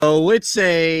So it's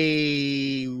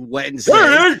a Wednesday.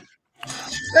 There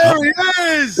he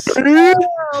is.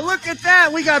 Oh, look at that.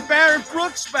 We got Barrett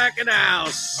Brooks back in the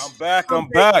house. I'm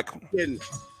back.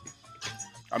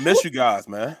 I miss you guys,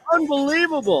 man.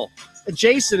 Unbelievable.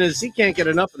 Jason he can't get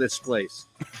enough of this place.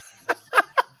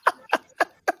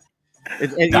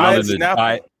 It's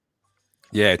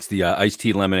the iced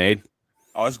tea lemonade.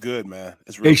 Oh, it's good, man.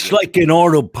 It's really good. Like an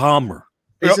Arnold Palmer.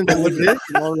 Isn't that what it is?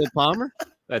 Arnold Palmer?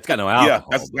 That's got no alcohol. Yeah,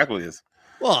 that's exactly what it is.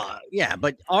 Well, yeah,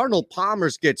 but Arnold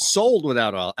Palmers get sold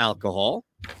without alcohol.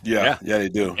 Yeah, they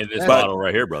do. In this bottle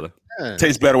right here, brother.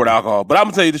 Tastes better with alcohol. But I'm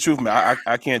going to tell you the truth, man.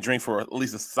 I can't drink for at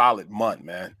least a solid month,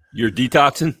 man. You're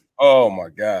detoxing? Oh, my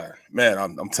God. Man,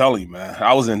 I'm telling you, man.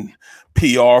 I was in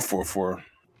PR for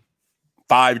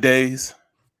 5 days.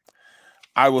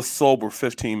 I was sober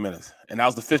 15 minutes. And that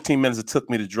was the 15 minutes it took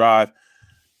me to drive.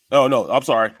 Oh, no, I'm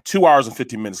sorry. 2 hours and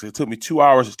 15 minutes. It took me 2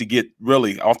 hours to get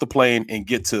really off the plane and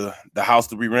get to the house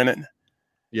to be rented.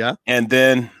 Yeah. And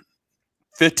then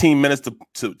 15 minutes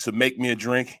to make me a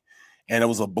drink. And it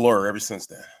was a blur ever since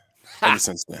then.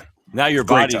 Now your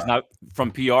body's not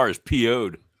from PR is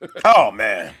PO'd. Oh,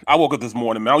 man. I woke up this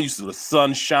morning, man. I'm used to the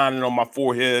sun shining on my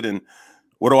forehead. And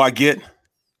what do I get?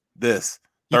 This.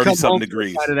 30-something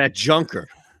degrees. Out of that junker.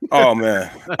 Oh,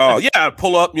 man. Oh, yeah. I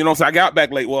pull up. You know what I'm saying? I got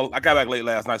back late. Well, I got back late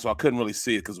last night, so I couldn't really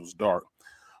see it because it was dark.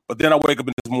 But then I wake up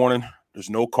this morning. There's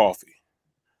no coffee.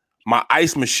 My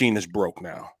ice machine is broke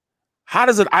now. How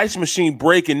does an ice machine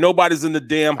break and nobody's in the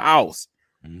damn house?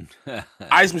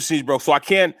 Ice machine's broke. So I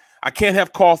can't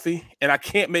have coffee, and I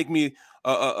can't make me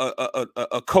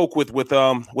a Coke with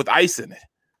ice in it.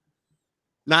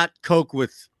 Not Coke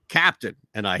with Captain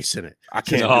and ice in it. I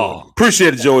can't do it.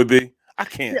 Appreciate it, Joey B. I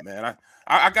can't, man.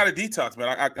 I got a detox,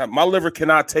 man. My liver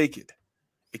cannot take it.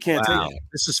 It can't take it.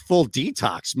 This is full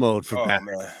detox mode for Pat.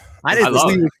 Man. I didn't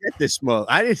even get this mode.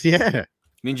 I didn't. Yeah.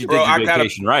 Means you did your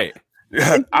vacation right.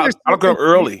 Yeah, I'll go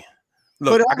early.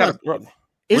 Look, I got early.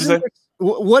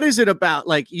 What is it about?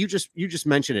 Like you just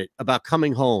mentioned it about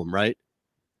coming home, right,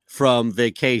 from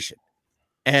vacation,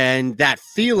 and that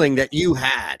feeling that you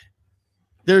had.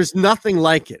 There's nothing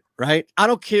like it, right? I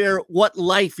don't care what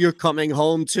life you're coming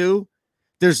home to.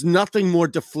 There's nothing more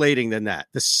deflating than that.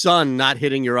 The sun not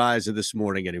hitting your eyes this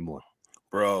morning anymore.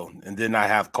 Bro, and then I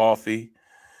have coffee.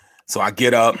 So I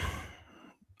get up.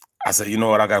 I say, you know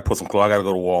what? I got to put some clothes. I got to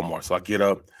go to Walmart. So I get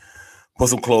up, put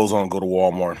some clothes on, go to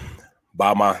Walmart,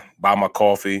 buy my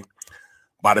coffee,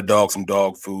 buy the dog some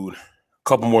dog food, a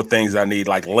couple more things I need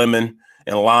like lemon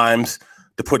and limes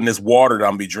to put in this water that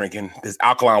I'm be drinking, this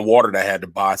alkaline water that I had to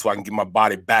buy so I can get my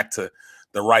body back to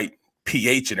the right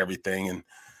pH and everything. And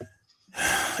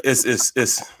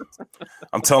it's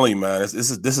I'm telling you, man, this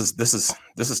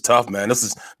is tough, man.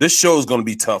 This show is going to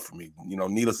be tough for me. You know,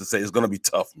 needless to say, it's going to be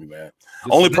tough for me, man.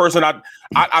 Only person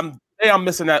I'm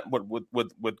missing that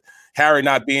with Harry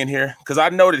not being here, because I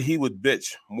know that he would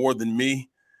bitch more than me,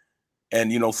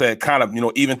 and you know, say kind of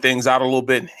even things out a little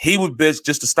bit. He would bitch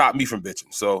just to stop me from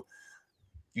bitching. So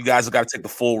you guys have got to take the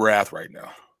full wrath right now.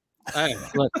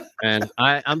 Look, man,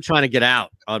 I'm trying to get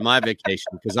out on my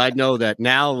vacation because I know that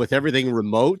now with everything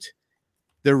remote,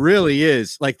 there really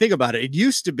is. Like, think about it. It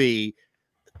used to be,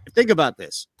 think about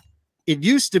this. It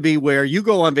used to be where you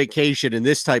go on vacation in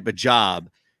this type of job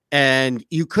and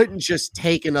you couldn't just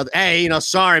take another, hey,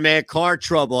 sorry, man, car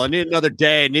trouble. I need another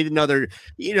day. I need another,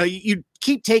 you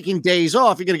keep taking days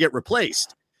off, you're going to get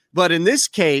replaced. But in this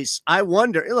case, I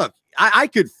wonder, look, I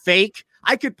could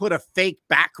put a fake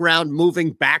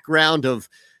moving background of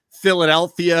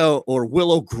Philadelphia or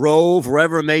Willow Grove,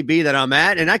 wherever it may be that I'm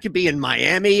at. And I could be in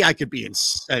Miami. I could be in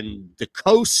the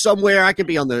coast somewhere. I could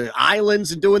be on the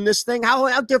islands and doing this thing.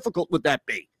 How difficult would that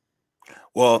be?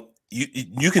 Well,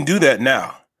 you can do that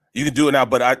now. You can do it now.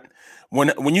 But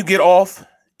when you get off,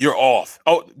 you're off.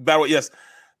 Oh, by the way, yes.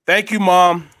 Thank you,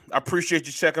 Mom. I appreciate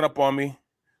you checking up on me,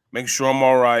 making sure I'm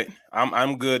all right.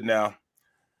 I'm good now.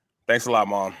 Thanks a lot,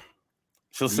 Mom.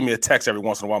 She'll send me a text every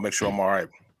once in a while, make sure I'm all right.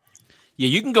 Yeah,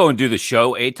 you can go and do the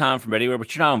show anytime from anywhere,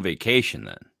 but you're not on vacation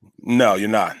then. No, you're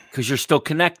not. Because you're still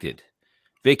connected.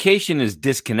 Vacation is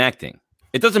disconnecting.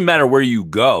 It doesn't matter where you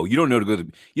go. You don't need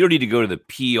to go to the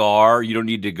PR. You don't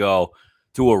need to go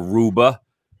to Aruba.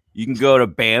 You can go to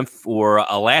Banff or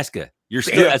Alaska. You're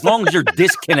still, as long as you're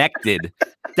disconnected,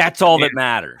 that's all that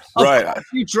matters. Right.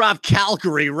 You drop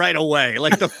Calgary right away.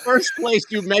 Like the first place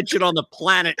you mention on the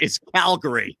planet is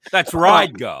Calgary. That's where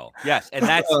I'd go. Yes. And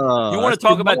that's, you want to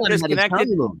talk about disconnected?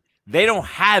 They don't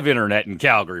have internet in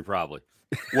Calgary, probably.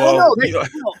 Well,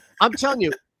 I'm telling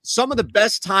you, some of the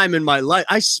best time in my life,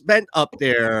 I spent up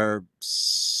there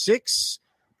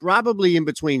probably in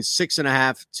between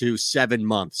 6.5 to 7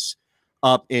 months.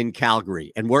 up in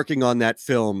Calgary and working on that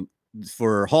film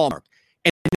for Hallmark.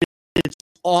 And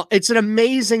it's an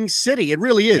amazing city. It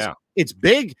really is. Yeah. It's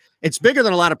big. It's bigger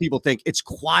than a lot of people think. It's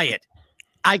quiet.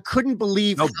 I couldn't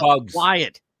believe No how bugs.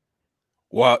 quiet.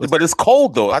 Well, but it's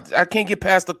cold though. I can't get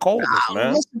past the coldness,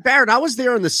 man. Listen, Barrett, I was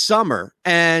there in the summer,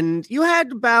 and you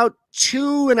had about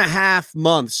 2.5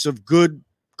 months of good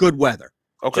weather.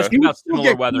 Okay. Just You would about still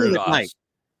similar get weather cool to at night. us.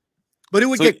 But it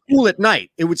would So- get cool at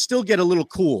night. It would still get a little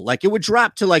cool. Like it would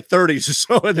drop to like 30s or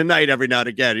so in the night every now and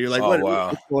again. You're like, Oh, wow.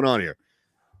 what's going on here?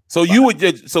 So you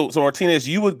would so Martinez,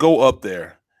 you would go up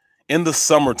there in the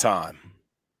summertime,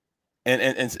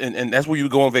 and that's where you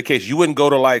would go on vacation. You wouldn't go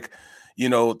to like,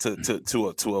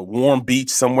 to a warm beach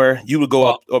somewhere. You would go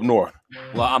up north.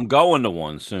 Well, I'm going to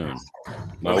one soon.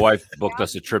 My wife booked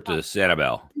us a trip to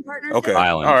Sanibel Okay,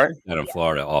 Island, all right, out in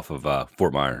Florida, off of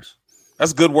Fort Myers.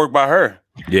 that's good work by her.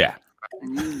 Yeah,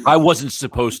 I wasn't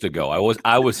supposed to go.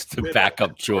 I was the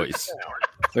backup choice.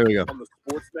 There we go. On the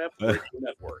Sportsnet Radio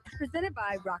Network. Presented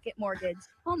by Rocket Mortgage.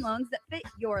 Home loans that fit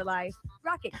your life.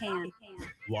 Rocket can.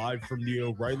 Live from the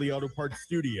O'Reilly Auto Parts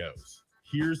Studios.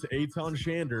 Here's Eitan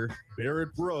Shander,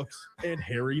 Barrett Brooks, and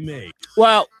Harry Mays.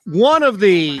 Well, one of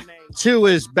the two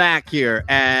is back here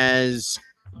as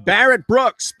Barrett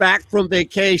Brooks back from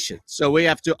vacation. So we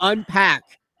have to unpack,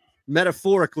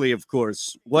 metaphorically, of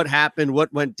course, what happened,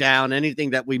 what went down,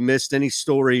 anything that we missed, any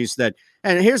stories that.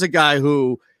 And here's a guy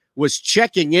who was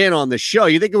checking in on the show.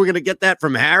 You think we're going to get that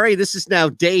from Harry? This is now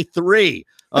day 3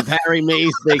 of Harry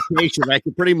Mays' vacation. I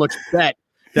can pretty much bet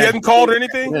He hadn't called or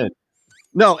anything. Yeah.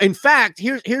 No, in fact,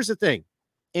 here's the thing.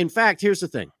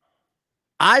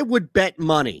 I would bet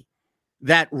money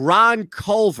that Ron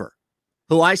Culver,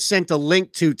 who I sent a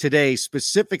link to today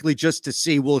specifically just to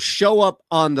see, will show up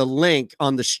on the link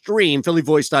on the stream,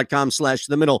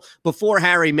 phillyvoice.com/the middle, before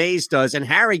Harry Mays does. And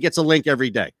Harry gets a link every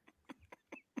day.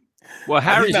 Well,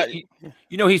 Harry's, not-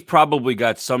 he's probably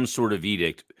got some sort of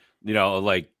edict,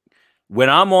 like when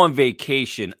I'm on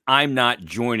vacation, I'm not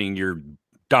joining your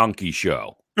donkey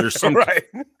show. There's some, Right.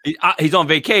 He's on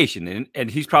vacation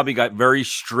and he's probably got very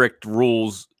strict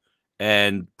rules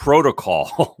and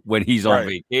protocol when he's on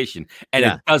Right. vacation, and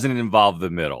Yeah. it doesn't involve the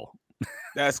middle.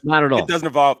 That's Not at all. It doesn't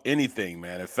involve anything,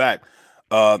 man. In fact,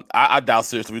 I doubt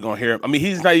seriously we're gonna hear him. I mean,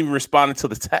 he's not even responding to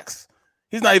the text.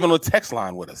 He's not even on the text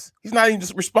line with us. He's not even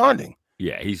just responding.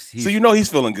 Yeah, he's So he's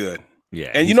feeling good, yeah,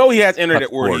 and he's- he has internet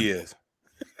cut the where cord. he is.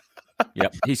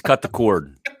 Yep, he's cut the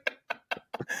cord.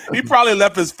 He probably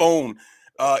left his phone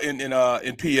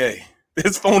in PA.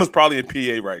 His phone is probably in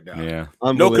PA right now. Yeah, No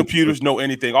Unbelievable. computers, no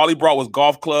anything. All he brought was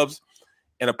golf clubs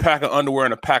and a pack of underwear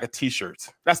and a pack of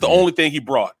t-shirts. That's the only thing he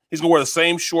brought. He's gonna wear the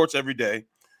same shorts every day,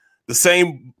 the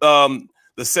same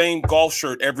golf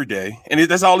shirt every day, and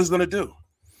that's all he's gonna do.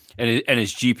 and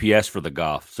his GPS for the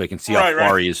golf, so he can see Right, how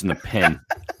far right. he is in the pin.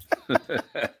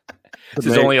 This is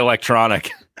Amazing. only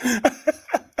electronic.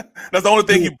 That's the only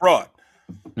thing he brought.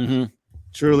 Mm-hmm.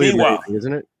 Truly Meanwhile- amazing,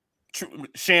 isn't it?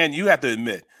 Shan, you have to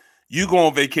admit, you go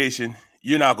on vacation,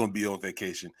 you're not going to be on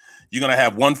vacation. You're going to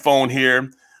have one phone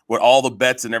here with all the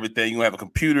bets and everything. You're going to have a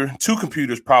computer, 2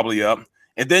 computers probably up,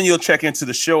 and then you'll check into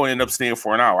the show and end up staying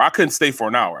for an hour. I couldn't stay for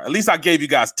an hour. At least I gave you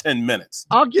guys 10 minutes.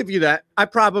 I'll give you that. I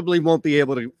probably won't be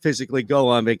able to physically go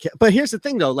on vacation. But here's the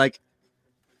thing, though, not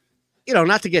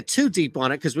to get too deep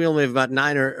on it because we only have about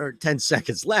 9 or 10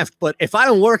 seconds left. But if I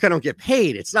don't work, I don't get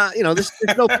paid. It's not, there's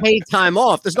no paid time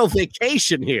off. There's no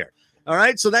vacation here. All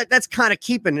right. So that's kind of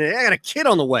keeping it. I got a kid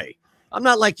on the way. I'm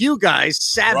not like you guys,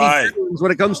 savvy Right.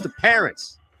 when it comes to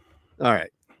parents. All right.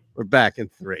 We're back in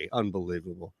 3.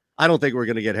 Unbelievable. I don't think we're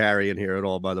going to get Harry in here at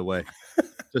all, by the way.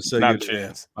 Just so Not a you know.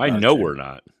 chance. I Not a know chance. we're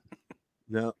not.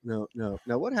 No.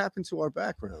 Now, what happened to our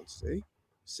backgrounds?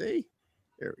 See?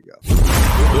 There we go.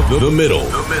 The middle.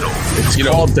 It's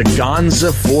called the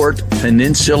Gonza Fort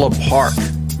Peninsula Park.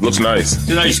 Looks nice. It's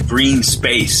a nice green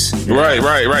space.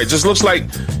 Right. Just looks like,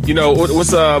 what's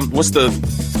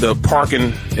the park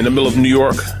in the middle of New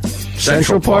York?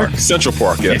 Central Park? Central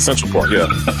Park, yeah. Central Park, yeah.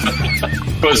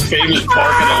 Most famous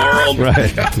park in the world.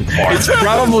 Right. It's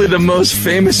probably the most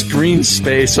famous green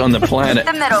space on the planet.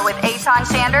 The Middle with Eitan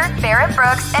Shander, Barrett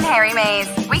Brooks, and Harry Mays.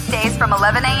 Weekdays from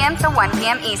 11 a.m. to 1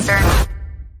 p.m. Eastern.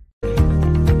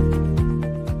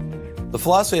 The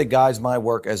philosophy that guides my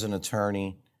work as an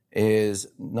attorney is,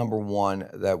 number one,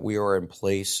 that we are in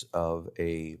place of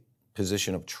a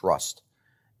position of trust.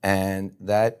 And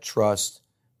that trust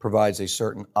provides a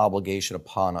certain obligation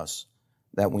upon us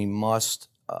that we must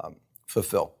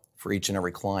fulfill for each and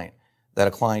every client. That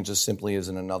a client just simply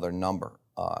isn't another number.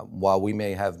 While we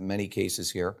may have many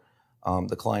cases here,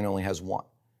 the client only has one.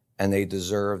 And they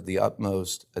deserve the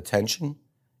utmost attention,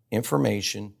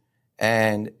 information,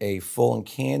 and a full and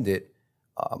candid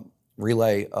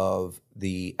relay of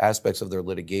the aspects of their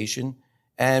litigation,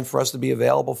 and for us to be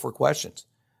available for questions.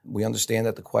 We understand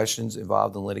that the questions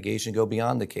involved in litigation go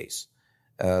beyond the case.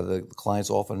 The clients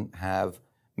often have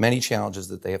many challenges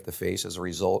that they have to face as a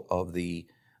result of the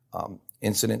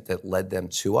incident that led them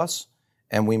to us,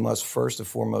 and we must first and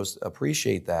foremost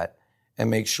appreciate that and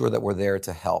make sure that we're there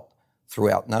to help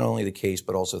throughout not only the case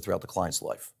but also throughout the client's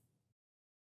life.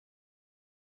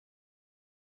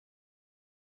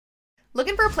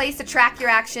 Looking for a place to track your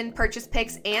action, purchase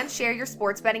picks, and share your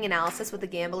sports betting analysis with the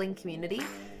gambling community?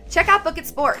 Check out Book It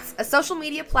Sports, a social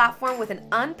media platform with an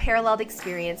unparalleled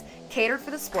experience catered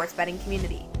for the sports betting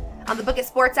community. On the Book It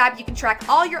Sports app, you can track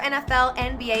all your NFL,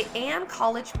 NBA, and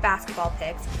college basketball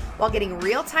picks while getting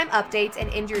real-time updates and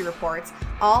injury reports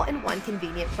all in one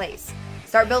convenient place.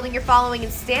 Start building your following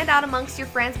and stand out amongst your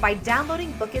friends by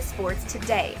downloading Book It Sports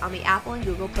today on the Apple and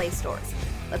Google Play stores.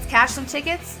 Let's cash some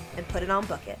tickets and put it on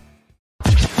Book It.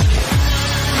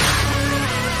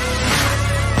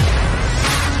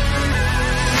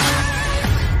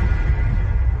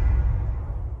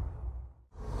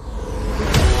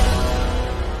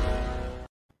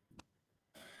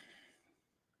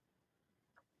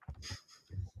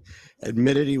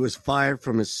 Admitted he was fired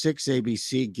from his 6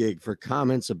 ABC gig for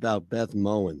comments about Beth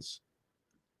Mowins.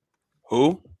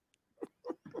 Who?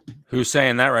 Who's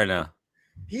saying that right now?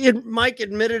 Mike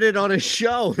admitted it on his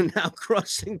show, and now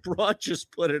Crossing Broad just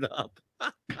put it up.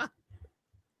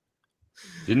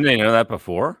 Didn't they know that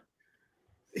before?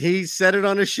 He said it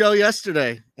on his show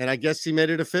yesterday, and I guess he made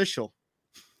it official.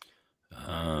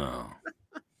 Oh.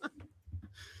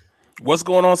 What's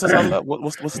going on since I left?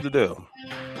 What's the deal?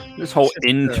 This whole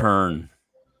intern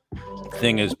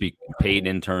thing is paid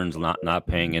interns, not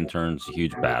paying interns, a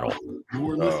huge battle. You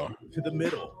are listening to The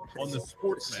Middle on the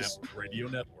SportsMap Radio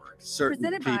Network. Certain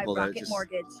Presented by people that Rocket just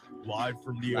Mortgage. Live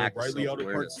from the lack O'Reilly Auto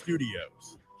self-awareness. Parts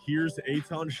Studios. Here's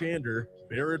Eitan Shander,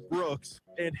 Barrett Brooks,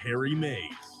 and Harry Mays.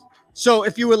 So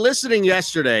if you were listening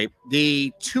yesterday,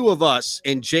 the two of us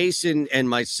and Jason and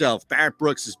myself, Barrett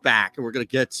Brooks is back, and we're going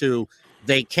to get to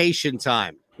vacation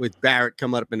time with Barrett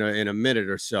coming up in a minute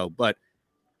or so. But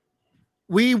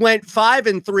we went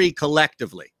 5-3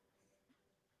 collectively.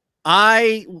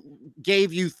 I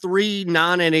gave you 3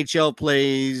 non-NHL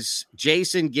plays.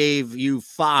 Jason gave you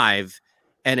 5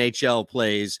 NHL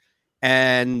plays.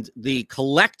 And the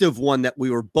collective one that we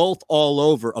were both all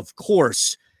over, of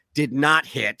course, did not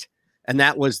hit. And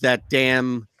that was that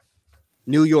damn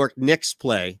New York Knicks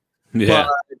play. Yeah.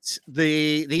 But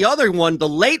the other one, the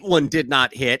late one, did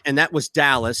not hit, and that was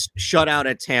Dallas shut out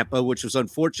at Tampa, which was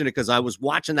unfortunate because I was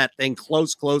watching that thing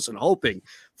close, and hoping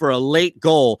for a late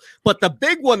goal. But the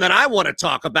big one that I want to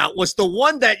talk about was the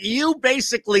one that you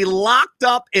basically locked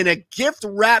up in a gift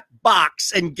wrap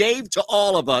box and gave to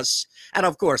all of us. And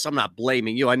of course, I'm not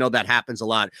blaming you. I know that happens a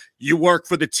lot. You work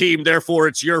for the team, therefore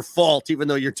it's your fault, even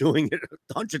though you're doing it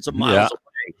hundreds of miles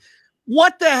away.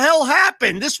 What the hell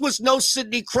happened? This was no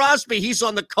Sidney Crosby. He's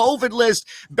on the COVID list.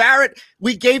 Barrett,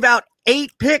 we gave out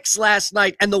 8 picks last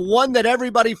night, and the one that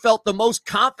everybody felt the most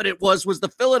confident was the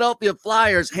Philadelphia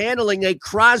Flyers handling a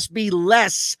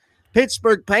Crosby-less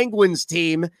Pittsburgh Penguins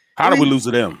team. How did we lose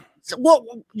to them? What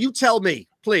you tell me,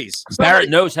 please. Barrett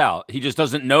knows how. He just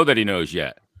doesn't know that he knows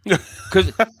yet.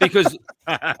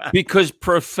 Because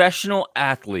professional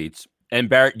athletes, and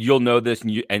Barrett, you'll know this,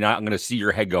 and I'm going to see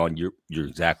your head going, you're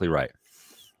exactly right.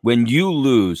 When you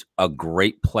lose a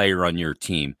great player on your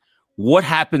team, what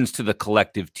happens to the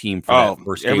collective team for that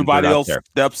first game? Everybody else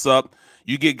steps up.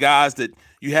 You get guys that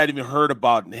you hadn't even heard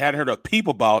about, hadn't heard of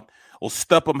people about, will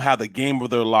step up and have the game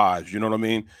of their lives. You know what I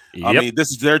mean? Yep. I mean,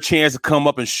 this is their chance to come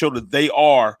up and show that they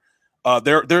are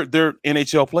they're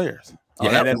NHL players.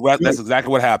 Yeah, that's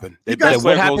exactly what happened.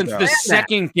 What happens the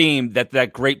second game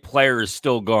that great player is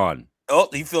still gone? Oh,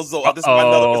 he feels so.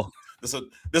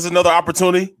 This is another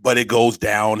opportunity, but it goes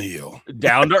downhill,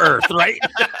 down to earth, right?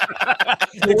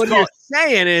 What you're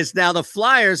saying is now the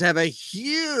Flyers have a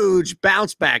huge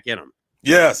bounce back in them.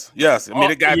 Yes. I mean,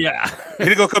 the guy,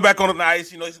 he's gonna come back on the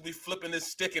ice. You know, he's gonna be flipping his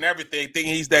stick and everything,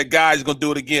 thinking he's that guy. He's gonna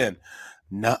do it again.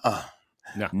 Nuh-uh.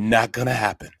 No, not gonna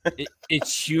happen.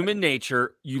 It's human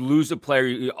nature. You lose a player,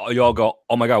 you all go,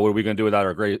 "Oh my god, what are we gonna do without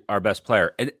our best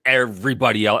player?" And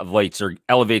everybody elevates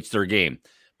their game.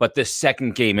 But the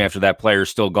second game after that player is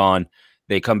still gone,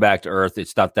 they come back to earth.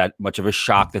 It's not that much of a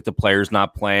shock that the player's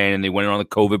not playing, and they went on the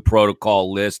COVID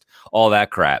protocol list, all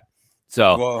that crap.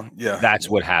 So that's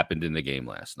what happened in the game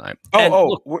last night.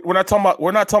 Look, we're not talking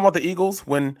about the Eagles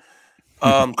when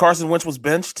Carson Wentz was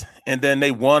benched and then they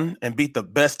won and beat the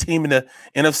best team in the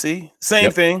NFC.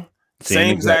 Same thing,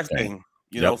 same exact thing.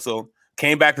 You know, so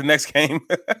came back the next game.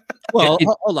 Well,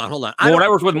 hold on. Well, when I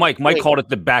was with Mike called it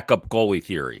the backup goalie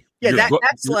theory. Yeah,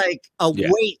 that's like a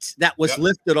weight that was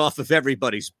lifted off of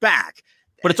everybody's back.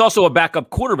 But it's also a backup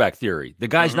quarterback theory. The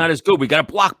guy's not as good. We got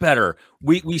to block better.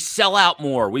 We sell out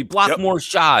more. We block more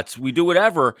shots. We do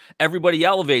whatever. Everybody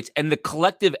elevates. And the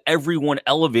collective everyone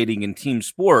elevating in team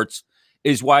sports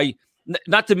is why,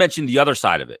 not to mention the other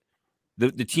side of it,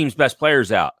 the team's best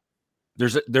players out.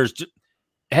 There's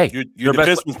hey, your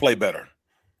defensemen play better.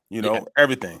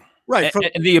 Everything. Right.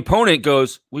 And the opponent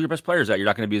goes, well, your best player's out. You're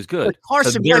not going to be as good.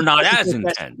 Carson, they're not as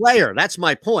intense. Player. That's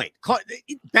my point.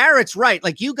 Barrett's right.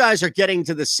 Like, you guys are getting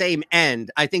to the same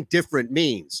end. I think different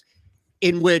means,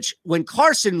 in which when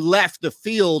Carson left the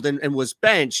field and was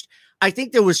benched, I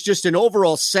think there was just an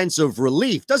overall sense of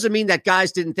relief. Doesn't mean that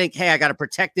guys didn't think, hey, I got to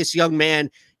protect this young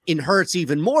man. In Hurts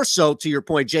even more so, to your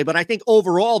point, Jay. But I think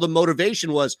overall the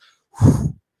motivation was,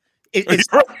 it's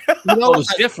it was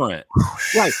different.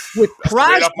 Right. With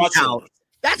Crosby out,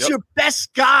 that's your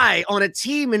best guy on a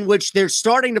team in which they're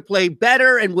starting to play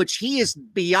better, in which he is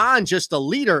beyond just a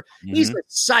leader. He's a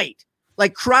sight.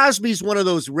 Like, Crosby's one of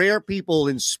those rare people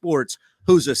in sports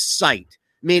who's a sight,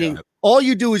 meaning all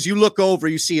you do is you look over,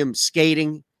 you see him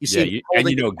skating, you see him and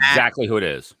you know exactly who it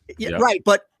is. Yeah, right.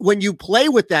 But when you play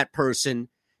with that person,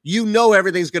 you know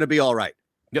everything's going to be all right.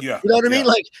 Yep. You know what I mean?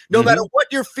 Like, no matter what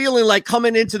you're feeling like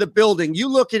coming into the building, you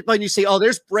look at when you say, oh,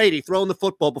 there's Brady throwing the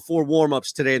football before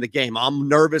warm-ups today in the game. I'm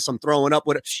nervous. I'm throwing up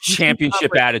with it.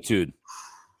 Championship attitude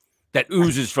that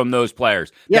oozes from those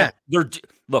players. Yeah.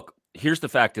 Look, here's the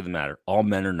fact of the matter. All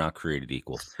men are not created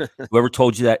equal. Whoever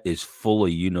told you that is full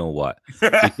of you-know-what.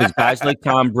 Because guys like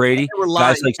Tom Brady,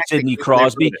 guys like Sidney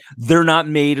Crosby, they're not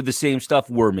made of the same stuff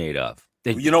we're made of.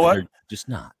 You know what? They're just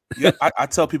not. I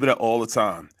tell people that all the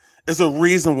time. There's a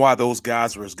reason why those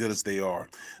guys are as good as they are.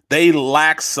 They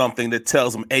lack something that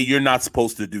tells them, hey, you're not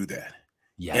supposed to do that.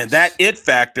 Yes. And that it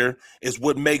factor is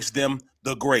what makes them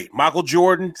the great. Michael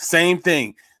Jordan, same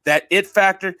thing. That it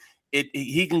factor,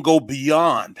 he can go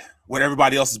beyond what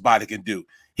everybody else's body can do.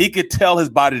 He could tell his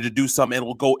body to do something, and it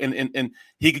will go and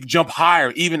he could jump higher,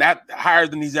 even higher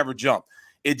than he's ever jumped.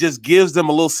 It just gives them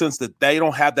a little sense that they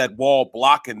don't have that wall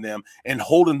blocking them and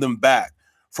holding them back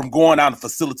from going out and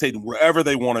facilitating wherever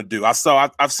they want to do. I've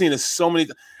seen it so many.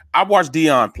 I watched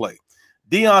Deion play.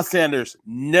 Deion Sanders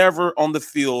never on the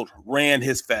field ran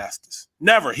his fastest.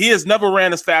 Never. He has never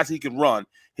ran as fast as he can run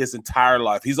his entire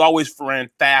life. He's always ran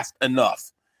fast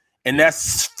enough. And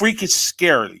that's freakish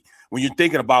scary when you're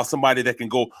thinking about somebody that can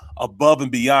go above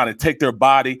and beyond and take their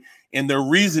body and their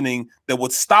reasoning that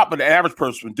would stop an average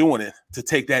person from doing it to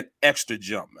take that extra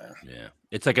jump, man. Yeah.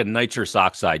 It's like a nitrous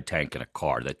oxide tank in a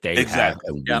car that they have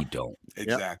and we don't.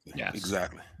 Exactly. Yes.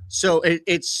 Exactly. So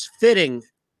it's fitting,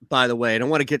 by the way, and I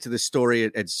want to get to this story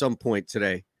at some point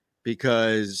today,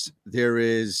 because there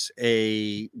is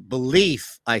a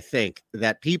belief, I think,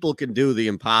 that people can do the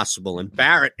impossible. And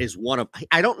Barrett is one of,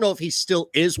 I don't know if he still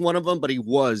is one of them, but he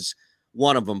was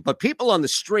one of them. But people on the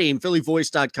stream,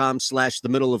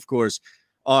 phillyvoice.com/themiddle, of course,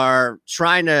 are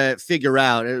trying to figure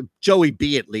out, Joey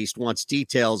B at least wants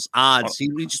details, odds. He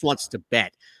just wants to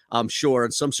bet, I'm sure,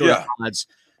 and some sort of odds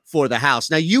for the house.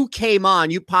 Now, you came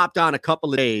on, you popped on a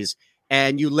couple of days,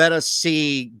 and you let us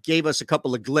see, gave us a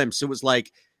couple of glimpses. It was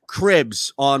like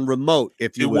cribs on remote,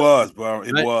 if you will. It was, bro.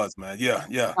 It was, man. Yeah.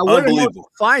 Now,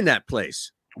 unbelievable. Find that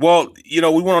place. Well, we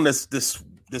went on this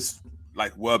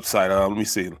like website. Let me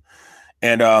see.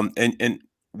 And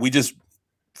we just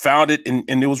found it,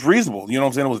 and it was reasonable. You know what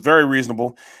I'm saying? It was very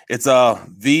reasonable. It's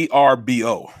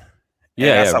VRBO.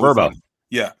 Yeah, Verbo.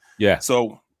 Yeah.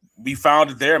 So we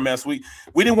found it there, man. So we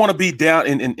didn't want to be down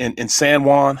in San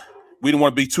Juan. We didn't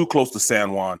want to be too close to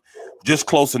San Juan, just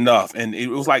close enough. And it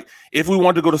was like, if we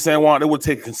wanted to go to San Juan, it would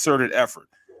take a concerted effort,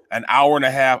 an hour and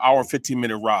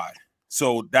 15-minute ride.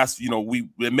 So that's, we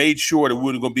made sure that we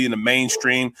weren't going to be in the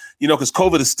mainstream, because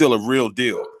COVID is still a real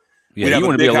deal. Yeah, you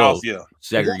want to be a little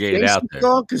segregated out there.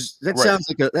 Because that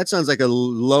sounds like a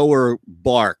lower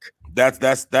bark.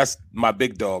 That's my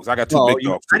big dogs. I got two big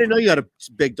dogs. I didn't know you had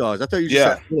big dogs. I thought you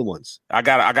just had little ones. I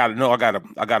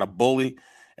got a bully,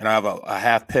 and I have a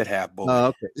half pit, half bully.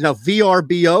 Okay. Now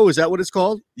VRBO, is that what it's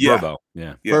called? Yeah. Verbo.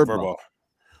 Yeah. Verbo.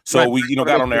 So we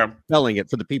got on there, spelling it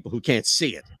for the people who can't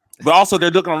see it. But also they're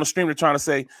looking on the stream. They're trying to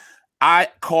say, I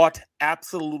caught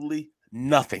absolutely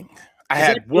nothing. I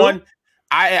had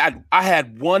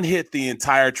one hit the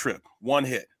entire trip. One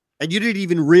hit. And you didn't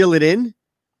even reel it in?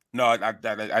 No, I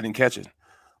didn't catch it.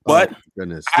 But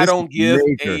goodness. I don't give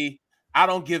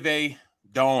a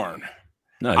darn.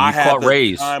 No, you caught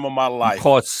rays. Time of my life. You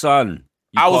caught sun.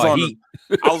 I was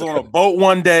on a boat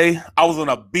one day. I was on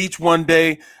a beach one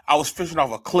day. I was fishing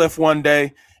off a cliff one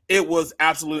day. It was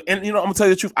absolutely, and I'm gonna tell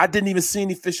you the truth. I didn't even see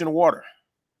any fish in the water.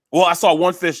 Well, I saw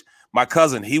one fish. My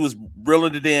cousin, he was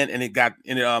reeling it in, and he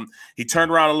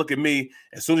turned around and looked at me.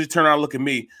 As soon as he turned around and looked at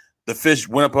me, the fish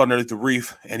went up underneath the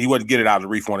reef, and he wouldn't get it out of the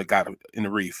reef when it got in the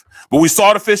reef. But we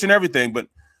saw the fish and everything. But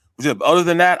other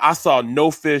than that, I saw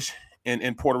no fish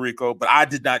in Puerto Rico. But I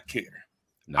did not care.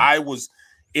 No. I was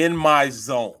in my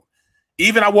zone.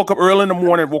 Even I woke up early in the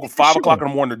morning. Woke up 5 o'clock in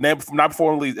the morning. The night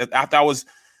before we leave, after I was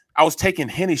taking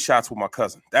Henny shots with my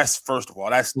cousin. That's first of all.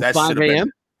 That's 5 a.m.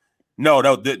 No,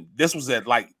 this was at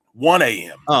like 1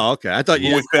 a.m. Oh, okay. I thought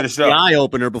we finished up. The eye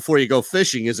opener before you go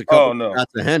fishing is a couple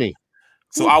shots of Henny.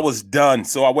 So I was done.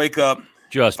 So I wake up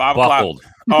just 5 buckled.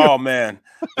 o'clock. Oh man,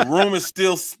 the room is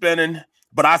still spinning.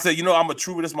 But I said, I'm a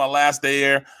trooper. This is my last day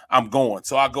there. I'm going.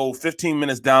 So I go 15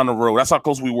 minutes down the road. That's how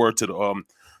close we were to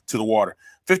the water.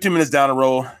 15 minutes down the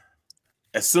road.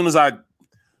 As soon as I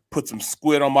put some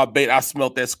squid on my bait, I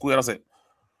smelled that squid. I said,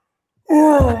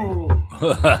 oh,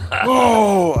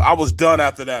 I was done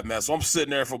after that, man. So I'm sitting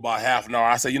there for about half an hour.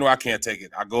 I said, I can't take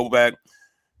it. I go back,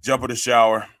 jump in the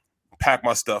shower, pack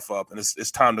my stuff up, and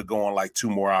it's time to go on like 2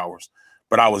 more hours.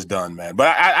 But I was done, man.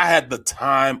 But I had the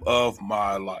time of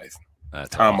my life. That's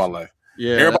time awesome. of my life.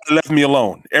 Yeah. Everybody left me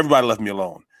alone. Everybody left me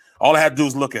alone. All I had to do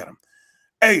was look at him.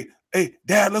 Hey,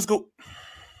 Dad, let's go.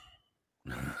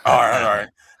 All right.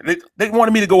 They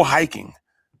wanted me to go hiking.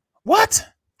 What?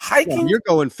 Hiking? Well, you're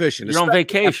going fishing. You're on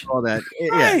vacation. All that.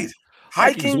 Right. Yeah.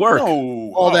 Hiking? work.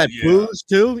 No. All that booze,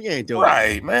 too? You ain't doing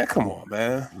right, man. Come on,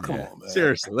 man. Come on, man.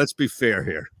 Seriously, let's be fair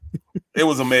here. It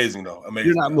was amazing, though. Amazing.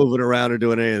 You're not moving around or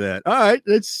doing any of that. All right.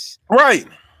 It's right.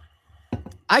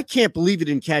 I can't believe you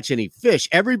didn't catch any fish.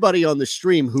 Everybody on the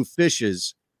stream who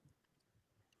fishes,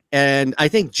 and I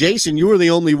think, Jason, you were the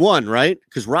only one, right?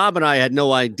 Because Rob and I had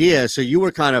no idea. So you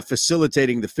were kind of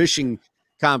facilitating the fishing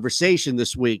conversation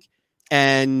this week.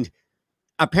 And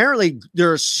apparently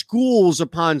there are schools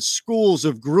upon schools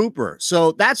of grouper.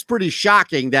 So that's pretty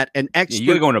shocking that an expert... You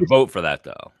got to go on a boat for that,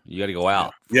 though. You got to go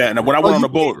out. Yeah, and when I went on the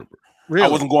boat, really? I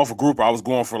wasn't going for grouper. I was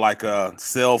going for like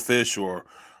sailfish or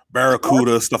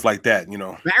barracuda, stuff like that,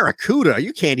 Barracuda?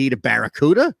 You can't eat a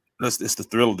barracuda? It's the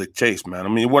thrill of the chase, man. I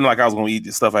mean, it wasn't like I was going to eat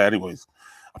this stuff anyways.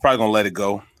 I'm probably going to let it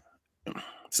go.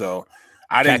 So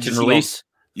I didn't catch and release.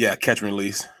 Yeah, catch and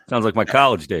release. Sounds like my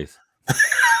college days.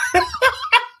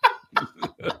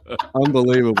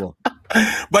 Unbelievable.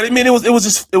 But I mean, it was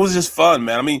just fun,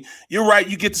 man. I mean, you're right.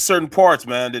 You get to certain parts,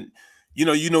 man, and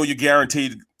you're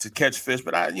guaranteed to catch fish.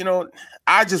 But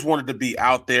I just wanted to be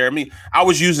out there. I mean, I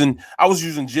was using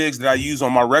jigs that I use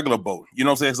on my regular boat. You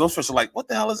know what I'm saying? 'Cause those fish are like, what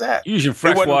the hell is that? Using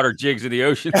freshwater jigs in the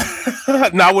ocean.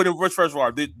 No, I wouldn't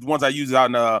freshwater. The ones I use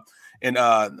out in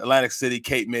Atlantic City,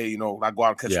 Cape May. I go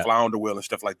out and catch flounder wheel and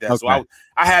stuff like that. Okay. So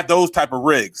I had those type of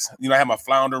rigs. I had my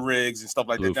flounder rigs and stuff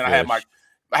like that. Then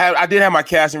I did have my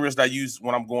casting rigs that I use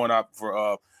when I'm going out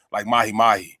for like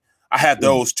mahi. I had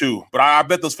those too, but I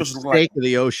bet those fish look like of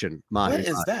the ocean. What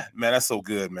is that, man? That's so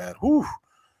good, man. Whew.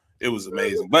 It was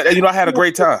amazing, but I had a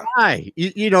great time.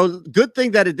 Good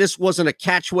thing that this wasn't a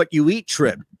catch what you eat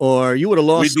trip, or you would have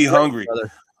lost. We'd be hungry.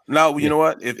 No, you know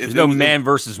what? If no man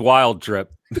versus wild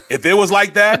trip. If it was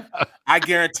like that, I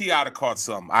guarantee I'd have caught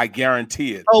something. I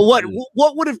guarantee it. Oh,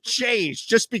 what would have changed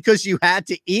just because you had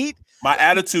to eat? My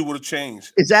attitude would have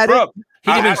changed. Is that it?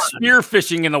 He'd been spear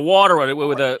fishing in the water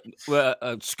with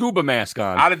a scuba mask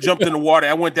on. I'd have jumped in the water.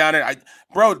 I went down there.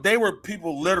 They were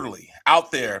people literally out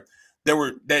there that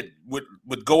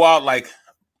would go out like,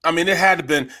 I mean, it had to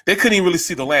been, they couldn't even really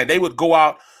see the land. They would go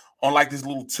out on like these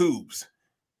little tubes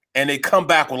and they come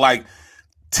back with like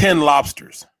 10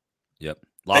 lobsters. Yep.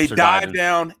 They dive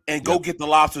down and go get the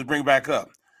lobsters, bring back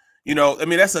up. I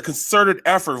mean, that's a concerted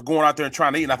effort of going out there and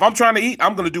trying to eat. Now, if I'm trying to eat,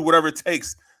 I'm going to do whatever it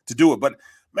takes to do it. But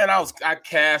man, I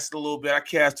cast a little bit. I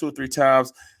cast 2 or 3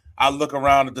 times. I look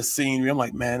around at the scenery. I'm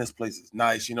like, man, this place is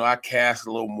nice. I cast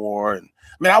a little more. And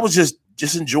I mean, I was just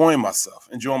enjoying myself.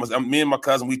 Me and my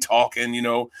cousin, we talking,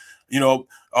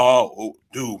 oh,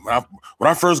 dude, when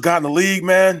I first got in the league,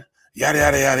 man, yada,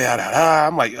 yada, yada, yada.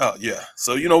 I'm like, oh, yeah.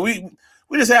 So,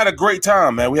 we just had a great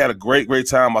time, man. We had a great, great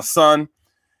time. My son,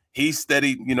 he's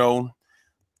steady,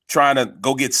 trying to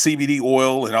go get CBD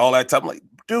oil and all that stuff. I'm like,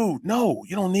 dude, no,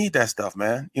 you don't need that stuff,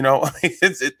 man.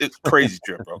 It's crazy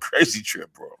trip, bro. Crazy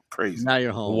trip, bro. Crazy. Now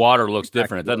you're home. The water looks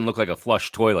different. It doesn't look like a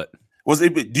flush toilet.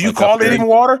 Do you call it even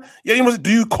water? Yeah,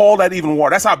 do you call that even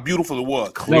water? That's how beautiful it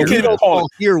was. Clear. No, we don't call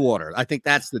clear water. I think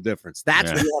that's the difference.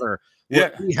 That's water.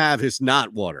 What we have is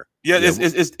not water. Yeah,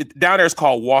 it's down there. It's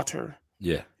called water.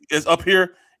 Yeah, it's up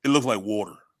here. It looks like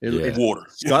water. It's water.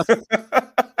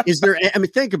 is there? I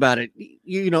mean, think about it.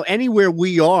 You know, anywhere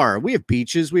we are, we have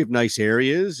beaches, we have nice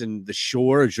areas, and the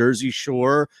shore, Jersey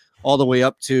Shore, all the way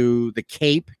up to the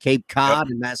Cape Cod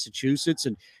in Massachusetts,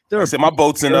 and there are my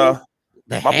boat's in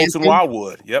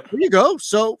Wildwood. Yep, there you go.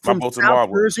 So from boat's in South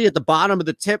Wildwood. Jersey at the bottom of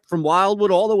the tip, from Wildwood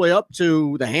all the way up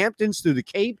to the Hamptons, through the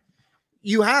Cape,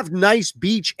 you have nice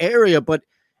beach area, but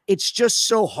it's just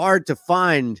so hard to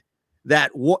find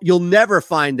that. You'll never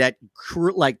find that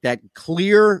that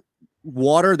clear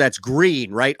water that's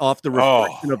green right off the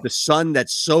reflection of the sun,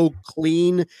 that's so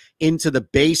clean into the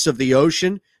base of the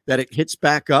ocean that it hits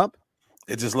back up.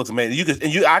 It just looks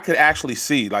amazing. I could actually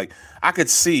see, I could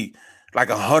see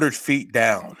 100 feet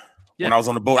down. Yeah. When I was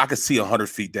on the boat, I could see 100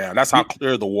 feet down. That's how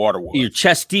clear the water was. Your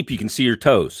chest deep, you can see your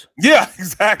toes. Yeah,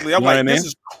 exactly. I'm like, this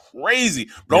is crazy.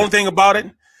 The only thing about it,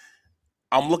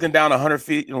 I'm looking down 100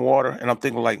 feet in water, and I'm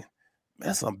thinking like, man,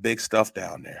 that's some big stuff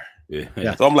down there.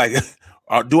 Yeah. So I'm like,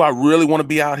 do I really want to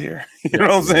be out here? You know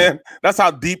what I'm saying? That's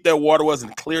how deep that water was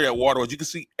and clear that water was. You can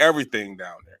see everything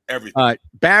down there. Everything. All right,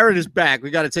 Barrett is back. We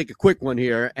got to take a quick one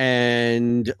here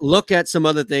and look at some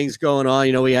other things going on.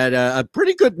 You know, we had a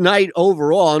pretty good night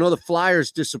overall. I know the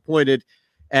Flyers disappointed,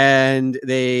 and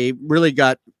they really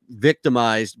got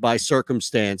victimized by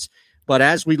circumstance. But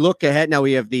as we look ahead, now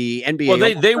we have the NBA.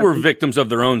 Well, they were victims of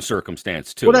their own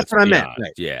circumstance too. Well, that's what I meant.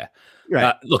 Right. Yeah.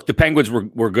 Right. Look, the Penguins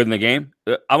were good in the game.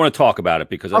 I want to talk about it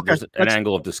because there's an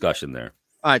angle of discussion there.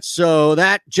 All right, so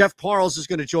Jeff Parles is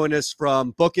going to join us from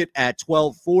Book It at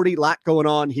 12:40. Lot going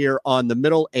on here on The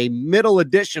Middle, a middle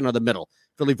edition of The Middle.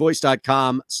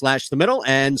 PhillyVoice.com/The Middle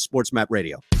and SportsMap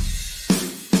Radio.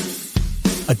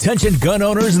 Attention gun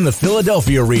owners in the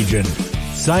Philadelphia region.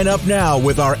 Sign up now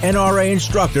with our NRA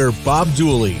instructor, Bob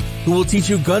Dooley, who will teach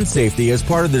you gun safety as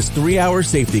part of this 3-hour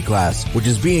safety class, which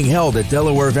is being held at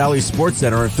Delaware Valley Sports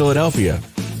Center in Philadelphia.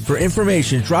 For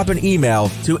information, drop an email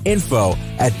to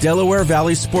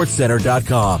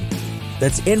info@DelawareValleySportsCenter.com.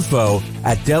 That's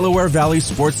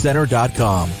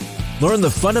info@DelawareValleySportsCenter.com. Learn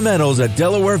the fundamentals at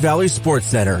Delaware Valley Sports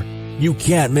Center. You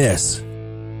can't miss.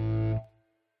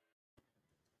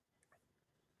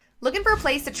 Looking for a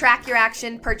place to track your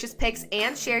action, purchase picks,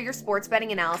 and share your sports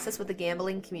betting analysis with the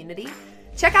gambling community?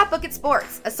 Check out Book It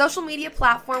Sports, a social media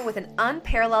platform with an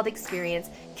unparalleled experience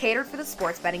catered for the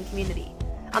sports betting community.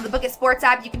 On the Book It Sports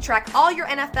app, you can track all your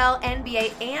NFL,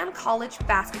 NBA, and college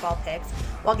basketball picks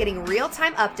while getting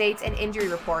real-time updates and injury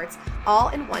reports all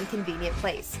in one convenient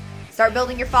place. Start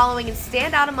building your following and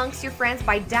stand out amongst your friends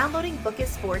by downloading Book It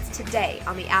Sports today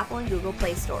on the Apple and Google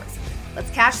Play stores.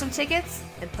 Let's cash some tickets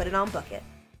and put it on Book It.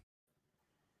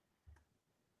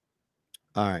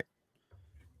 All right.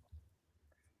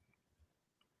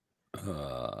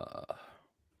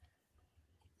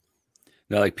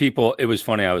 Now, like people, it was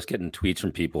funny. I was getting tweets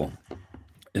from people.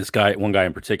 One guy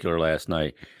in particular last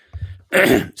night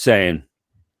saying,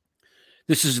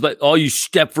 this is like all you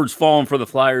Stepfords falling for the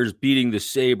Flyers beating the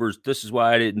Sabres. This is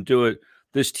why I didn't do it.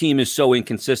 This team is so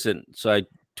inconsistent. So I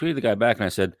tweeted the guy back and I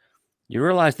said, you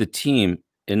realize the team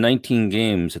in 19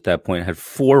 games at that point had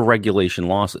 4 regulation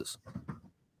losses.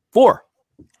 4.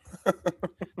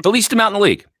 The least amount in the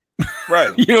league.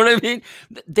 Right. You know what I mean?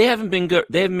 They haven't been good.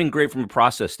 They haven't been great from a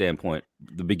process standpoint,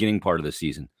 the beginning part of the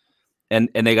season. And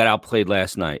they got outplayed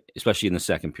last night, especially in the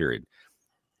second period.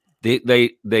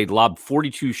 They lobbed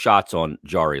 42 shots on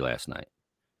Jari last night.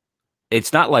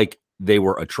 It's not like they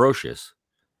were atrocious.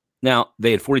 Now,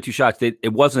 they had 42 shots.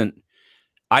 It wasn't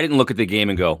 – I didn't look at the game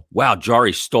and go, wow,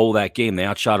 Jari stole that game. They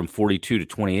outshot him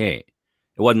 42-28. It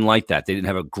wasn't like that. They didn't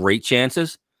have a great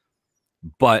chances.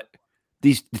 But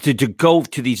these to go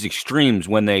to these extremes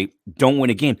when they don't win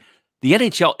a game, the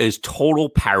NHL is total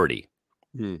parity.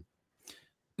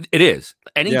 It is.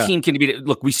 Any team can beat it.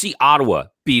 Look, we see Ottawa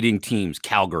beating teams.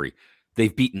 Calgary,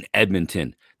 they've beaten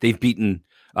Edmonton. They've beaten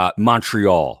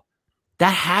Montreal.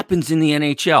 That happens in the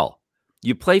NHL.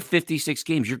 You play 56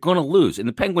 games, you're going to lose. And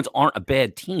the Penguins aren't a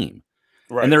bad team.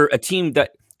 Right. And they're a team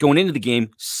that going into the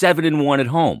game 7-1 at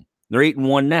home. They're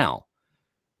 8-1 now.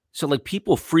 So, like,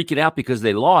 people freaking out because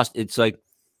they lost. It's like,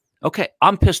 okay,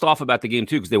 I'm pissed off about the game,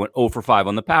 too, because they went 0 for 5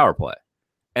 on the power play.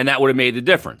 And that would have made the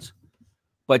difference.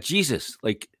 But, Jesus,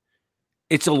 like,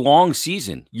 it's a long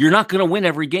season. You're not going to win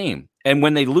every game. And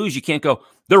when they lose, you can't go,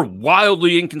 they're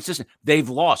wildly inconsistent. They've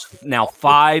lost now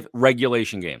 5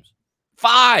 regulation games.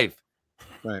 5!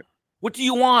 Right. What do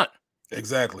you want?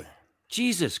 Exactly.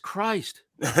 Jesus Christ.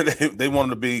 they want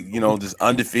to be, just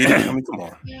undefeated. I mean, come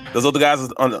on. Those other guys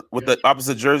with the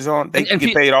opposite jersey on, they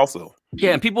get paid also.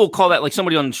 Yeah, and people will call that, like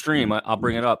somebody on the stream, I'll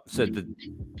bring it up, said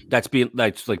that's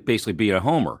like basically being a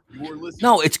homer.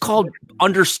 No, it's called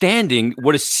understanding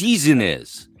what a season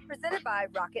is. presented by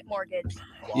Rocket Mortgage.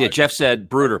 Yeah, Jeff said,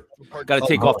 Bruder, got to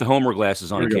take off the homer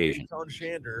glasses on occasion. Eitan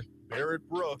Shander, Barrett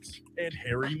Brooks, and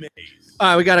Harry Mays. All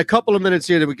right, we got a couple of minutes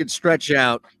here that we could stretch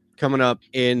out coming up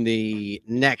in the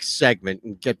next segment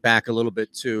and get back a little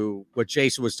bit to what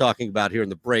Jason was talking about here in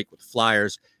the break with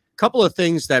Flyers. A couple of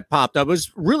things that popped up. It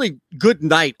was really good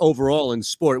night overall in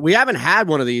sport. We haven't had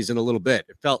one of these in a little bit.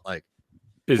 It felt like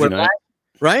busy night,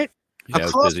 right? Yeah,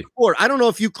 across the board. I don't know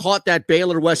if you caught that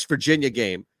Baylor West Virginia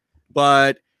game,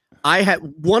 but I had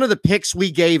one of the picks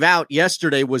we gave out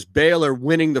yesterday was Baylor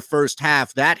winning the first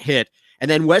half. That hit, and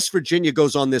then West Virginia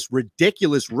goes on this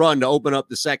ridiculous run to open up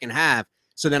the second half.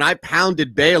 So then I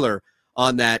pounded Baylor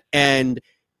on that, and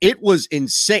it was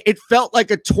insane. It felt like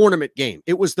a tournament game.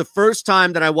 It was the first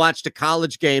time that I watched a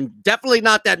college game. Definitely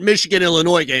not that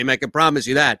Michigan-Illinois game, I can promise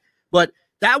you that. But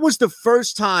that was the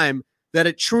first time that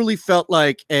it truly felt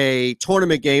like a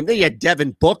tournament game. Then you had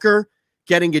Devin Booker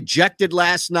getting ejected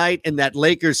last night in that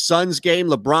Lakers-Suns game.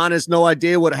 LeBron has no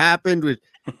idea what happened.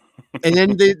 And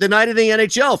then the night of the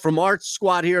NHL from our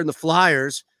squad here in the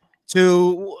Flyers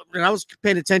and I was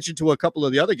paying attention to a couple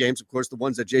of the other games, of course, the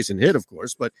ones that Jason hit, of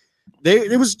course, but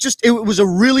it was a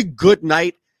really good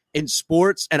night in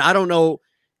sports. And I don't know,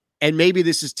 and maybe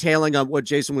this is tailing on what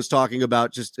Jason was talking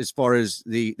about, just as far as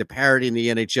the parity in the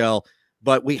NHL,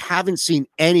 but we haven't seen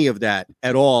any of that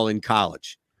at all in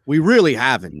college. We really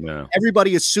haven't. No.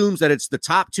 Everybody assumes that it's the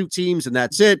top two teams and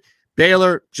that's it.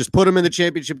 Baylor, just put them in the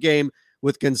championship game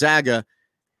with Gonzaga.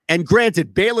 And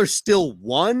granted, Baylor still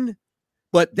won,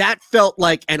 but that felt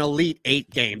like an Elite Eight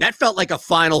game. That felt like a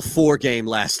Final Four game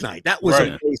last night. That was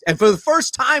amazing. And for the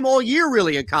first time all year,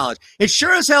 really, in college. It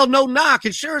sure as hell, no knock.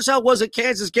 It sure as hell wasn't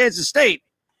Kansas State.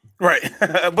 Right.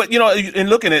 But, in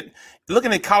looking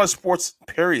at college sports,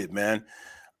 period, man,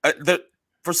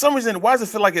 for some reason, why does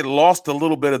it feel like it lost a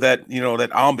little bit of that,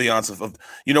 that ambiance of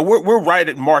we're right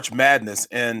at March Madness,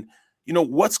 and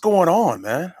what's going on,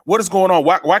 man? What is going on?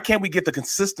 Why can't we get the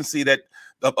consistency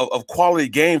of quality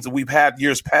games that we've had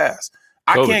years past?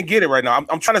 I can't get it right now.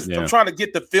 I'm trying to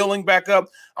get the feeling back up.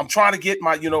 I'm trying to get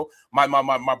my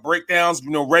my breakdowns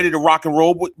ready to rock and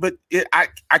roll, but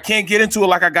I can't get into it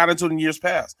like I got into it in years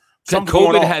past.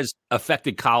 COVID has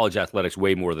affected college athletics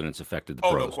way more than it's affected the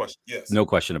pros. No question. Yes. No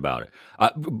question about it.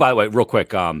 By the way, real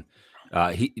quick,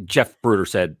 Jeff Bruder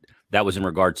said that was in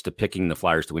regards to picking the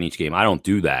Flyers to win each game. I don't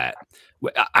do that.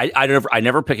 I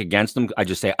never pick against them. I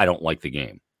just say I don't like the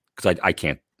game because I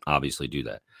can't obviously do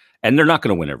that. And they're not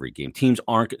going to win every game. Teams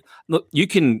aren't. Look, you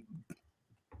can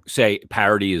say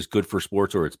parity is good for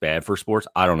sports or it's bad for sports.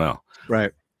 I don't know.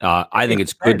 Right. I think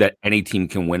it's good that any team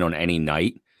can win on any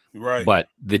night. Right. But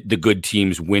the good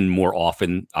teams win more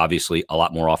often, obviously a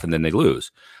lot more often than they lose.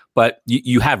 But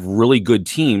you have really good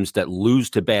teams that lose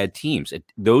to bad teams.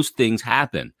 Those things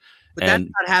happen. But that's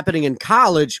not happening in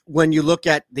college when you look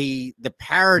at the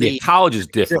parity. Yeah, college is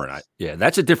different.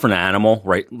 That's a different animal,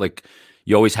 right? Like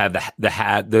you always have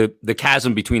the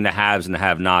chasm between the haves and the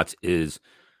have-nots is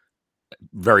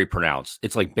very pronounced.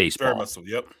 It's like baseball. Very much so.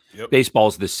 Yep. Baseball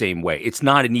is the same way. It's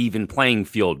not an even playing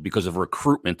field because of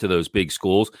recruitment to those big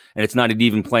schools, and it's not an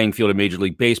even playing field in Major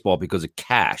League Baseball because of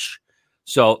cash.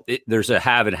 So there's a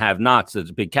have and have-nots. There's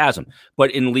a big chasm.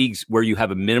 But in leagues where you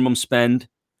have a minimum spend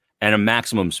and a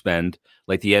maximum spend,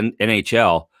 like the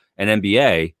NHL and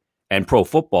NBA and pro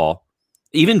football,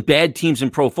 even bad teams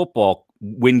in pro football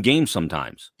win games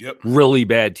sometimes. Yep. Really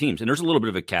bad teams. And there's a little bit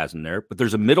of a chasm there, but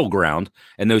there's a middle ground,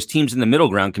 and those teams in the middle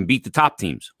ground can beat the top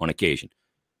teams on occasion.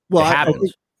 Well, I think,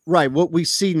 right. What we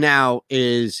see now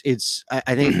is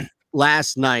I think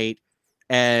last night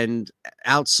and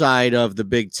outside of the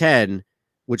Big Ten,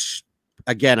 which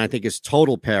again, I think is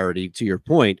total parity to your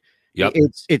point. Yep.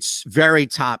 It's very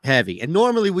top heavy. And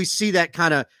normally we see that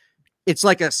kind of, it's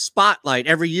like a spotlight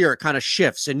every year. It kind of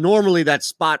shifts. And normally that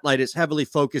spotlight is heavily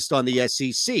focused on the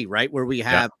SEC, right? Where we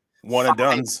have one and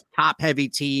dones, top heavy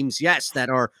teams. Yes. That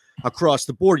are across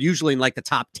the board, usually in like the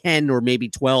top 10 or maybe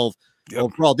 12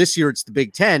 overall. This year it's the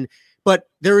Big Ten, but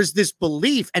there is this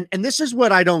belief. And this is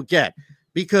what I don't get,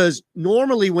 because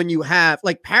normally when you have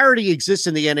like parity exists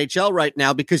in the NHL right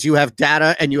now because you have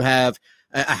data and you have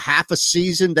a half a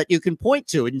season that you can point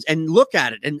to and look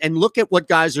at it and look at what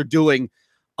guys are doing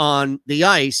on the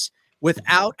ice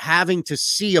without having to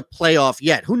see a playoff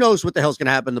yet. Who knows what the hell's going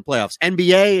to happen in the playoffs?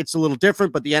 NBA, it's a little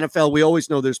different, but the NFL, we always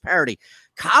know there's parity.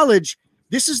 College,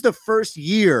 this is the first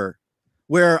year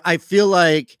where I feel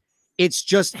like it's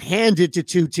just handed to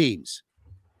two teams.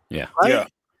 Yeah. Right? Yeah.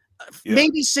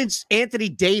 Maybe since Anthony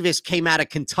Davis came out of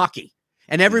Kentucky.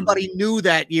 And everybody knew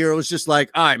that year. It was just like,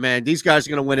 all right, man, these guys are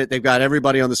going to win it. They've got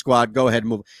everybody on the squad. Go ahead and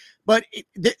move. But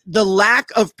the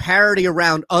lack of parity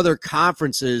around other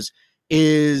conferences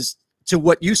is to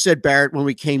what you said, Barrett, when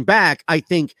we came back, I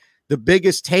think the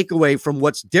biggest takeaway from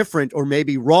what's different or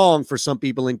maybe wrong for some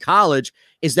people in college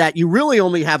is that you really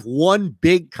only have one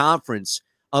big conference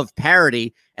of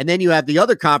parity, and then you have the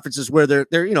other conferences where they're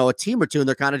a team or two and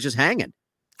they're kind of just hanging.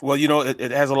 Well,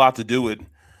 it has a lot to do with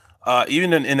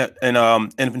even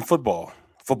in football.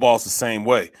 Football is the same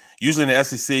way. Usually in the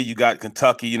SEC, you got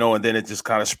Kentucky, and then it just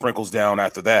kind of sprinkles down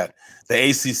after that. The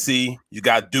ACC, you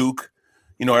got Duke.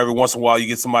 Every once in a while you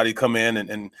get somebody come in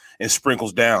and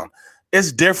sprinkles down.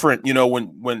 It's different,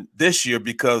 when this year,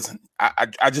 because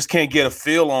I just can't get a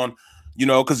feel on,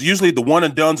 because usually the one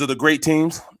and dones are the great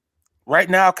teams. Right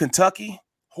now, Kentucky,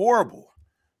 horrible.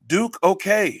 Duke,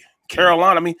 okay.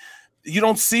 Carolina, I mean, you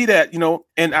don't see that,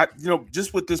 and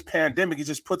just with this pandemic, it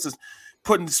just puts us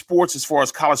putting sports as far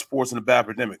as college sports in a bad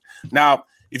pandemic. Now,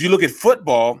 if you look at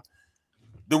football,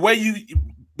 the way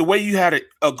you had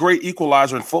a great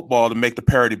equalizer in football to make the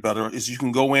parity better is you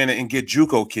can go in and get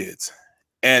JUCO kids,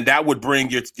 and that would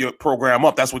bring your program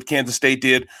up. That's what Kansas State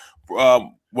did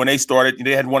when they started.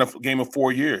 They had won a game in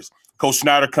 4 years. Coach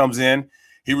Snyder comes in,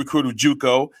 he recruited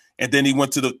JUCO, and then he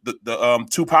went to the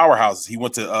two powerhouses. He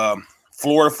went to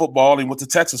Florida football, and he went to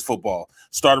Texas football.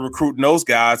 Started recruiting those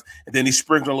guys, and then he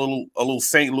sprinkled a little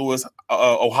St. Louis,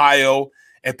 Ohio,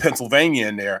 and Pennsylvania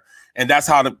in there, and that's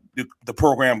how the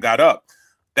program got up.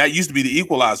 That used to be the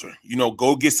equalizer.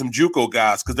 Go get some JUCO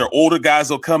guys because they're older guys.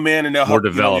 They'll come in and they'll help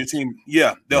your team.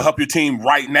 Yeah, they'll help your team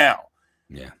right now.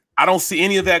 Yeah, I don't see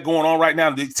any of that going on right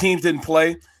now. The teams didn't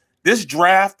play. This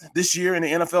draft this year in the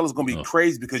NFL is going to be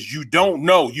crazy because you don't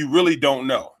know. You really don't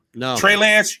know. No, Trey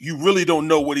Lance, you really don't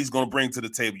know what he's going to bring to the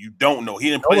table. You don't know. He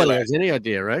didn't play. Nobody has any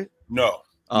idea, right? No,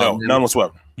 none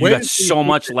whatsoever. You got so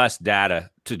much less data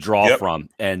to draw from,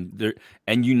 and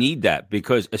you need that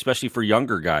because, especially for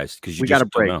younger guys, because you just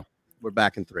don't know. We're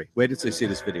back in 3. Wait until you see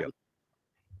this video.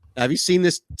 Have you seen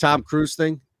this Tom Cruise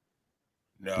thing?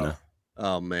 No.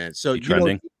 Oh man! So you know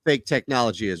what fake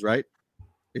technology is, right?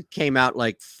 It came out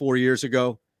like 4 years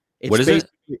ago. What is it?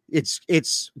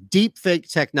 It's deep fake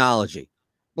technology.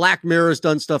 Black Mirror's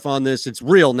done stuff on this. It's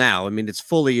real now. I mean, it's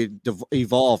fully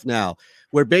evolved now.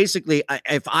 Where basically,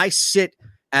 if I sit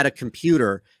at a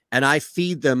computer and I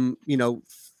feed them,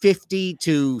 50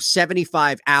 to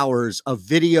 75 hours of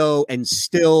video and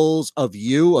stills of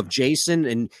Jason,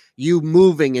 and you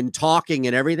moving and talking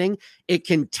and everything, it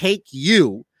can take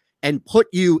you and put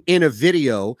you in a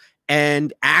video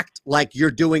and act like you're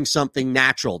doing something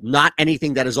natural, not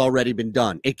anything that has already been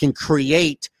done. It can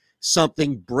create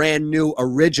something brand new,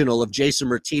 original of Jason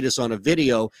Martinez on a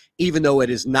video, even though it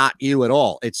is not you at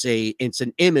all. It's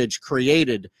an image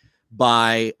created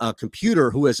by a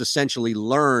computer who has essentially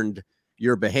learned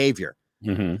your behavior.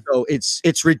 Mm-hmm. So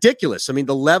it's ridiculous. I mean,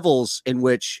 the levels in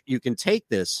which you can take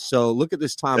this. So look at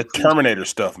this Tom Cruise. Terminator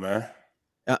stuff, man.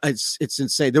 It's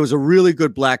insane. There was a really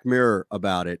good Black Mirror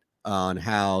about it, on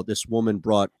how this woman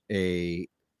brought a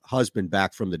husband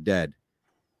back from the dead.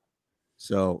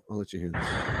 So I'll let you hear this.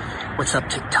 What's up,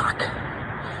 TikTok?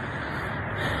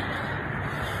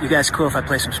 You guys cool if I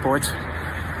play some sports?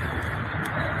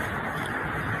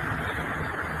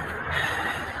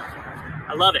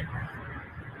 I love it.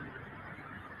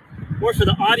 More for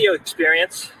the audio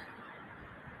experience.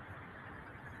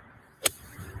 It's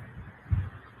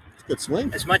a good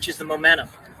swing. As much as the momentum.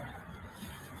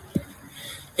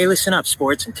 Hey, listen up,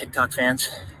 sports and TikTok fans.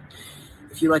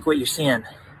 If you like what you're seeing,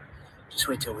 just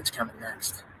wait till what's coming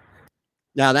next.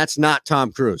 Now, that's not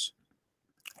Tom Cruise.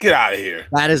 Get out of here.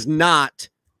 That is not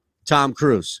Tom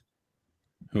Cruise.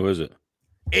 Who is it?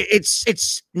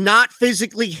 It's not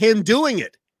physically him doing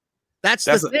it. That's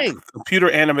the thing.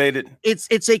 Computer animated.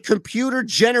 It's a computer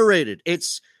generated.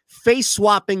 It's face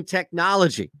swapping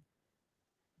technology.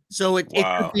 So it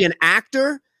could be an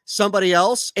actor, somebody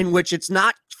else, in which it's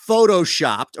not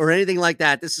photoshopped or anything like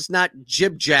that. This is not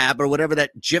jib jab or whatever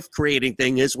that GIF creating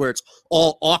thing is, where it's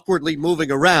all awkwardly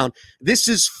moving around. This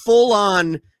is full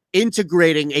on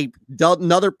integrating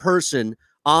another person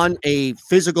on a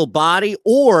physical body,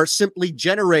 or simply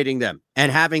generating them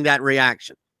and having that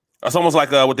reaction. It's almost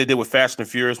like what they did with Fast and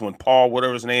Furious when Paul,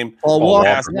 whatever his name, Paul Walker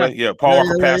passed away. Yeah, Paul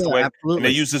Walker passed away. Absolutely. And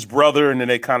they used his brother, and then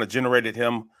they kind of generated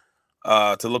him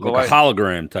to look like alike. A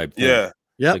hologram type thing. Yeah.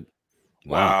 Yeah. Like,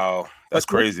 wow. That's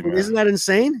crazy, man. Isn't that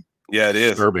insane? Yeah, it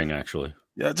is. Disturbing, actually.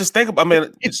 Yeah, just think about,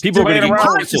 people are going to get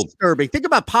canceled. Disturbing. Think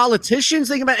about politicians.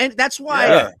 Think about, and that's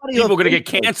why people are going to get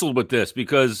canceled with this,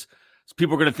 because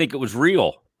people are going to think it was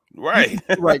real. Right.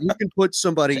 Right. You can put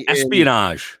somebody it's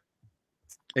espionage.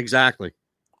 Exactly.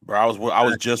 Bro, I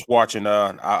was just watching.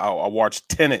 I watched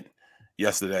Tenet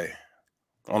yesterday.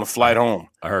 on the flight home.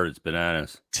 I heard it's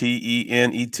bananas.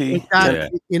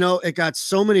 TENET. It got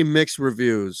so many mixed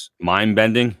reviews. Mind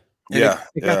bending. Yeah,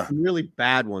 it got some really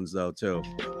bad ones though too.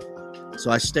 So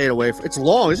I stayed away from. It's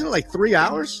long, isn't it? Like 3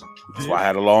 hours. That's why I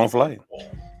had a long flight.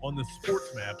 On the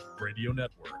SportsMap Radio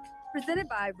Network. Presented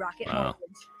by Rocket Mortgage.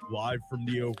 Live from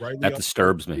the O'Reilly. That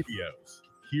disturbs me. Studios.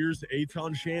 Here's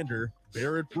Eitan Shander,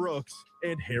 Barrett Brooks,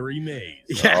 and Harry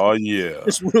Mays. Yeah. Oh yeah.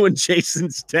 This ruined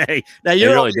Jason's day. Now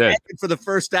you're really only acting for the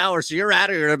first hour, so you're out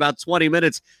of here in about 20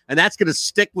 minutes, and that's going to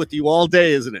stick with you all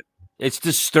day, isn't it? It's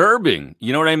disturbing.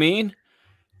 You know what I mean?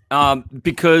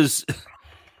 Because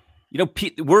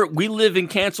we live in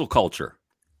cancel culture,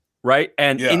 right?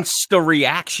 And insta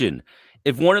reaction.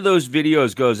 If one of those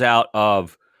videos goes out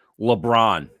of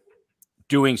LeBron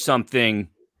doing something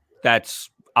that's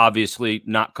obviously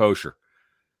not kosher,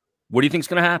 what do you think is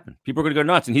going to happen? People are going to go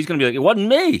nuts, and he's going to be like, "It wasn't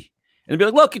me," and be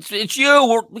like, "Look, it's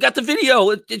you. We got the video.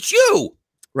 It's you."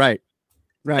 Right.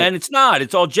 And it's not.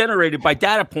 It's all generated by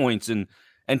data points and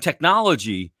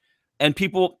technology, and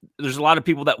people. There's a lot of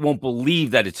people that won't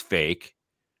believe that it's fake.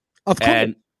 Of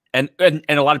course. And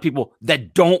a lot of people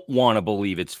that don't want to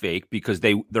believe it's fake because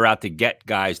they're out to get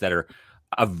guys that are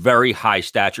a very high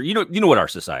stature. You know what our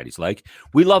society's like.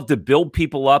 We love to build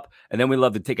people up, and then we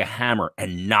love to take a hammer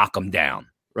and knock them down.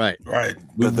 Right.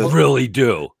 We really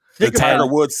do. The Tiger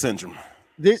Woods syndrome.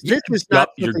 This is not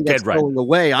something that's going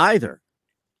away either.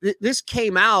 This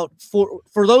came out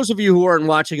for those of you who aren't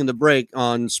watching in the break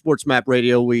on SportsMap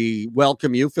Radio. We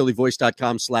welcome you,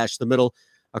 phillyvoice.com/themiddle.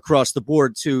 Across the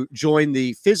board to join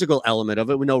the physical element of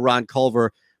it. We know Ron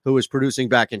Culver, who is producing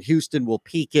back in Houston, will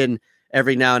peek in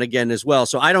every now and again as well.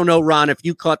 So I don't know, Ron, if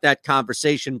you caught that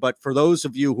conversation, but for those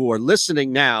of you who are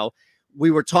listening now,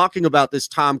 we were talking about this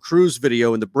Tom Cruise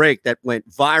video in the break that went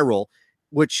viral,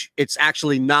 which it's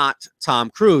actually not Tom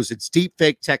Cruise. It's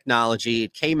deepfake technology.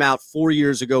 It came out 4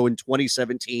 years ago in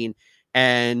 2017,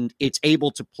 and it's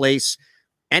able to place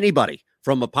anybody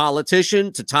from a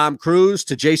politician to Tom Cruise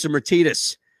to Jason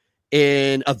Martinez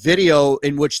in a video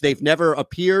in which they've never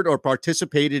appeared or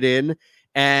participated in,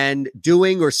 and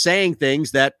doing or saying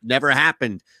things that never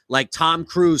happened, like Tom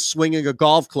Cruise swinging a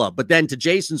golf club. But then to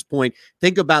Jason's point,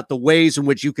 think about the ways in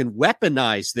which you can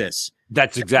weaponize this.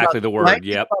 That's exactly the word. Right?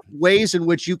 Yep. Ways in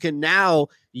which you can now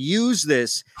use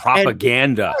this.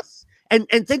 Propaganda. And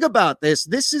think about this.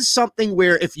 This is something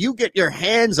where if you get your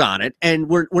hands on it, and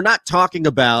we're not talking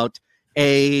about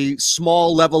a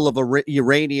small level of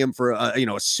uranium for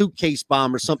a suitcase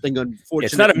bomb or something. Unfortunately,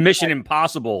 it's not a Mission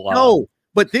Impossible. No,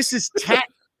 but this is tech,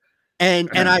 and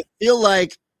I feel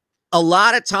like a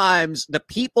lot of times the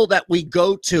people that we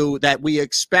go to that we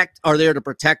expect are there to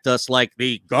protect us, like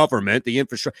the government, the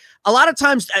infrastructure. A lot of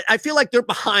times I feel like they're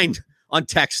behind on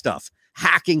tech stuff,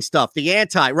 hacking stuff, the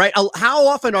right. How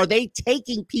often are they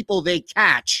taking people they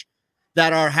catch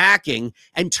that are hacking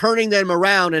and turning them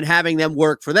around and having them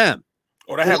work for them?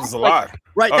 Oh, that happens a lot.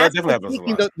 Right. Oh, that's that definitely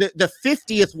happens a lot. The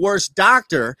 50th worst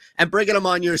doctor and bringing them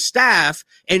on your staff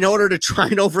in order to try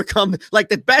and overcome, like,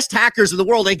 the best hackers in the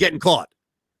world ain't getting caught.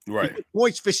 Right.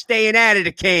 Points for staying out of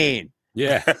the cane.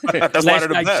 Yeah. That's why they're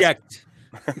the best.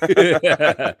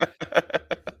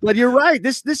 But you're right.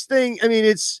 This thing, I mean,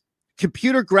 it's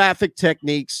computer graphic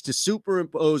techniques to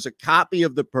superimpose a copy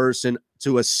of the person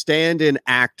to a stand-in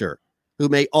actor who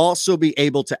may also be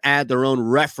able to add their own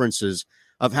references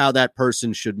of how that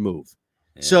person should move.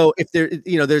 Yeah. So if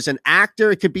there's an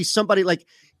actor, it could be somebody like,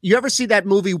 you ever see that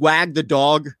movie Wag the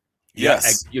Dog?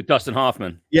 Yes. You're Dustin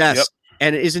Hoffman. Yes. Yep.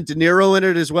 And isn't De Niro in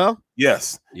it as well?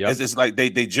 Yes. Yep. It's like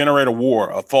they generate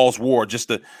a false war just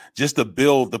to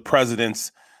build the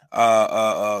president's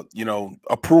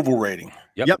approval rating.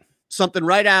 Yep. Something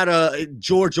right out of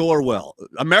George Orwell.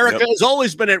 America has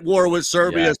always been at war with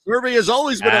Serbia. Yeah. Serbia has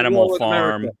always been Animal at war with Farm.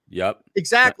 America. Yep.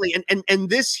 Exactly. Yep. And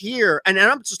this here, and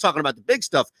I'm just talking about the big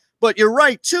stuff, but you're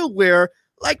right too, where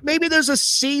like maybe there's a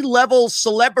C-level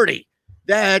celebrity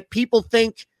that people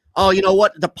think, oh, you know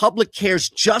what? The public cares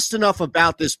just enough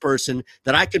about this person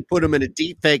that I could put him in a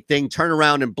deep fake thing, turn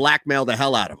around and blackmail the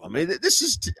hell out of him. I mean, this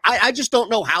is, I just don't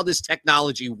know how this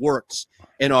technology works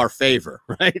in our favor,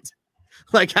 right?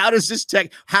 Like, how is this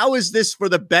for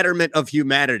the betterment of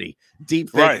humanity? Deep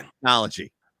fake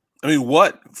technology. I mean,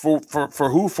 what for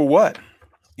who, for what?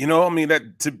 You know, I mean,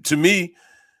 that to me,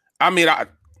 I mean,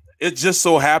 it just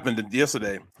so happened that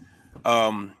yesterday,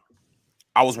 I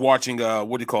was watching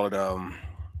what do you call it?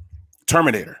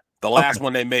 Terminator, the last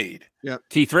one they made. Yeah.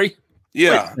 T3?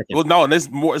 Yeah. Well, no, and there's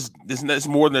more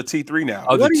than a T3 now.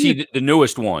 Oh, the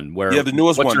newest one where the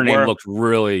newest what's one. Her name looks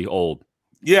really old.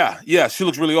 Yeah, she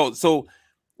looks really old. So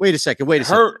Wait a second. Wait a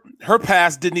second. Her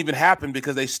past didn't even happen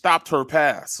because they stopped her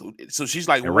past. So she's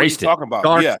like, what are you talking about?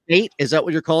 Dark State? Is that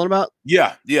what you're calling about?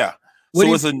 Yeah.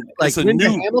 What So it's a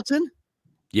new Hamilton?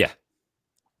 Yeah.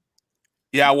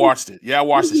 Yeah, I watched it. Yeah, I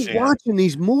watched it. Watching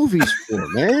these movies for,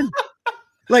 man.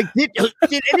 Like, did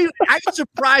any? I'm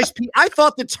surprised. I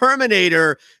thought the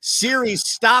Terminator series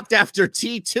stopped after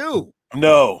T2.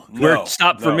 No, Where it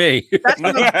stopped for me. That's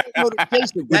what I'm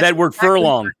With Edward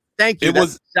Furlong. Thank you. It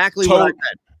was exactly what I meant.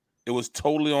 It was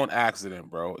totally on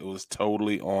accident, bro. It was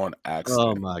totally on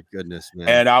accident. Oh my goodness,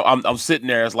 man! And I'm sitting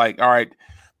there. It's like, all right,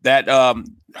 that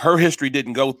her history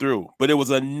didn't go through, but it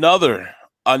was another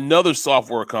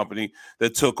software company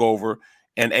that took over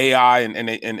and AI, and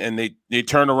they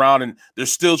turned around and they're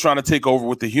still trying to take over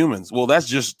with the humans. Well, that's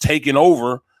just taking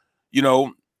over,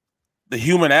 the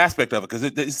human aspect of it, because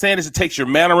it's saying it takes your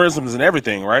mannerisms and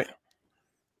everything, right?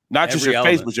 Not just your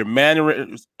face, but your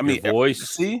mannerisms. I mean, your voice.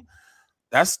 See,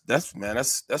 that's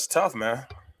tough, man.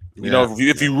 Yeah.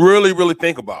 If you really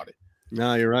think about it.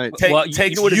 No, you're right.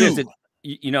 Takes what it is.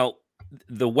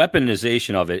 The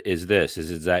weaponization of it is this: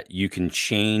 is that you can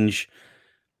change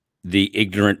the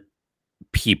ignorant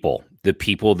people, the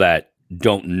people that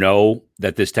don't know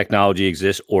that this technology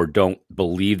exists or don't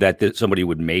believe that somebody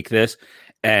would make this,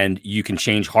 and you can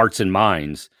change hearts and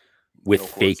minds with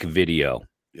fake video.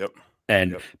 Yep.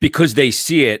 And because they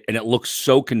see it and it looks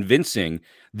so convincing,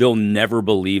 they'll never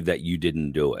believe that you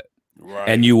didn't do it. Right.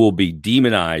 And you will be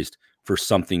demonized for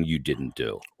something you didn't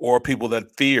do. Or people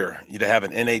that fear, you have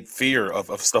an innate fear of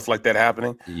stuff like that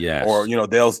happening. Yes. Or,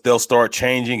 they'll start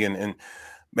changing and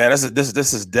man,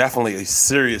 this is definitely a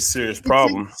serious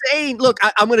problem. It's insane. Look,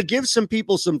 I'm going to give some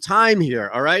people some time here.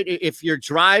 All right. If you're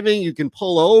driving, you can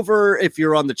pull over. If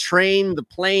you're on the train, the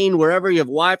plane, wherever you have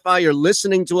Wi-Fi, you're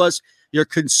listening to us, you're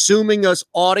consuming us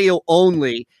audio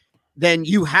only, then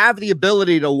you have the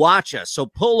ability to watch us. So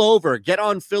pull over, get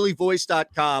on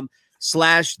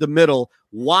phillyvoice.com/the middle,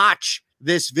 watch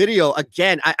this video.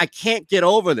 Again, I can't get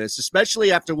over this,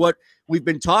 especially after what we've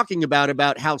been talking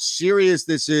about how serious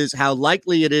this is, how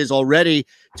likely it is already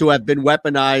to have been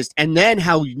weaponized, and then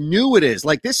how new it is.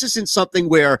 Like, this isn't something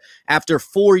where after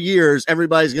 4 years,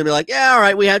 everybody's going to be like, yeah, all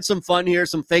right, we had some fun here,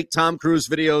 some fake Tom Cruise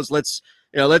videos. Let's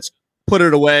put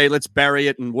it away. Let's bury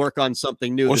it and work on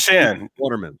something new. Well, Shan,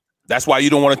 Waterman. That's why you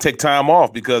don't want to take time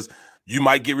off, because you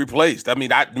might get replaced. I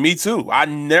mean, me too. I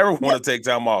never want to take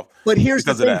time off. But here's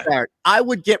the thing, Barrett. I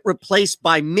would get replaced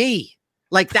by me.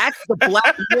 Like, that's the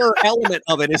Black Mirror element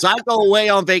of it. Is I go away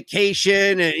on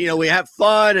vacation and, we have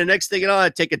fun. And next thing you know, I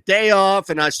take a day off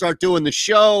and I start doing the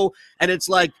show. And it's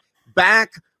like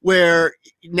back where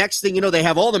next thing you know, they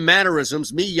have all the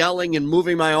mannerisms, me yelling and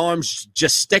moving my arms,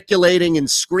 gesticulating and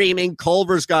screaming.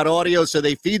 Culver's got audio, so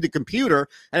they feed the computer.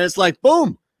 And it's like,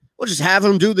 boom, we'll just have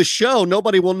him do the show.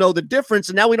 Nobody will know the difference.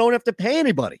 And now we don't have to pay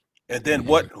anybody. And then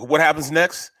what happens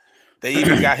next? They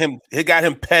even got him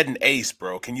petting Ace,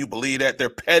 bro. Can you believe that? They're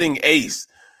petting Ace.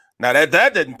 Now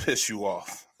that didn't piss you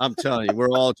off. I'm telling you, we're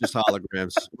all just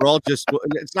holograms.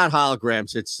 It's not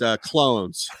holograms, it's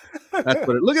clones. That's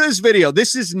what look at this video.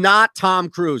 This is not Tom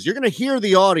Cruise. You're going to hear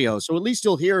the audio, so at least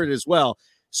you'll hear it as well.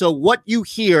 So what you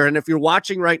hear, and if you're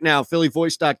watching right now,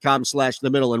 phillyvoice.com/the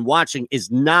middle and watching,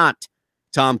 is not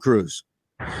Tom Cruise.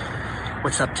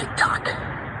 What's up, TikTok?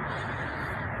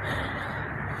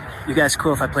 You guys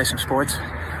cool if I play some sports?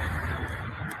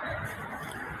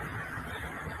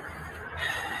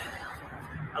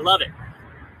 I love it.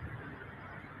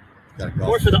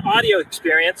 More for the audio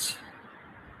experience.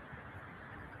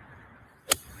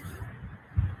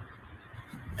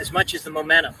 As much as the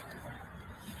momentum.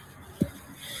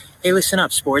 Hey, listen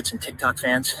up, sports and TikTok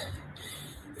fans.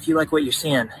 If you like what you're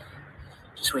seeing,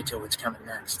 just wait till what's coming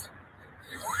next.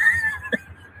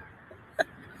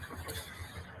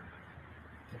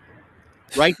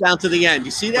 Right down to the end.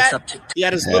 You see that? He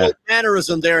had his little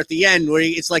mannerism there at the end where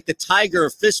it's like the tiger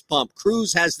fist pump.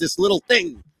 Cruise has this little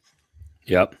thing.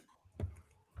 Yep.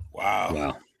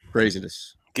 Wow.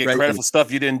 Craziness. Get credit for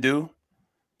stuff you didn't do.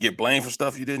 Get blamed for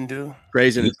stuff you didn't do.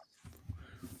 Craziness.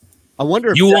 I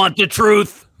wonder if you want the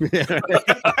truth.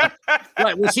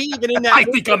 Right. Was he even in that? I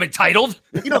think I'm entitled.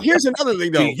 Here's another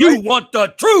thing, though. You want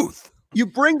the truth. You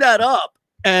bring that up,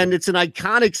 and it's an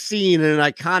iconic scene in an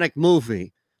iconic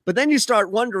movie. But then you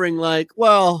start wondering, like,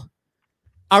 well,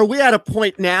 are we at a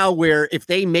point now where if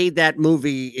they made that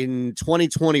movie in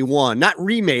 2021, not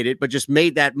remade it, but just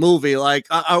made that movie, like,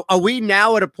 are we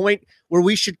now at a point where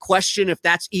we should question if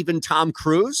that's even Tom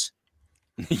Cruise?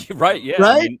 Right. Yeah.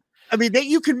 Right. I mean,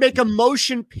 you can make a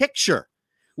motion picture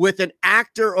with an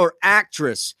actor or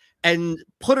actress and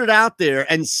put it out there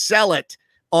and sell it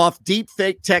off deep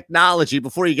fake technology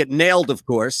before you get nailed, of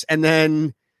course. And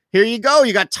then Here you go.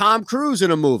 You got Tom Cruise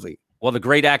in a movie. Well, the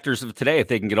great actors of today, if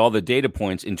they can get all the data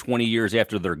points in 20 years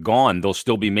after they're gone, they'll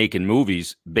still be making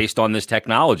movies based on this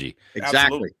technology. Exactly.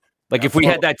 Absolutely. Like if we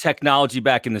had that technology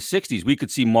back in the 60s, we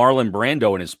could see Marlon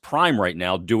Brando in his prime right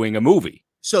now doing a movie.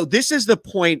 So this is the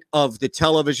point of the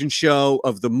television show,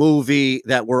 of the movie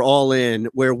that we're all in,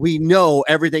 where we know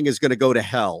everything is going to go to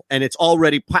hell. And it's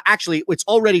already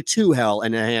to hell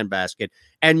in a handbasket.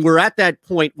 And we're at that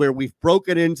point where we've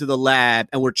broken into the lab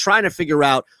and we're trying to figure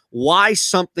out why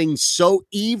something so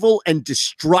evil and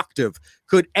destructive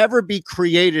could ever be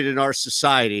created in our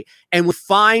society. And we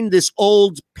find this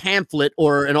old pamphlet,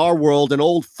 or in our world, an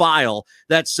old file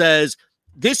that says,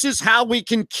 this is how we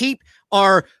can keep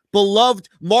our beloved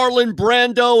Marlon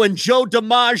Brando and Joe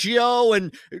DiMaggio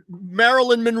and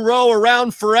Marilyn Monroe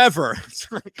around forever. It's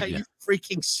like, are you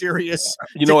freaking serious?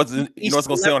 You know what's going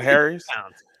to say on Harry's?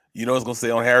 You know what's going to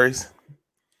say on Harry's?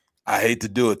 I hate to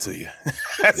do it to you.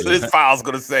 That's what his file's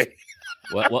going to say.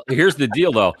 Well, here's the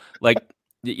deal, though. Like,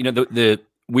 you know,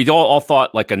 we all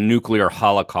thought like a nuclear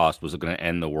holocaust was going to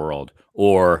end the world,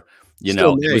 or, you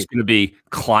know, it was going to be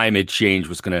climate change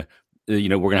was going to, you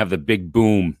know, we're going to have the big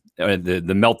boom. The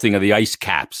melting of the ice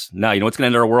caps. Now, you know what's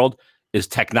going to end our world is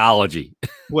technology.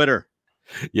 Twitter.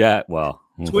 Yeah, well.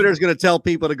 Twitter's going to tell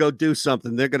people to go do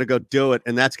something. They're going to go do it,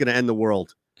 and that's going to end the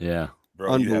world. Yeah.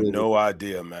 Bro, you have no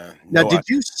idea, man. Now, did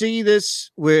you see this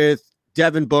with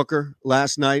Devin Booker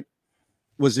last night?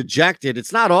 Was ejected.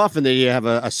 It's not often that you have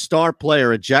a star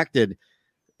player ejected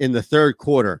in the third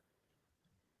quarter,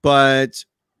 but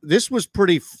this was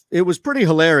pretty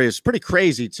hilarious, pretty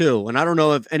crazy too. And I don't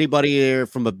know if anybody here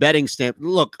from a betting standpoint,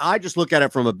 look, I just look at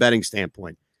it from a betting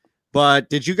standpoint, but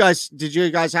did you guys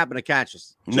happen to catch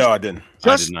this? No, I didn't.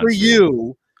 Just for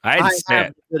you. I didn't see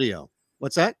it. Video.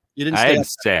 What's that? You didn't I didn't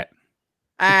see it.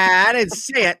 I didn't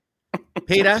see it.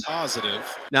 Peter.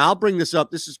 Positive. Now I'll bring this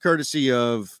up. This is courtesy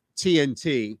of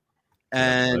TNT.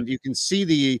 And you can see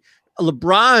the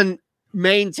LeBron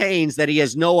maintains that he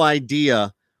has no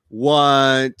idea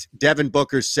what Devin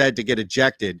Booker said to get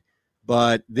ejected,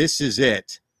 but this is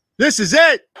it. This is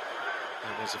it.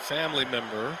 It was a family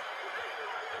member,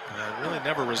 and I really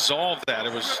never resolved that.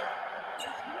 It was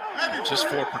just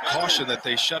for precaution that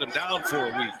they shut him down for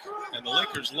a week, and the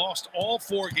Lakers lost all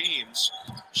 4 games.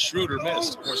 Schroeder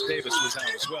missed. Of course, Davis was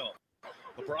out as well.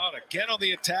 LeBron again on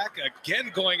the attack, again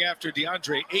going after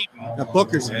DeAndre Ayton. Now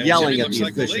Booker's yelling at the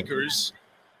official. The Lakers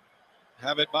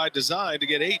have it by design to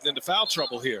get Ayton into foul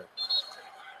trouble here.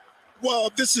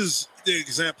 Well, this is the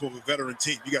example of a veteran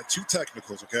team. You got 2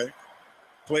 technicals, okay?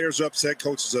 Players upset,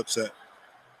 coaches upset.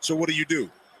 So what do?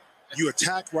 You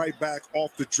attack right back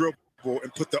off the dribble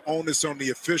and put the onus on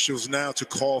the officials now to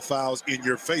call fouls in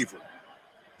your favor.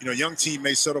 You know, young team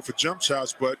may settle for jump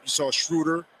shots, but you saw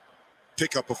Schroeder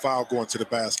pick up a foul going to the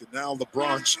basket. Now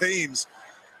LeBron James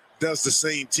does the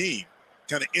same team,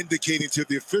 kind of indicating to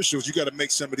the officials, you got to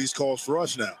make some of these calls for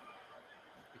us now.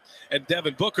 And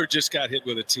Devin Booker just got hit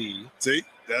with a T. See,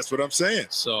 that's what I'm saying.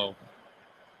 So,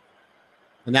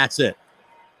 and that's it.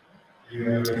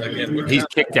 Again, he's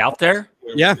kicked out there?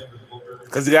 Yeah.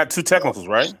 Because he got 2 technicals,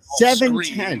 right?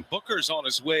 7-10. Booker's on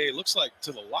his way, looks like,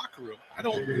 to the locker room. I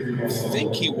don't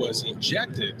think he was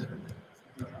ejected,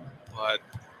 but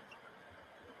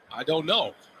I don't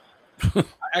know.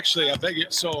 Actually, I beg you.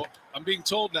 So I'm being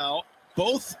told now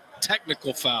both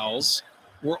technical fouls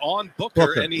were on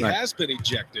Booker and he has been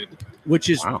ejected. Which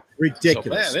is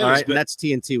ridiculous. So, man, all right, and that's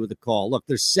TNT with the call. Look,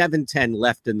 there's 7-10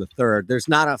 left in the third. There's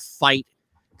not a fight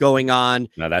going on.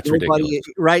 No, that's ridiculous.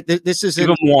 Right? This is give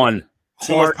him one.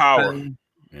 Too much power.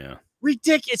 Yeah.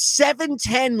 Ridiculous.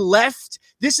 7-10 left.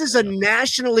 This is a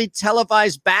nationally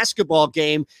televised basketball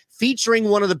game featuring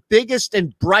one of the biggest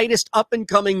and brightest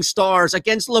up-and-coming stars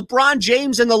against LeBron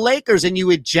James and the Lakers, and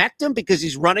you eject him because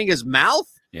he's running his mouth?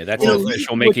 Yeah, that's an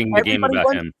official making the game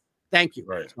about him. Thank you.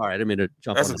 Right. All right, I didn't mean to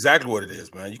jump That's on exactly what it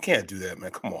is, man. You can't do that,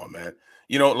 man. Come on, man.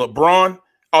 You know, LeBron,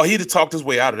 he'd have talked his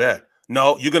way out of that.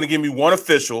 No, you're going to give me one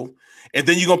official, and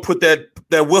then you're going to put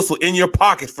that whistle in your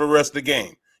pocket for the rest of the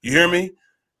game. You hear me?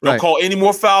 Don't call any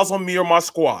more fouls on me or my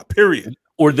squad, period.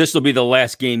 Or this will be the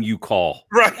last game you call.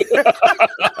 Right.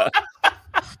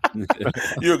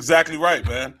 You're exactly right,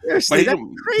 man.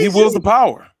 He wills the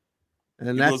power.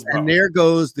 And there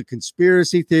goes the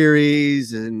conspiracy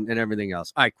theories and everything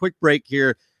else. All right, quick break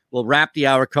here. We'll wrap the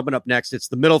hour coming up next. It's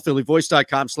the Middle,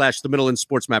 PhillyVoice.com/the Middle in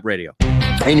Sports Map Radio.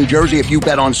 Hey, New Jersey, if you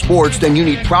bet on sports, then you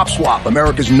need PropSwap,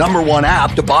 America's #1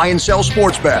 app to buy and sell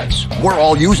sports bets. We're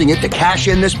all using it to cash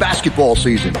in this basketball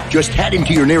season. Just head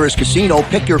into your nearest casino,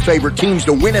 pick your favorite teams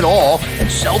to win it all,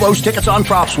 and sell those tickets on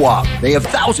PropSwap. They have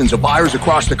thousands of buyers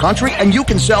across the country, and you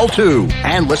can sell too.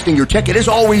 And listing your ticket is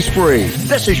always free.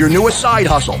 This is your newest side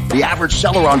hustle. The average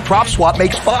seller on PropSwap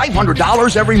makes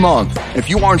 $500 every month. If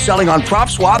you aren't selling on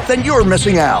PropSwap, then you're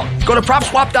missing out. Go to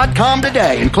PropSwap.com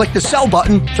today and click the sell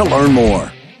button to learn more.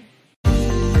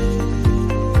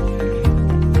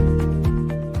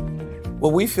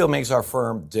 What we feel makes our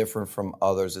firm different from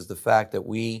others is the fact that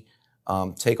we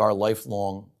take our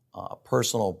lifelong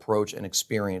personal approach and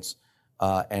experience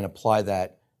and apply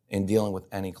that in dealing with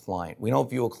any client. We don't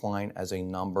view a client as a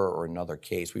number or another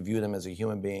case. We view them as a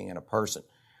human being and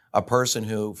a person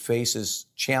who faces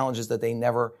challenges that they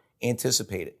never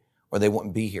anticipated, or they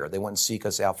wouldn't be here. They wouldn't seek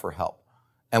us out for help.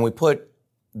 And we put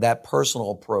that personal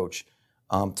approach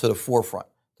to the forefront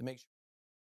to make sure.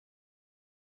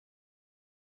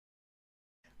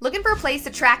 Looking for a place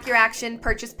to track your action,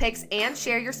 purchase picks, and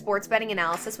share your sports betting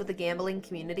analysis with the gambling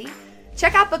community?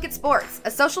 Check out Book It Sports,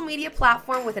 a social media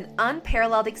platform with an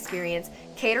unparalleled experience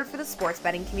catered for the sports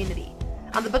betting community.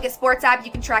 On the Book It Sports app,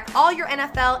 you can track all your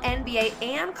NFL, NBA,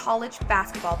 and college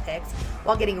basketball picks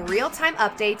while getting real-time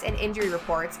updates and injury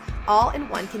reports all in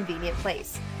one convenient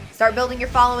place. Start building your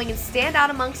following and stand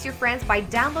out amongst your friends by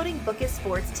downloading Book It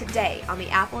Sports today on the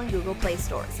Apple and Google Play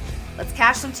stores. Let's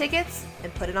cash some tickets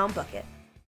and put it on Book It.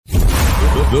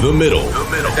 The middle.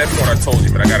 That's what I told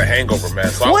you, man. I got a hangover, man.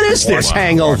 So What is this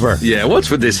hangover? Yeah, what's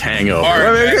with this hangover? All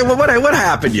right, I mean, what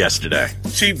happened yesterday?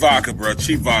 Cheap vodka, bro.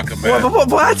 Cheap vodka, man.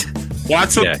 What? Well, I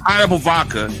took pineapple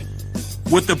vodka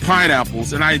with the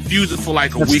pineapples, and I infused it for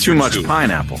like a That's week too or much two.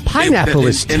 pineapple. Pineapple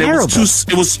is And terrible.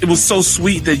 it was so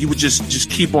sweet that you would just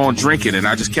keep on drinking it.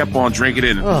 I just kept on drinking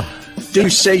it. And Did you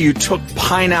say you took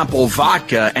pineapple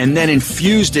vodka and then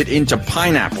infused it into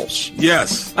pineapples?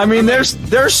 Yes. I mean, there's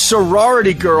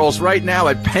sorority girls right now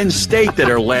at Penn State that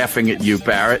are laughing at you,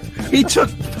 Barrett. He took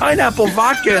pineapple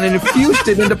vodka and infused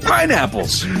it into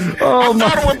pineapples. Oh, I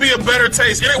thought it would be a better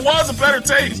taste, and it was a better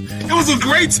taste. It was a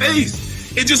great taste.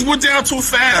 It just went down too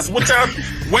fast. Went down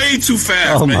way too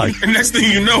fast, man. And next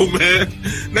thing you know, man,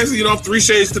 I'm 3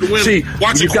 shades to the wind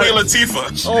watching Queen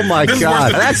Latifah. Oh, my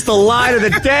God. That's the line of the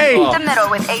day. The Middle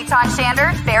with Eitan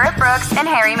Shander, Barrett Brooks, and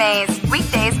Harry Mays.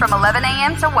 Weekdays from 11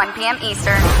 a.m. to 1 p.m.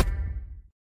 Eastern.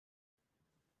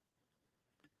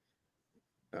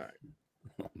 All right.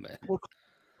 Oh, man.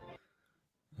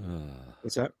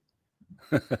 What's that?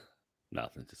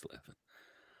 Nothing, just laughing.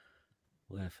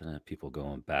 Laughing at people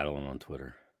going battling on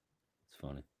Twitter. It's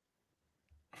funny.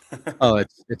 Oh,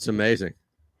 it's amazing.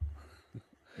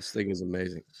 This thing is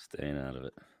amazing. Staying out of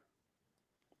it.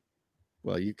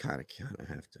 Well, you kind of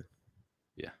have to.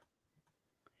 Yeah.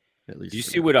 At least. Did you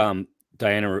see what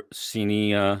Diana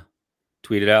Rossini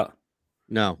tweeted out?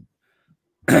 No.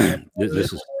 This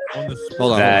is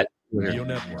Hold on. that. Radio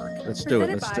Network. Let's do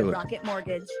it. Presented Let's by do it. Rocket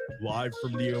Mortgage. Live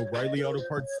from the O'Reilly Auto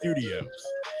Parts Studios.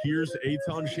 Here's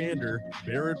Eitan Shander,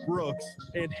 Barrett Brooks,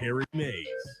 and Harry Mays.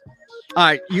 All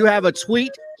right, you have a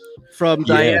tweet from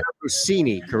Diana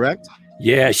Rossini, correct?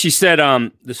 Yeah, she said,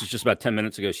 this was just about 10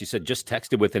 minutes ago. She said, just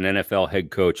texted with an NFL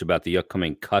head coach about the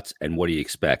upcoming cuts and what he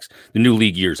expects. The new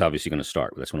league year is obviously going to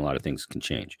start. That's when a lot of things can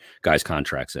change. Guys'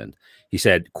 contracts end. He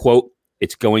said, quote,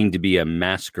 it's going to be a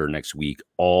massacre next week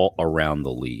all around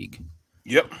the league.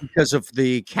 Yep. Because of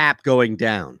the cap going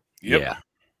down. Yep. Yeah.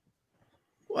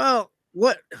 Well,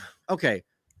 what? Okay.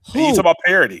 You talk about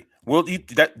parity. We're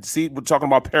talking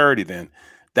about parity then.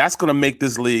 That's going to make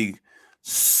this league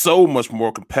so much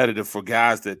more competitive for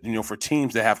guys that, for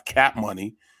teams that have cap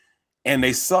money and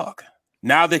they suck.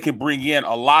 Now they can bring in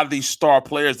a lot of these star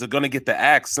players that are going to get the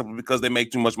axe simply because they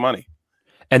make too much money.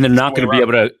 And they're not going to be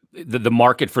able to, the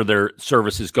market for their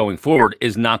services going forward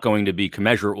is not going to be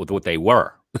commensurate with what they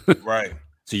were. Right.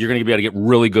 So you're going to be able to get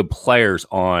really good players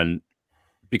on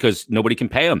because nobody can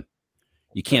pay them.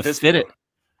 You can't fit it.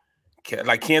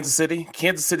 Like Kansas City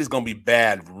is going to be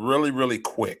bad really, really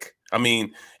quick. I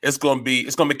mean, it's going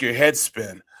to make your head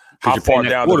spin. How You're far paying that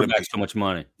down quarterback so much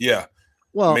money. Yeah.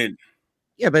 Well, I mean,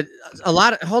 yeah, but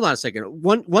hold on a second.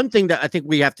 One thing that I think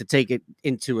we have to take it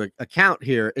into account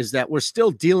here is that we're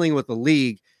still dealing with a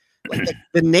league. Like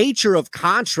the nature of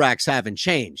contracts haven't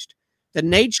changed. The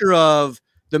nature of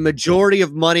the majority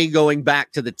of money going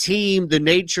back to the team, the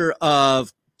nature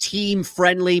of team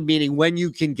friendly, meaning when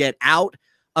you can get out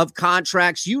of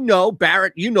contracts,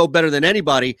 Barrett, better than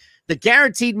anybody. The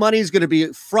guaranteed money is going to be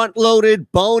front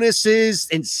loaded, bonuses,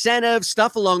 incentives,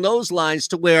 stuff along those lines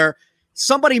to where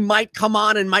somebody might come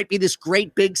on and might be this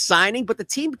great big signing, but the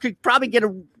team could probably get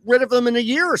rid of them in a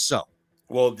year or so.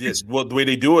 Well, yes, well, the way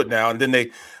they do it now, and then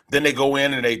they go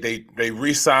in and they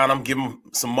re-sign them, give them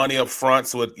some money up front,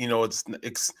 so it's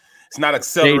not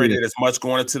accelerated as much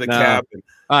going into the cap.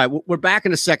 All right, we're back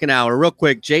in the second hour. Real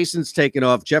quick, Jason's taking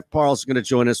off. Jeff Parles is going to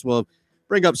join us. We'll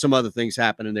bring up some other things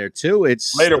happening there too.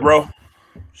 It's later, bro.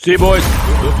 See you, boys.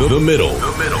 The middle.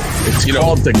 It's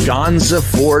called the Gonza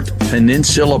Fort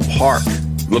Peninsula Park.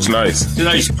 Looks nice. It's a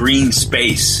nice green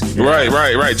space. Right.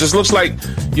 Just looks like,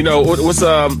 what's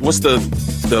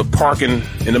the park in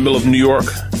the middle of New York?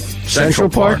 Central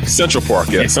Park? Central Park,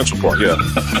 yeah.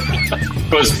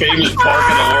 Most famous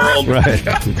park in the world. Right.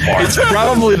 It's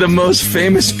probably the most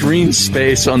famous green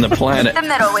space on the planet. The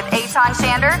Middle with Eitan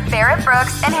Shander, Barrett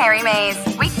Brooks, and Harry Mays.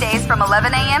 Weekdays from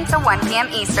 11 a.m. to 1 p.m.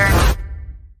 Eastern.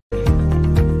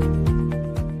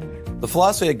 The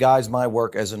philosophy that guides my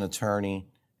work as an attorney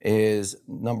is,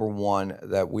 number one,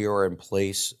 that we are in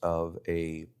place of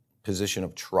a position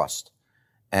of trust.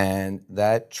 And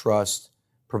that trust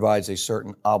provides a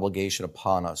certain obligation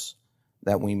upon us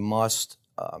that we must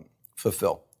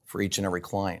fulfill for each and every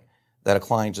client. That a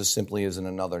client just simply isn't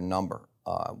another number.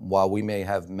 While we may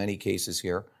have many cases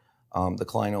here, the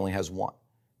client only has one.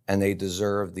 And they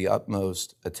deserve the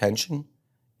utmost attention,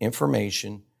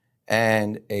 information,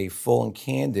 and a full and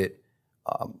candid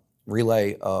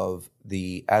relay of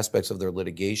the aspects of their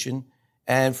litigation,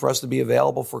 and for us to be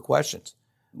available for questions.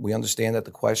 We understand that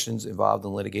the questions involved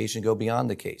in litigation go beyond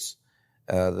the case.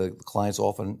 The clients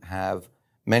often have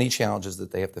many challenges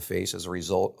that they have to face as a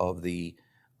result of the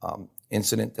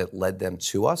incident that led them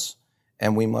to us,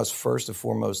 and we must first and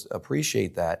foremost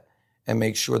appreciate that and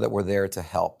make sure that we're there to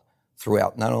help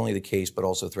throughout not only the case, but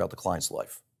also throughout the client's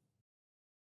life.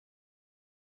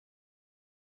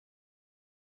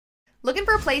 Looking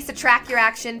for a place to track your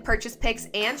action, purchase picks,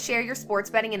 and share your sports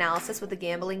betting analysis with the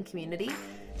gambling community?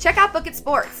 Check out Book It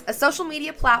Sports, a social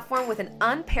media platform with an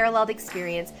unparalleled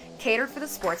experience catered for the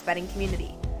sports betting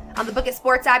community. On the Book It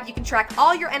Sports app, you can track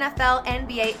all your NFL,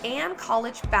 NBA, and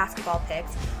college basketball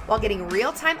picks while getting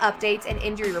real-time updates and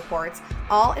injury reports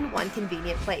all in one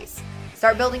convenient place.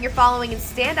 Start building your following and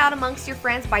stand out amongst your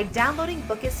friends by downloading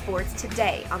Book It Sports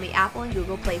today on the Apple and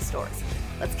Google Play stores.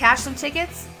 Let's cash some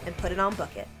tickets and put it on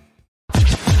Book It.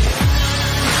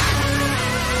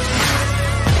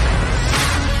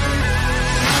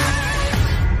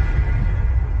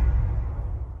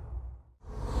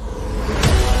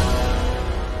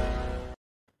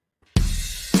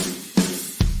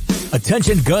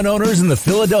 Attention gun owners in the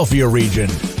Philadelphia region.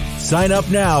 Sign up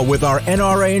now with our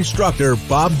NRA instructor,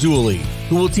 Bob Dooley,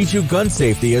 who will teach you gun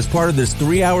safety as part of this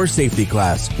 3-hour safety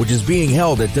class, which is being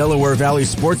held at Delaware Valley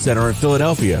Sports Center in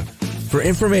Philadelphia. For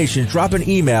information, drop an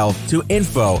email to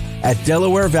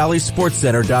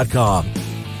info@DelawareValleySportsCenter.com.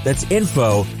 That's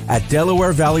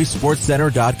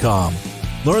info@DelawareValleySportsCenter.com.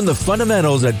 Learn the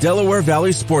fundamentals at Delaware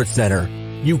Valley Sports Center.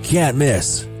 You can't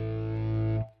miss.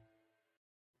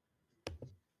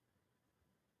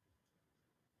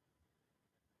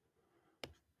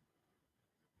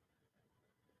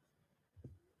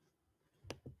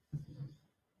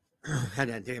 Had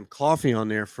that damn coffee on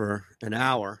there for an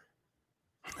hour.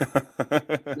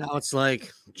 Now it's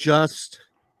like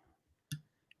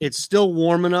it's still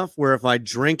warm enough where if I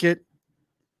drink it,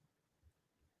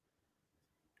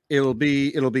 it'll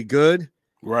be good.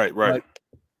 Right. But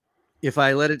if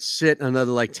I let it sit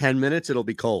another like 10 minutes, it'll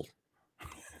be cold.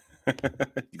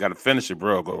 You got to finish it,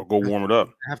 bro. Go warm it up.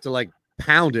 I have to like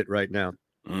pound it right now.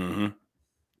 Mm-hmm.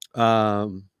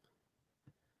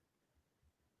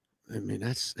 I mean,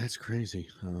 that's crazy.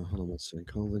 Hold on one second.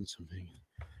 COVID, something.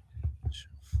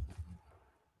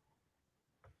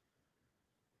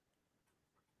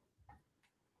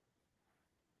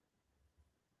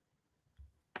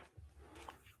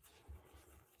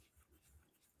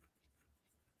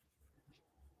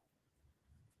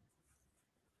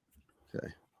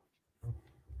 Okay.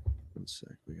 One sec.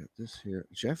 We got this here.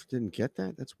 Jeff didn't get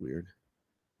that? That's weird.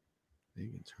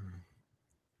 Megan Turner.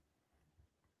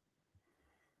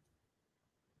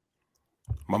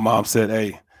 My mom said,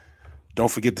 "Hey,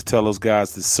 don't forget to tell those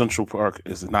guys that Central Park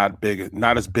is not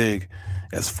as big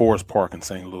as Forest Park in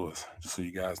St. Louis." Just so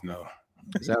you guys know.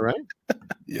 Is that right?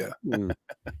 Yeah.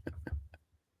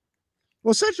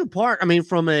 Well, Central Park, I mean,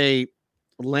 from a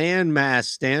landmass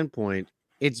standpoint,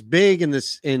 it's big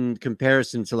in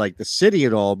comparison to like the city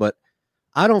at all, but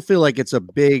I don't feel like it's a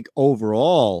big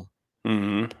overall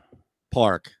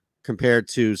park compared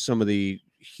to some of the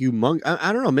humongous.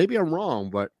 I don't know. Maybe I'm wrong,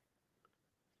 but.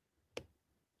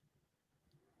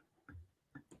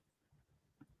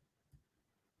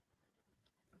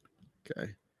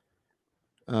 Okay.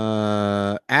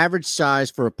 Average size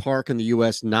for a park in the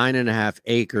U.S., 9.5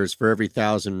 acres for every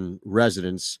 1,000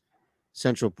 residents.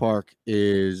 Central Park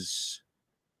is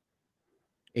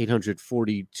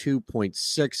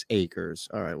 842.6 acres.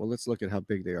 All right, well, let's look at how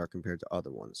big they are compared to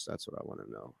other ones. That's what I want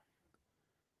to know.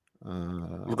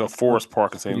 Look up Forest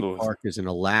Park in St. Louis. Park is in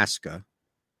Alaska.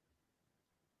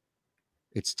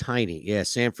 It's tiny. Yeah,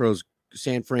 San Fran's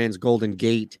Golden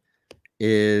Gate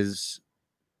is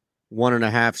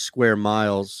 1.5 square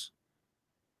miles,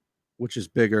 which is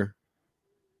bigger.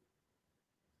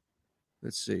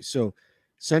 Let's see. So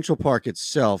Central Park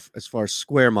itself, as far as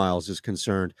square miles is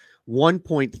concerned,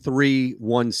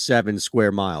 1.317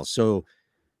 square miles. So,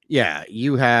 yeah,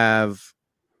 you have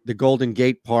the Golden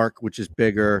Gate Park, which is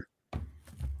bigger.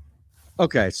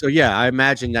 Okay, so yeah, I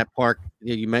imagine that park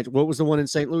you mentioned. What was the one in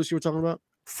St. Louis you were talking about?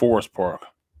 Forest Park.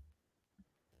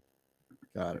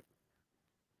 Got it.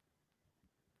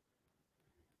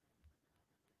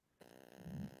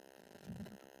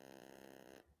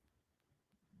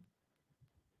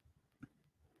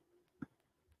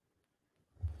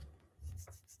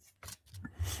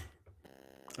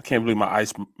 I can't believe my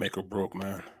ice maker broke,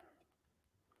 man.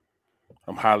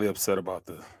 I'm highly upset about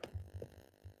this.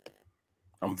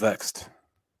 I'm vexed.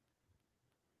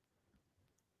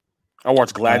 I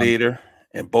watched Gladiator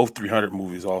and both 300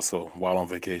 movies also while on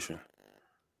vacation.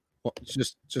 Well,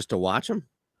 just to watch them?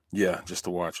 Yeah, just to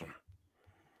watch them.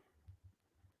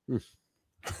 Hmm.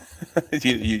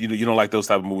 You don't like those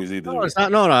type of movies either. No, it's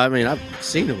not. No. I mean, I've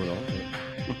seen them all.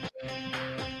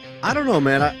 I don't know,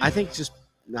 man. I think just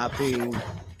not being.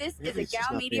 This is a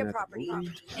Gal Media property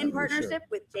in partnership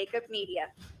with Jacob Media.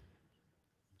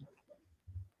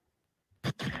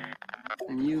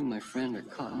 And you, my friend, are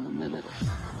caught in the middle.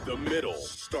 The Middle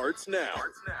starts now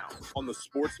on the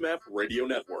SportsMap Radio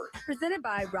Network. Presented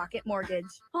by Rocket Mortgage.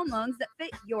 Home loans that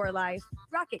fit your life.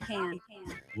 Rocket can.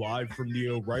 Live from the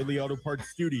O'Reilly Auto Parts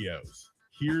Studios.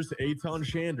 Here's Eitan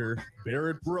Shander,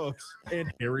 Barrett Brooks,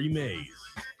 and Harry Mays.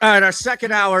 All right, our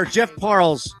second hour, Jeff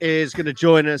Parles is going to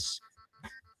join us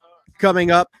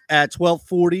coming up at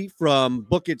 12:40 from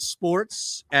Book It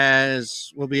Sports,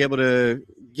 as we'll be able to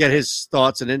get his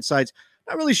thoughts and insights.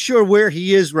 Not really sure where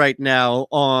he is right now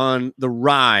on the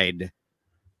ride.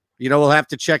 We'll have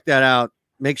to check that out.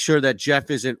 Make sure that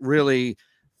Jeff isn't really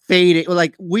fading.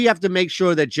 Like, we have to make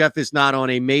sure that Jeff is not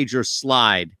on a major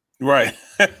slide. Right.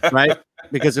 Right?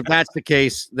 Because if that's the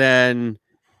case, then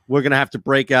we're going to have to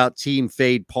break out Team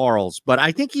Fade Parles. But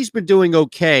I think he's been doing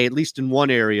okay, at least in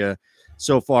one area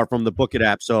so far from the Book It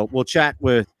app. So we'll chat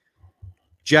with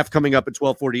Jeff coming up at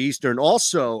 12:40 Eastern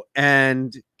also.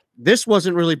 And this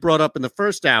wasn't really brought up in the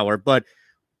first hour, but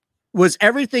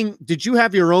did you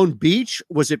have your own beach?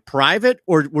 Was it private,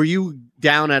 or were you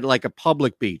down at like a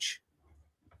public beach?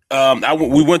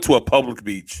 We went to a public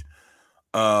beach.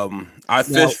 I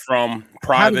fished from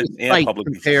private and public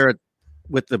beaches. Compare it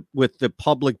with the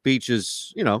public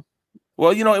beaches, Well,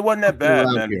 it wasn't that bad,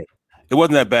 man. It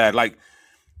wasn't that bad. Like,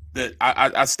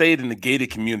 I stayed in the gated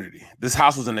community. This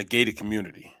house was in a gated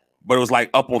community, but it was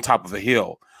like up on top of a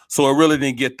hill, so it really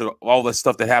didn't get all the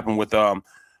stuff that happened with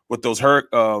those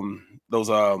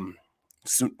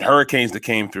hurricanes that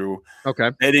came through.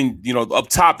 Okay, they didn't, up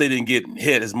top they didn't get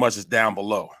hit as much as down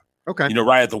below. Okay,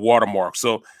 right at the watermark.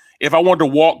 So if I wanted to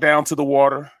walk down to the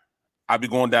water, I'd be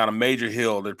going down a major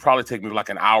hill. It'd probably take me like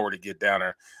an hour to get down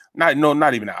there. Not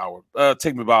even an hour.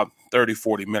 Take me about 30,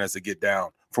 40 minutes to get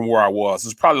down from where I was.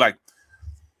 It's probably like,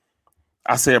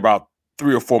 I say about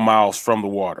 3 or 4 miles from the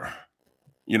water.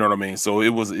 You know what I mean? So it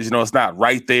was, it's not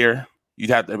right there. You'd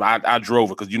have to, I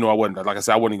drove it because, I wasn't, like I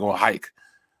said, I wasn't going to hike.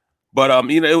 But,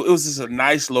 it was just a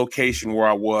nice location where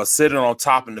I was sitting on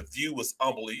top, and the view was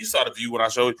unbelievable. You saw the view when I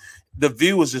showed you. The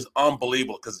view was just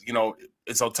unbelievable because,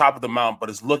 it's on top of the mountain, but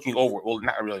it's looking over, well,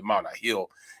 not really a mountain, a hill,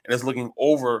 and it's looking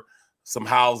over some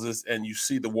houses, and you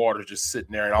see the water just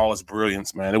sitting there in all its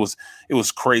brilliance, man. It was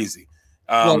crazy.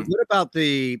 Well, what about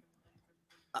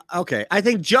okay, I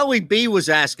think Joey B was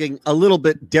asking a little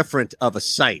bit different of a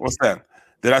sight. What's that?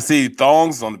 Did I see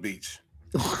thongs on the beach?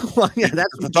 Well, yeah,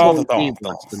 that's what Joey B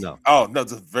wants to know. Oh, no,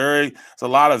 it's a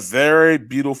lot of very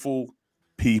beautiful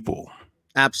people.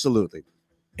 Absolutely.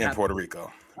 In Puerto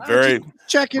Rico. Very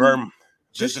checking.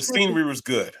 The scenery was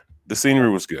good. The scenery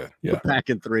was good. Yeah. Back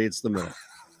in 3, it's the middle.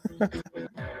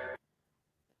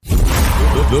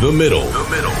 The middle.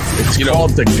 It's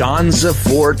called the Gonza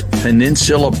Fort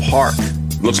Peninsula Park.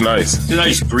 Looks nice. It's a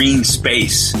nice green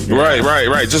space. Right.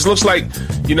 Just looks like,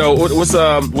 what's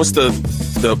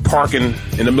the park in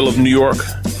the middle of New York?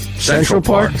 Central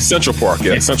Park? Central Park,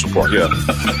 yeah. Central Park, yeah.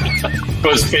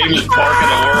 Most famous park in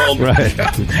the world. Right.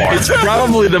 It's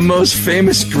probably the most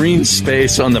famous green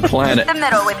space on the planet. The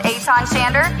Middle with Eitan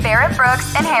Shander, Barrett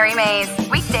Brooks, and Harry Mays.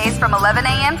 Weekdays from 11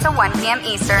 a.m. to 1 p.m.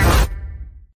 Eastern.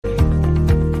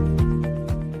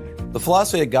 The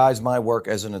philosophy that guides my work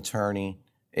as an attorney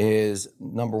is,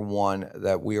 number one,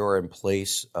 that we are in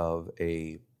place of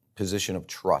a position of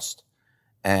trust.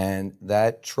 And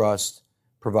that trust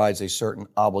provides a certain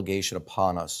obligation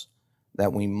upon us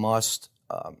that we must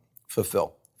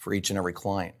fulfill for each and every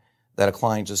client. That a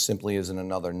client just simply isn't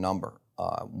another number.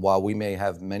 While we may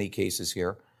have many cases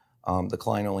here, the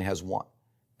client only has one.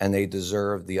 And they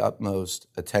deserve the utmost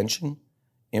attention,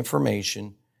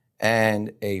 information,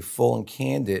 and a full and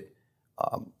candid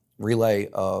relay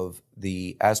of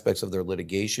the aspects of their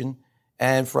litigation,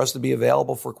 and for us to be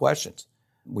available for questions.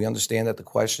 We understand that the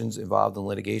questions involved in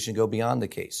litigation go beyond the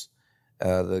case.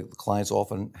 The clients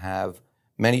often have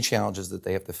many challenges that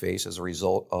they have to face as a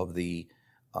result of the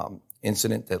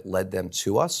incident that led them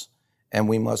to us, and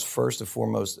we must first and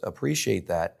foremost appreciate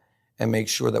that and make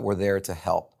sure that we're there to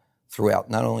help throughout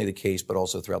not only the case but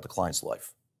also throughout the client's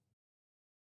life.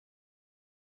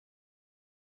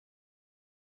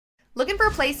 Looking for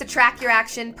a place to track your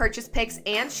action, purchase picks,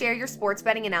 and share your sports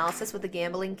betting analysis with the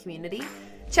gambling community?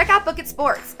 Check out Book It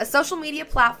Sports, a social media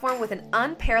platform with an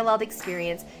unparalleled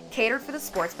experience catered for the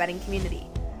sports betting community.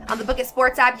 On the Book It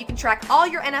Sports app, you can track all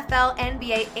your NFL,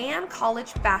 NBA, and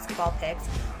college basketball picks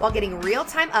while getting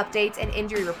real-time updates and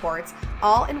injury reports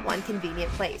all in one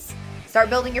convenient place. Start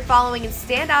building your following and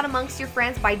stand out amongst your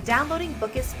friends by downloading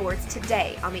Book It Sports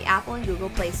today on the Apple and Google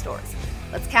Play stores.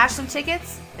 Let's cash some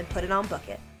tickets and put it on Book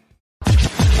It.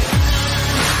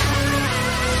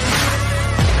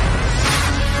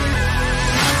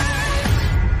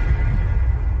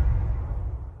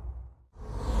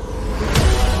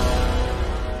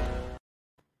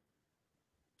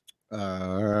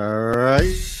 All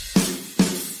right.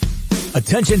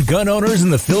 Attention gun owners in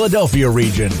the Philadelphia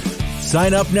region.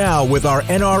 Sign up now with our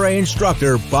NRA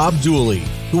instructor, Bob Dooley,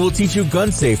 who will teach you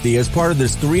gun safety as part of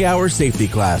this 3-hour safety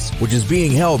class, which is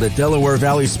being held at Delaware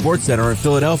Valley Sports Center in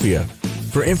Philadelphia.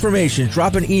 For information,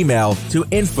 drop an email to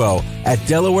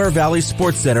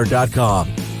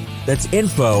info@DelawareValleySportsCenter.com. That's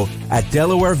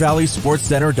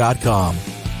info@DelawareValleySportsCenter.com.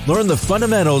 Learn the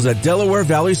fundamentals at Delaware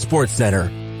Valley Sports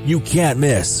Center. You can't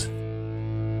miss.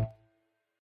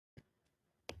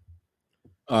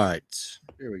 All right,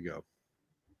 here we go.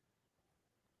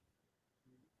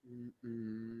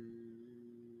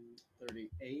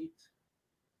 38.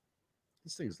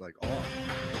 This thing's like off.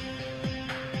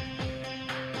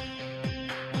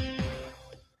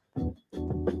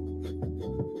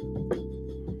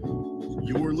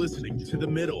 You're listening to The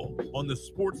Middle on the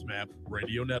SportsMap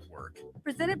Radio Network.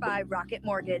 Presented by Rocket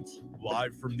Mortgage.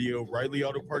 Live from the O'Reilly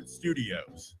Auto Parts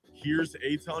Studios, here's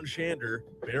Eitan Shander,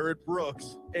 Barrett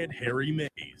Brooks, and Harry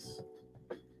Mays.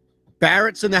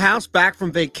 Barrett's in the house, back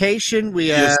from vacation. We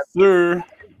Yes, sir.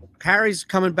 Harry's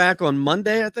coming back on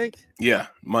Monday, I think. Yeah,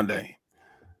 Monday.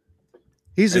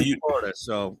 He's And in Florida,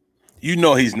 so you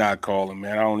know he's not calling,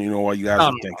 man. I don't even know why you guys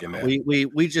are thinking that.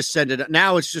 We just send it.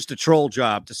 Now it's just a troll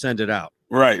job to send it out.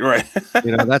 Right.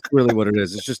 That's really what it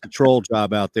is. It's just a troll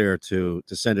job out there to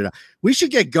send it out. We should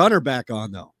get Gunner back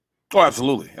on though. Oh,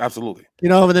 absolutely.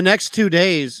 Over the next 2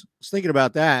 days, I was thinking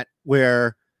about that,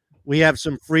 where we have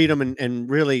some freedom and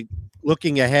really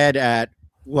looking ahead at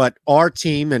what our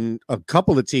team and a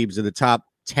couple of teams in the top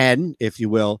 10, if you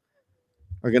will,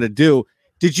 are going to do.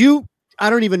 I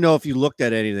don't even know if you looked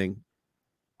at anything,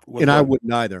 I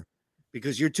wouldn't either,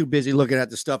 because you're too busy looking at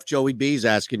the stuff Joey B's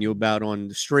asking you about on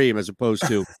the stream as opposed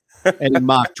to any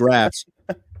mock drafts.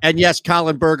 And yes,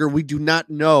 Colin Berger, we do not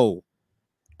know,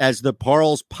 as the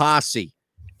Parles posse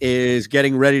is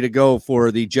getting ready to go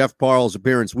for the Jeff Parles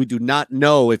appearance, we do not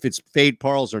know if it's Fade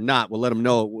Parles or not. We'll let him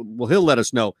know. Well, he'll let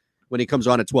us know when he comes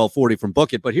on at 12:40 from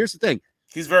Book It. But here's the thing.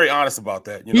 He's very honest about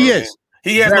that. He is.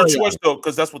 He has no Very choice though,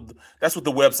 because that's what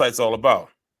the website's all about.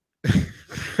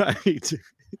 Right.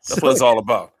 That's what it's all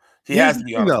about. He has to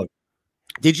be honest.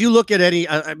 Did you look at any?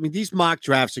 I mean, these mock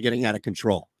drafts are getting out of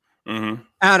control. Mm-hmm.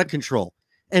 Out of control.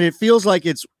 And it feels like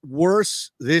it's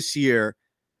worse this year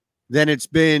than it's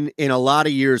been in a lot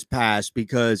of years past,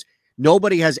 because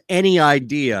nobody has any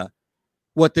idea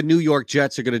what the New York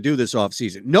Jets are going to do this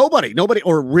offseason. Nobody,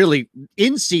 or really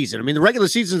in season. I mean, the regular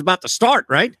season is about to start,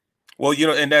 right? Well,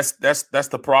 and that's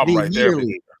the problem right there.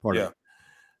 Yeah.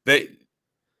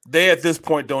 They at this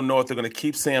point don't know if they're going to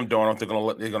keep Sam Darnold.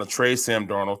 They're going to trade Sam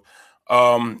Darnold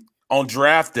on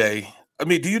draft day. I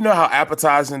mean, do you know how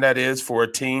appetizing that is for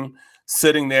a team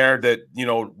sitting there that,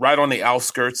 right on the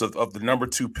outskirts of the number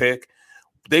 2 pick,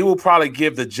 probably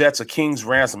give the Jets a king's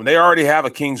ransom. They already have a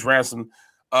king's ransom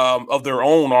of their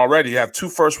own already. They have 2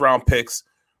 first-round picks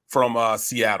from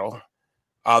Seattle.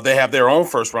 They have their own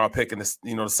first-round pick in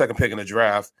the second pick in the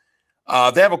draft.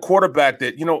 They have a quarterback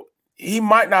that, he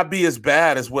might not be as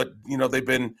bad as what, they've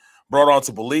been brought on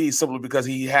to believe, simply because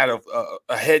he had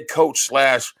a head coach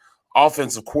 /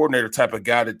 offensive coordinator type of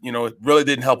guy that, it really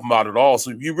didn't help him out at all.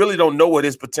 So you really don't know what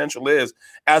his potential is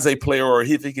as a player, or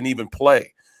if he can even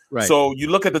play. Right. So you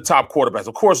look at the top quarterbacks.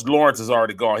 Of course, Lawrence is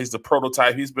already gone. He's the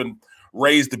prototype. He's been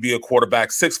raised to be a quarterback,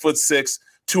 6'6",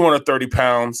 230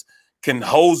 pounds, can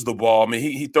hose the ball. I mean,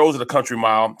 he throws it a country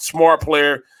mile, smart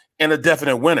player, and a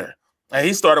definite winner. And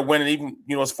he started winning even,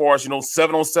 as far as,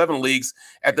 7-on-7 leagues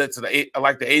at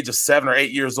the age of 7 or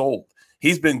 8 years old.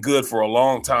 He's been good for a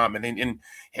long time. And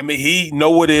I mean, he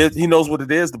knows what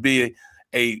it is to be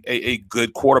a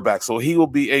good quarterback. So he will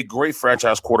be a great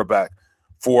franchise quarterback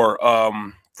for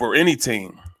any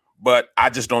team. But I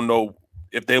just don't know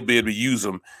if they'll be able to use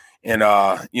him and,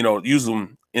 use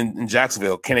him in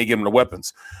Jacksonville. Can they give him the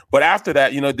weapons? But after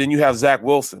that, then you have Zach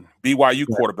Wilson, BYU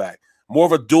quarterback. More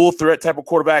of a dual threat type of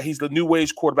quarterback. He's the new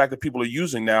age quarterback that people are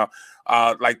using now.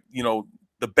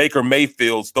 The Baker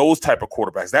Mayfields, those type of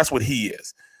quarterbacks. That's what he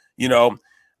is.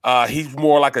 He's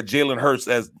more like a Jalen Hurts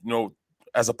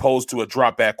as opposed to a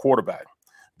drop back quarterback.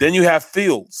 Then you have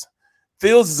Fields.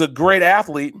 Fields is a great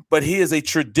athlete, but he is a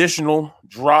traditional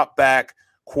drop back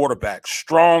quarterback,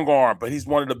 strong arm, but he's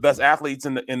one of the best athletes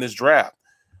in this draft.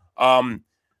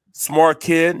 Smart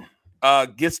kid,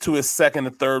 gets to his second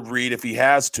and third read if he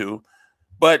has to.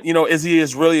 But, is he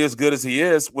really as good as he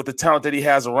is with the talent that he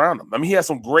has around him? I mean, he has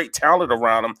some great talent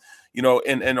around him,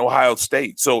 in Ohio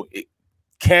State. So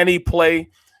can he play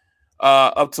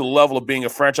up to the level of being a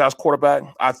franchise quarterback?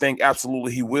 I think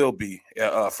absolutely he will be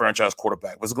a franchise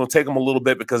quarterback. But it's going to take him a little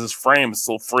bit because his frame is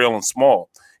so frail and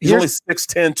small. He's only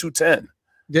 6'10", 210.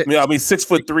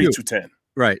 6'3", 210.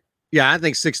 Right. Yeah, I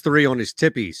think 6'3" on his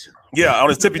tippies. Yeah, on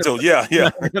his tippy toes. Yeah.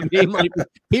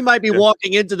 he might be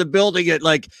walking into the building at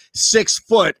like 6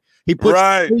 foot. He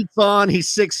puts cleats on.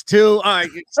 He's 6'2". All right,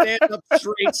 stand up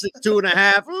straight,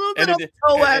 6'2.5". A little bit of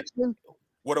toe action.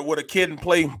 With a kid and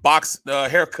play box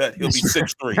haircut, he'll be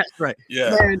 6'3". That's right.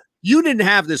 Yeah. Man, you didn't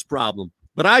have this problem,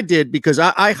 but I did because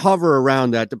I hover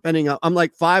around that. Depending on, I'm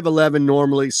like 5'11"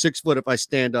 normally, 6 foot if I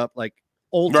stand up, like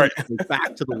ultimately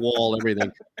back to the wall,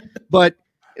 everything. But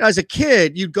as a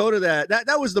kid, you'd go to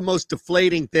that was the most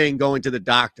deflating thing, going to the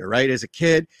doctor, right? As a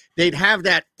kid, they'd have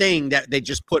that thing that they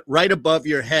just put right above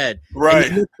your head. Right.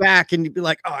 And you look back and you'd be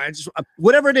like, oh,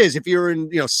 whatever it is, if you're in,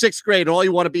 6th grade and all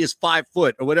you want to be is 5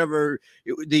 foot or whatever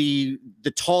the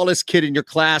tallest kid in your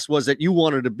class was that you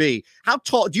wanted to be. How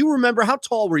tall? Do you remember how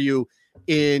tall were you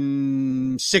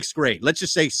in 6th grade? Let's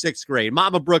just say 6th grade.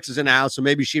 Mama Brooks is in the house, so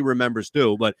maybe she remembers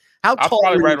too. But how tall?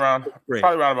 Probably right around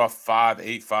about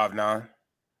 5'8", 5'9".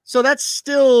 So that's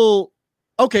still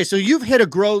okay. So you've hit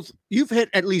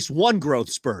at least one growth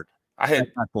spurt. I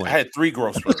had 3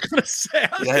 growth spurts.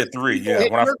 I had 3. Yeah,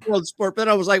 growth spurt. But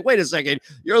I was like, wait a second,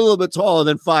 you're a little bit taller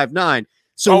than 5'9".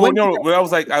 So I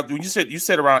was like, when you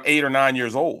said around 8 or 9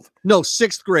 years old. No,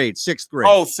 6th grade.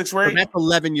 Oh, 6th grade. So that's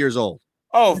 11 years old.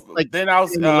 Oh, then I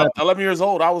was 11 years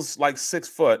old. I was like 6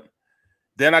 foot.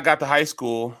 Then I got to high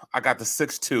school. I got to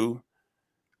 6'2".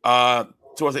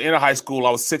 Towards the end of high school,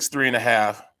 I was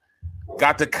 6'3.5".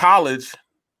 Got to college,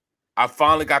 I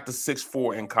finally got to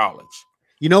 6'4" in college.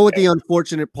 You know what the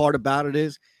unfortunate part about it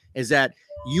is that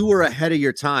you were ahead of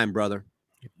your time, brother.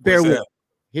 Bear with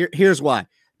me. Here's why.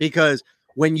 Because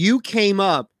when you came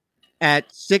up at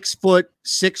 6 foot,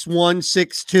 6'1",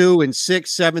 6'2", and 6th,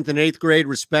 7th, and 8th grade,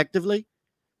 respectively,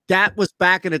 that was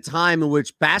back in a time in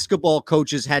which basketball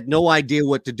coaches had no idea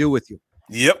what to do with you.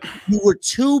 Yep. You were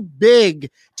too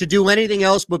big to do anything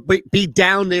else but be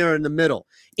down there in the middle.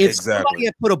 If somebody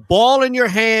had put a ball in your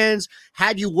hands,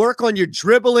 had you work on your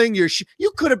dribbling,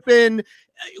 you could have been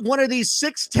one of these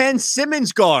 6'10"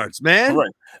 Simmons guards, man.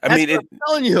 Right. I'm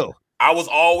telling you. I was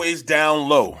always down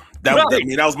low. That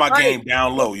was my game,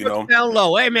 down low, Down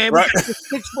low. Hey, man, we got this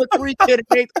 6'3" kid in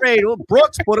 8th grade. Well,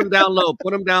 Brooks, put him down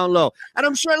low. And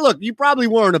I'm sure, look, you probably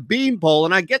weren't a beanpole,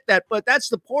 and I get that, but that's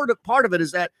the part of it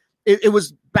is that it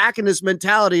was back in this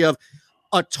mentality of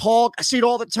a tall, I see it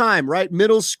all the time, right?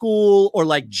 Middle school or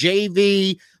like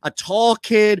JV, a tall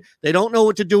kid, they don't know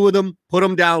what to do with him. Put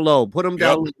him down low.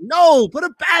 No, put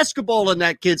a basketball in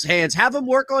that kid's hands. Have him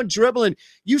work on dribbling.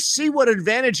 You see what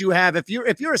advantage you have. If you're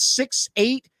a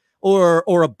 6'8"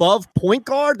 or above point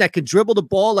guard that can dribble the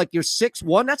ball like you're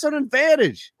 6'1", that's an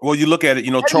advantage. Well, you look at it,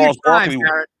 Charles Barkley.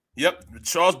 Yep.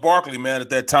 Charles Barkley, man,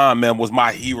 at that time, man, was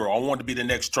my hero. I wanted to be the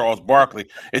next Charles Barkley.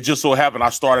 It just so happened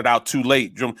I started out too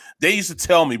late. They used to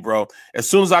tell me, bro, as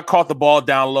soon as I caught the ball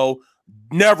down low,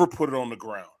 never put it on the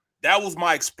ground. That was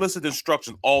my explicit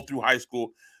instruction all through high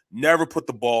school. Never put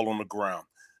the ball on the ground.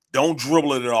 Don't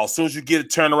dribble it at all. As soon as you get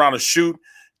it, turn around and shoot.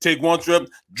 Take one trip,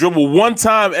 dribble one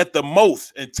time at the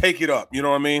most, and take it up. You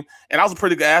know what I mean? And I was a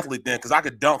pretty good athlete then because I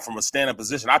could dunk from a standing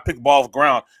position. I pick the ball off the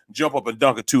ground, jump up and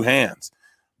dunk with two hands.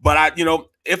 But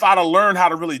if I'd have learned how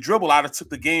to really dribble, I'd have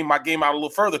took my game out a little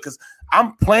further because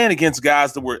I'm playing against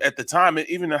guys that were at the time,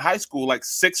 even in high school, like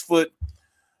 6 foot,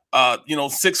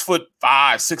 6'5",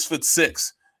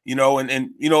 6'6",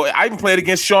 I even played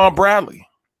against Sean Bradley.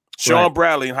 Sean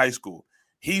Bradley in high school.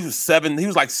 He was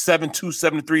like 7'2",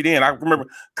 7'3" then. I remember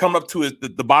coming up to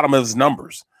the bottom of his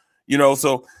numbers,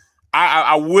 so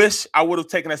I wish I would have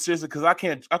taken that seriously because I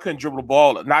couldn't dribble the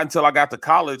ball. Not until I got to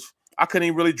college. I couldn't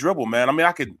even really dribble, man. I mean,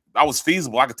 I was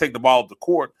feasible. I could take the ball up the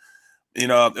court.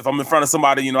 If I'm in front of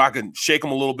somebody, I can shake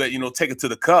them a little bit, take it to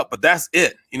the cup, but that's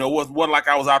it. It wasn't like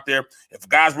I was out there. If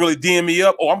guys really D'ing me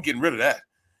up, I'm getting rid of that.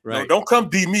 Right. Don't come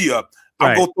D me up.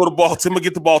 I'll go throw the ball. I'm going to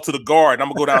get the ball to the guard, and I'm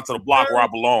going to go down to the block where I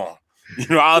belong.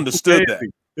 I understood that.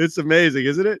 It's amazing,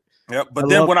 isn't it? Yeah. But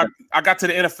then when I got to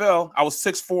the NFL, I was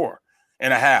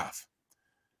 6'4.5".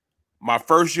 My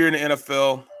first year in the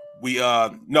NFL,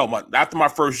 after my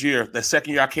first year, the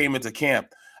second year I came into camp,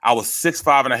 I was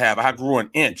 6'5.5". I grew an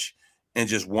inch in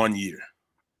just 1 year.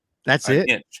 That's an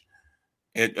inch.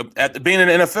 And being in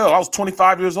the NFL, I was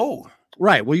 25 years old.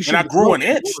 Right. Well, I grew an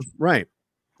inch. Right.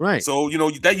 Right. So,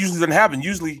 that usually doesn't happen.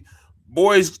 Usually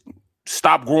boys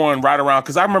stop growing right around,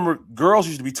 because I remember girls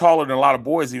used to be taller than a lot of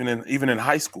boys even in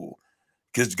high school,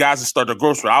 because guys would start to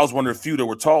grow. I was one of the few that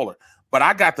were taller. But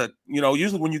I got the,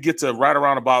 usually when you get to right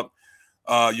around about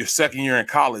your second year in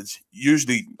college,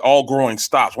 usually all growing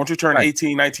stops. Once you turn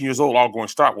 18, 19 years old, all growing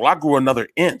stops. Well, I grew another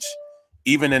inch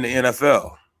even in the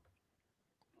NFL.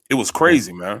 It was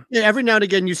crazy, man. Yeah, every now and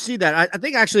again you see that. I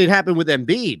think actually it happened with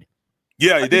Embiid.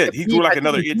 Yeah, he did. He grew like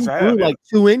another inch. He grew like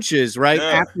 2 inches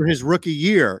after his rookie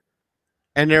year.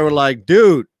 And they were like,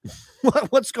 dude,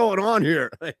 what's going on here?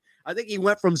 I think he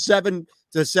went from 7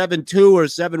 to 7'2" or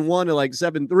 7'1" to like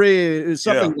 7'3",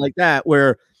 something like that,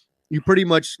 where you pretty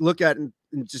much look at and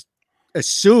just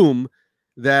assume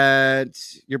that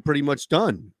you're pretty much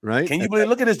done, right? Can you believe?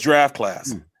 Look at his draft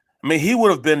class. I mean, he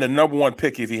would have been the number 1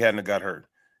 pick if he hadn't got hurt.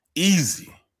 Easy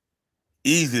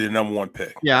the number 1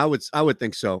 pick. Yeah, I would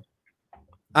think so.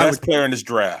 Best player in this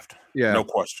draft. Yeah, no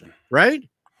question. Right?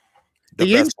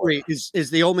 The injury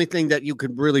is the only thing that you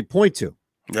could really point to.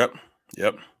 Yep.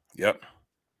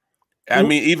 I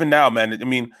mean, even now, man. I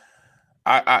mean,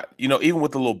 I even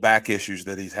with the little back issues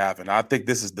that he's having, I think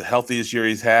this is the healthiest year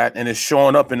he's had, and it's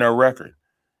showing up in their record.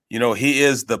 He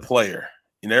is the player.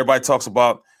 Everybody talks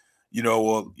about,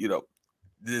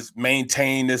 this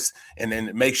maintain this and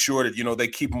then make sure that they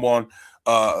keep him on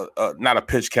not a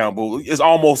pitch count, but it's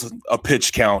almost a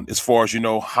pitch count as far as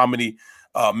how many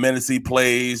minutes he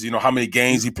plays, how many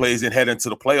games he plays and head into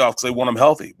the playoffs because they want him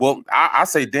healthy. Well, I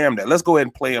say, damn that. Let's go ahead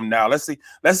and play him now. Let's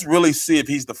really see if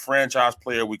he's the franchise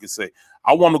player we could say.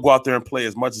 I want to go out there and play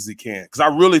as much as he can because I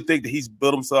really think that he's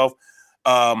built himself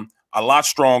a lot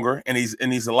stronger and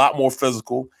he's a lot more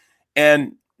physical,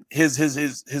 and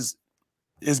his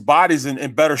body's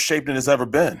in better shape than it's ever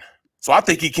been. So I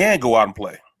think he can go out and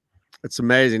play. It's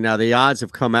amazing. Now the odds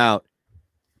have come out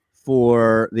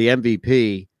for the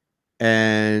MVP.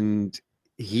 And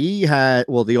he had,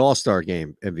 the All-Star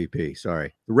game MVP,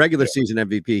 sorry. The regular season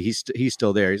MVP, he's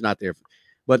still there. He's not there.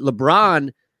 But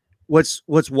LeBron, what's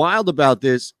wild about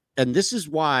this, and this is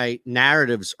why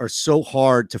narratives are so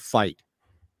hard to fight.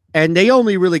 And they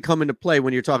only really come into play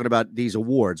when you're talking about these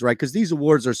awards, right? Because these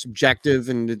awards are subjective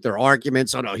and they're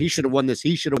arguments. Oh, no, he should have won this.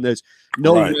 He should have won this.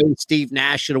 No way Steve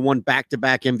Nash should have won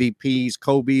back-to-back MVPs,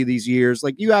 Kobe these years.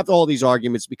 Like, you have all these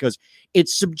arguments because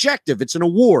it's subjective. It's an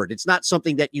award. It's not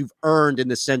something that you've earned in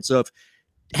the sense of,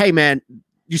 hey, man,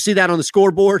 you see that on the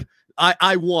scoreboard?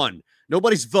 I won.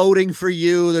 Nobody's voting for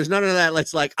you. There's none of that.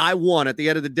 It's like, I won at the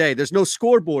end of the day. There's no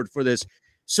scoreboard for this.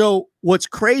 So what's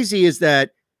crazy is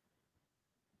that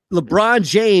LeBron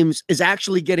James is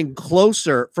actually getting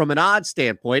closer from an odds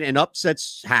standpoint, and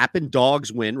upsets happen.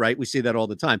 Dogs win, right? We see that all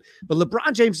the time. But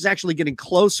LeBron James is actually getting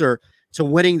closer to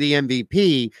winning the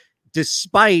MVP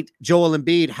despite Joel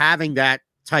Embiid having that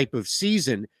type of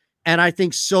season. And I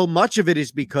think so much of it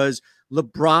is because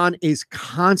LeBron is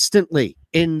constantly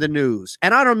in the news.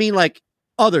 And I don't mean like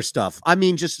other stuff. I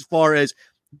mean just as far as,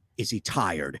 is he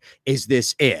tired? Is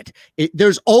this it?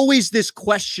 There's always this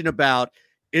question about,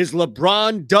 Is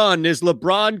LeBron done? Is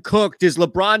LeBron cooked? Is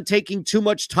LeBron taking too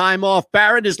much time off?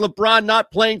 Barrett, is LeBron not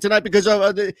playing tonight because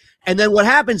of and then what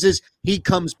happens is he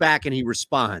comes back and he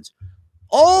responds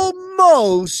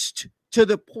almost to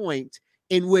the point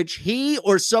in which he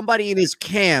or somebody in his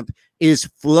camp is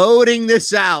floating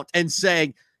this out and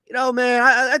saying, you know, man,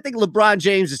 I think LeBron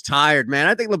James is tired, man.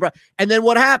 I think LeBron. And then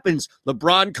what happens?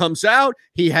 LeBron comes out.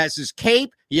 He has his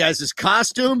cape. He has his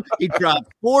costume. He dropped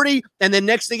 40. And then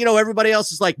next thing you know, everybody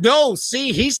else is like, no,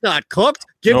 see, he's not cooked.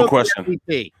 Give him question.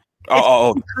 MVP.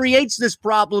 He creates this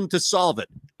problem to solve it.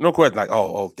 No question. Like,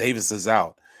 Davis is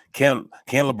out. Can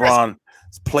LeBron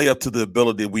play up to the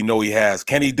ability we know he has?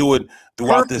 Can he do it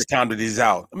throughout this time that he's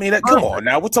out? I mean, come on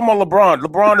now. We're talking about LeBron.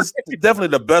 LeBron is definitely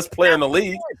the best player in the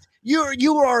league.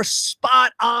 You are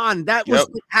spot on. That was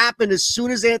what happened as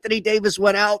soon as Anthony Davis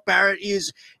went out. Barrett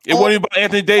is. It wasn't about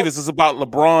Anthony Davis. It's about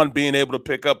LeBron being able to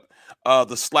pick up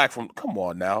the slack from. Come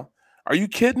on now. Are you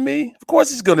kidding me? Of course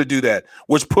he's going to do that,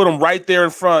 which put him right there in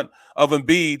front of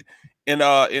Embiid in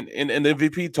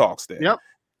MVP talks there. Yep.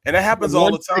 And that happens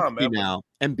all the time, man. Now,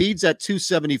 Embiid's at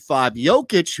 275.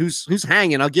 Jokic, who's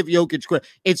hanging. I'll give Jokic credit.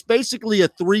 It's basically a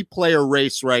 3-player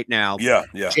race right now. Yeah.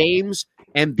 James,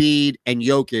 Embiid, and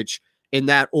Jokic in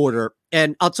that order.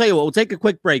 And I'll tell you what, we'll take a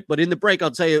quick break. But in the break,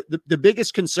 I'll tell you the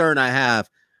biggest concern I have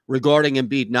regarding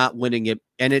Embiid not winning it,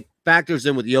 and it factors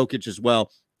in with Jokic as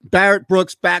well. Barrett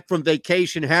Brooks back from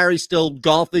vacation. Harry still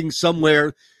golfing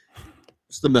somewhere.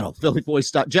 It's the middle. Philly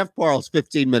Voice. Jeff Parles,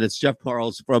 15 minutes. Jeff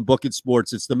Parles from Book It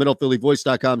Sports. It's the middle.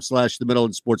 PhillyVoice.com/the middle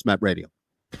and Sports Map Radio.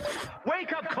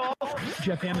 Wake up call.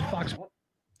 Jeff Hammond, Fox.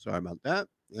 Sorry about that.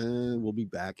 And we'll be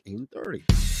back in 30.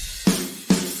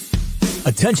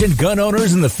 Attention gun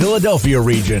owners in the Philadelphia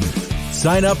region.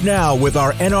 Sign up now with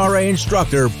our NRA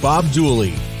instructor, Bob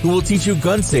Dooley, who will teach you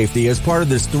gun safety as part of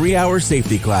this 3-hour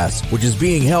safety class, which is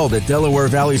being held at Delaware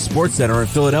Valley Sports Center in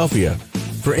Philadelphia.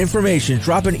 For information,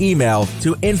 drop an email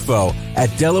to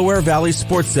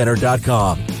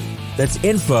info@DelawareValleySportsCenter.com. That's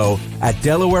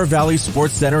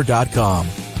info@DelawareValleySportsCenter.com.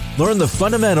 Learn the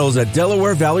fundamentals at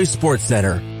Delaware Valley Sports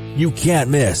Center. You can't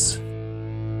miss.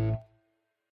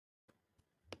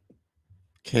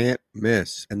 Can't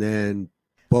miss. And then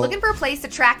looking for a place to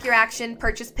track your action,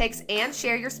 purchase picks, and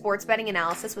share your sports betting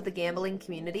analysis with the gambling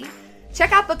community?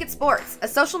 Check out Book It Sports, a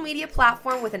social media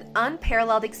platform with an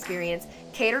unparalleled experience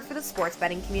catered for the sports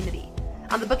betting community.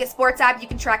 On the Book It Sports app, you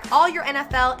can track all your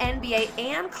NFL, NBA,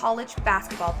 and college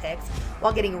basketball picks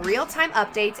while getting real-time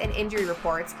updates and injury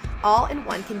reports all in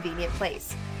one convenient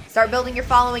place. Start building your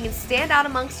following and stand out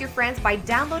amongst your friends by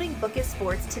downloading Book It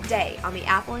Sports today on the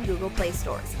Apple and Google Play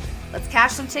stores. Let's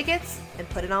cash some tickets and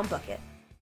put it on Book It.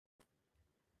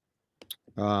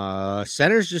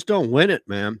 Centers just don't win it,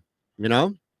 man. You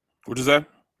know? What is that?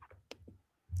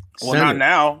 Well, not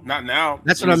now. Not now.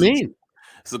 That's what I mean.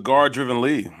 It's a guard-driven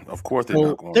league. Of course, they're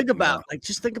not going. Think about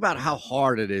how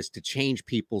hard it is to change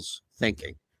people's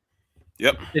thinking.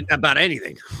 Yep. About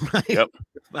anything. Right? Yep.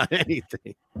 About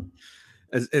anything.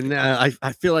 And I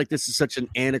feel like this is such an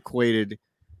antiquated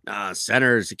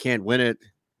centers. You can't win it.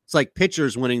 It's like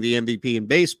pitchers winning the MVP in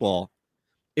baseball.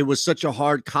 It was such a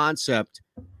hard concept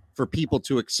for people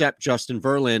to accept Justin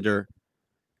Verlander.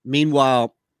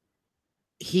 Meanwhile,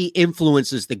 he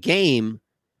influences the game.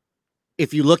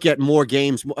 If you look at more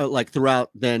games like throughout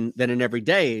than in every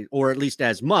day, or at least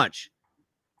as much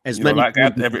as many. Like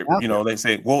they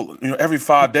say, well, every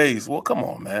 5 days. Well, come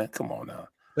on, man, come on now.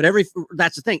 But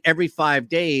that's the thing. Every 5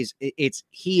 days,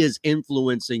 he is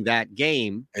influencing that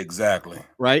game. Exactly.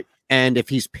 Right. And if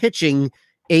he's pitching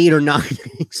 8 or 9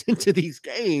 innings into these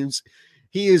games,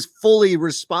 he is fully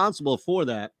responsible for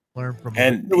that.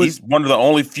 And he's one of the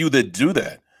only few that do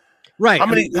that. Right. How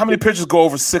many pitchers go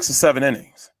over 6 or 7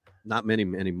 innings? Not many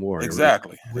anymore.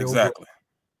 Exactly. Exactly.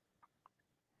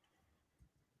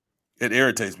 It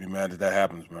irritates me, man, that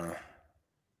happens, man.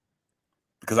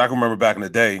 Because I can remember back in the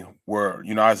day where,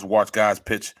 I used to watch guys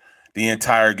pitch the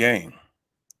entire game.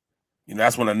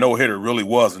 That's when a no-hitter really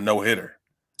was a no-hitter.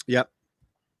 Yep.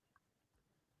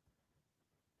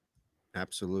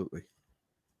 Absolutely.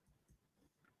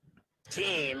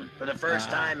 Team for the first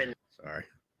time in. Sorry.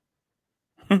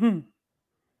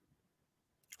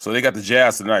 So they got the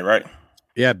Jazz tonight, right?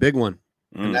 Yeah, big one.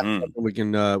 Mm-hmm. And that's we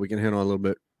can hit on a little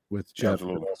bit with Jeff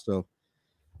also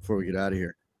before we get out of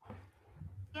here.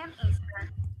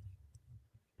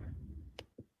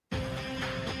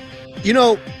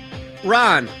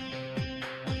 Ron.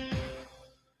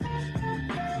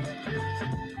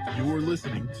 You are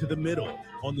listening to The Middle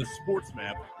on the Sports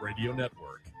Map Radio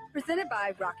Network. Presented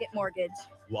by Rocket Mortgage.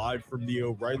 Live from the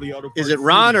O'Reilly Auto Parts. Is it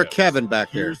Ron Studios. or Kevin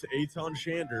back there? Here's Eitan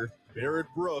Shander, Barrett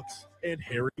Brooks, and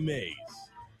Harry Mays.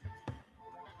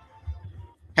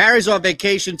 Harry's on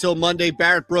vacation till Monday.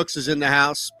 Barrett Brooks is in the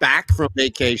house, back from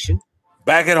vacation.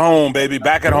 Back at home, baby.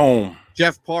 Back at home.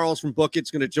 Jeff Parles from Book It's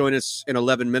going to join us in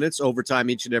 11 minutes. Overtime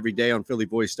each and every day on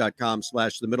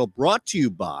phillyvoice.com/the middle. Brought to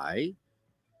you by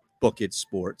Book It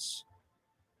Sports.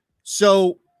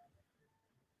 So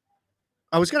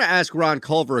I was going to ask Ron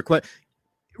Culver a question.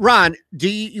 Ron,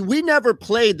 we never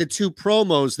played the two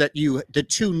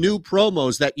new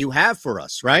promos that you have for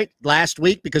us, right? Last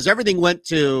week, because everything went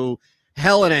to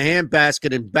hell in a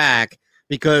handbasket and back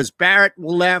because Barrett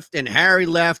left and Harry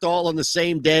left all on the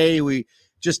same day. We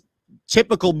just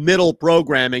typical middle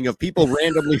programming of people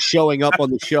randomly showing up on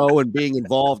the show and being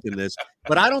involved in this.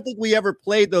 But I don't think we ever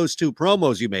played those two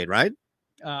promos you made, right?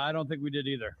 I don't think we did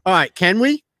either. All right. Can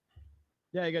we?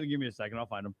 Yeah, you got to give me a second. I'll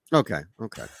find them. Okay.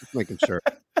 Just making sure.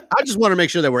 I just want to make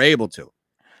sure that we're able to.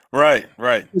 Right.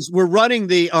 Because we're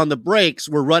running on the breaks,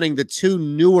 we're running the two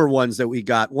newer ones that we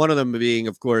got. One of them being,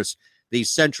 of course, the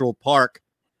Central Park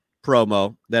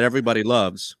promo that everybody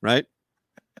loves, right?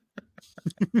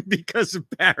 Because of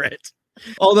Barrett.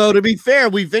 Although, to be fair,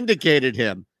 we vindicated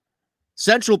him.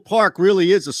 Central Park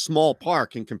really is a small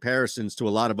park in comparisons to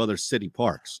a lot of other city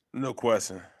parks. No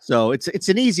question. So it's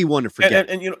an easy one to forget.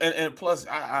 And plus,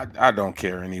 I don't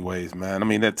care anyways, man. I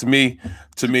mean, that to me,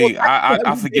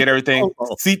 I forget everything.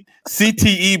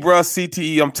 CTE, bro,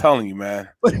 CTE. I'm telling you, man.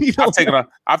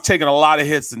 I've taken a lot of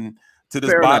hits to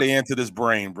this body and to this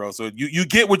brain, bro. So you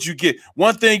get what you get.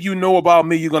 One thing you know about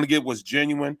me, you're gonna get what's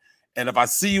genuine. And if I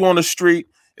see you on the street,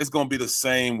 it's gonna be the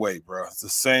same way, bro. It's the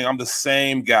same. I'm the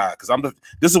same guy because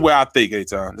this is where I think,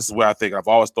 A-Town. This is where I think. I've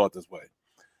always thought this way.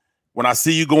 When I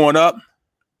see you going up,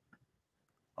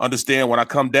 understand when I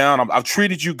come down, I've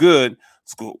treated you good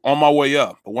on my way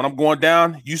up. But when I'm going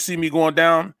down, you see me going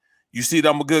down, you see that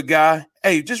I'm a good guy.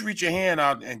 Hey, just reach your hand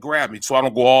out and grab me so I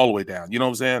don't go all the way down. You know what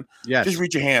I'm saying? Yeah. Just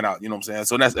reach your hand out. You know what I'm saying?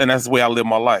 So that's the way I live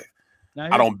my life.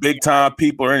 I don't big time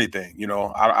people or anything. You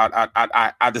know,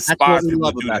 I despise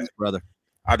people who do that, brother.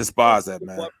 I despise that,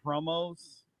 man. What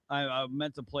promos I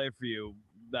meant to play for you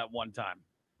that one time?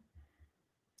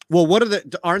 Well,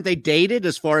 aren't they dated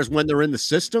as far as when they're in the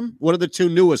system? What are the two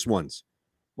newest ones?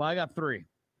 Well, I got three.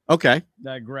 Okay.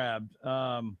 That I grabbed.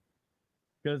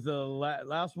 Because the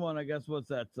last one, I guess, was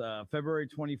that February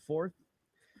 24th.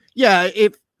 Yeah,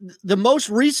 if the most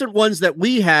recent ones that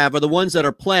we have are the ones that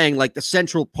are playing, like the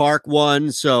Central Park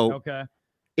one. So okay.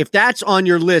 If that's on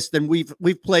your list, then we've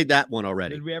played that one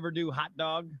already. Did we ever do Hot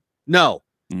Dog? No.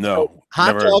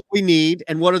 Hot Dog we need.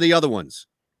 And what are the other ones?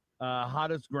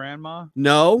 Hottest Grandma.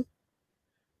 No.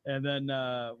 And then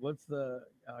what's the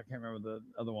I can't remember the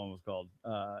other one was called.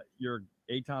 Your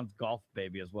Aton's Golf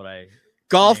Baby is what I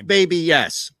Golf Baby,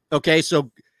 yes. Okay,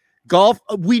 so golf,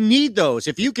 we need those.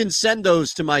 If you can send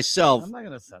those to myself. I'm not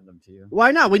going to send them to you.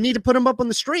 Why not? We need to put them up on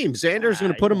the stream. Xander's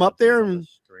going to put them up there. And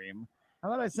stream.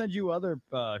 How about I send you other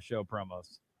show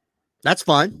promos? That's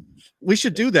fine. We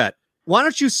should do that. Why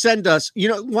don't you send us, why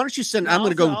don't you send,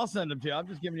 I'll send them to you. I'm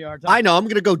just giving you a hard time. I know. I'm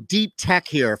going to go deep tech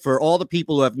here for all the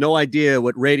people who have no idea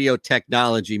what radio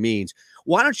technology means.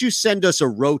 Why don't you send us a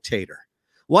rotator?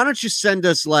 Why don't you send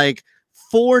us like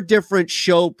 4 different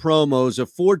show promos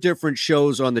of 4 different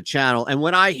shows on the channel? And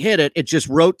when I hit it, it just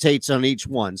rotates on each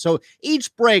one. So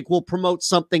each break will promote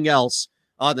something else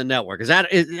on the network. Are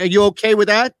you okay with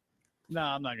that? No,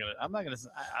 I'm not gonna.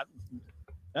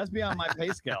 That's beyond my pay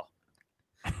scale.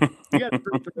 You got to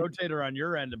put the rotator on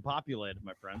your end and populate it,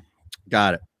 my friend.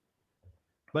 Got it.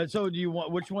 But so,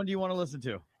 which one do you want to listen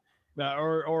to,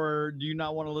 or do you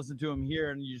not want to listen to him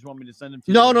here and you just want me to send him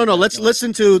to? No. Let's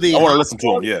listen to the. I want to listen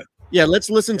to him. Yeah. Yeah, let's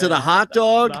listen to the hot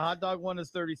dog. The hot dog one is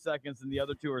 30 seconds, and the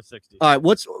other 2 are 60. All right,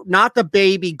 what's not the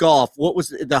baby golf? What was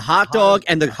the hot dog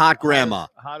and the hot grandma?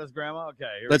 Hottest grandma.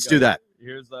 Okay, let's do that.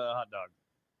 Here's the hot dog.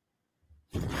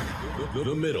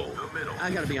 The middle.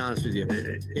 I got to be honest with you.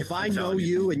 If I know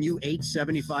you and you ate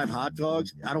 75 hot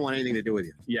dogs, I don't want anything to do with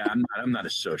you. Yeah, I'm not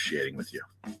associating with you.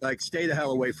 Like, stay the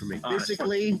hell away from me.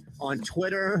 Physically, on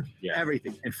Twitter,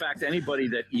 everything. In fact, anybody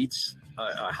that eats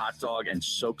a hot dog and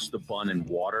soaks the bun in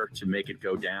water to make it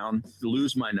go down,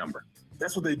 lose my number.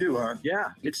 That's what they do, huh?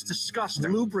 Yeah, it's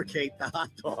disgusting. Lubricate the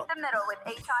hot dog. The Middle with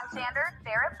Aton Shander,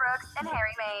 Barrett Brooks, and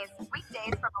Harry Mays.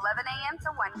 Weekdays from 11 a.m.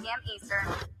 to 1 p.m. Eastern.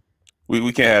 We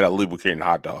can't have that lubricating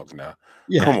hot dogs now.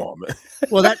 Yeah. Come on, man.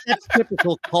 Well, that's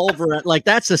typical Culver. Like,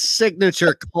 that's a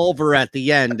signature Culver at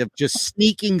the end of just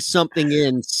sneaking something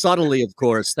in subtly, of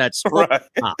course. That's right.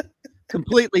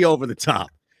 Completely over the top.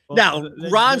 Well, now,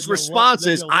 Ron's response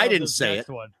is, I didn't say it.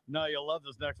 One. No, you'll love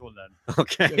this next one then.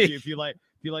 Okay. If you like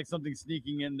something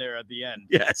sneaking in there at the end.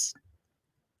 Yes.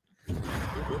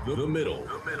 The middle.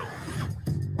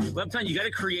 Well, I'm telling you, you got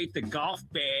to create the golf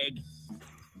bag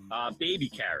Baby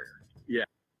carrier. Yeah.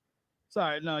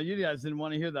 Sorry, no, you guys didn't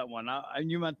want to hear that one.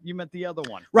 You meant the other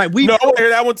one. Right. I want to hear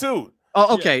that one too.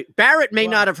 Oh, okay. Barrett may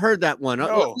not have heard that one.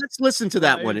 No. Let's listen to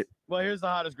that one. Well, here's the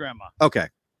hottest grandma. Okay.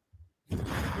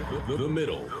 The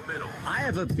middle. I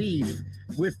have a beef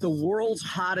with the world's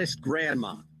hottest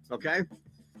grandma, okay?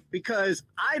 Because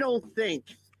I don't think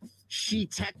she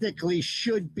technically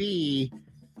should be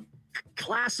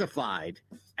classified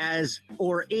as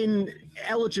or in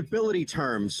eligibility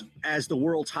terms as the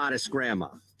world's hottest grandma.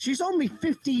 She's only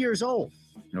 50 years old.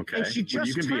 Okay. And she just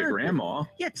you can be a turned- grandma.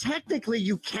 Yeah, technically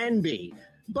you can be,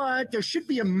 but there should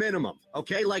be a minimum,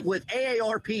 okay? Like with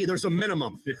AARP, there's a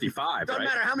minimum. 55, Doesn't right?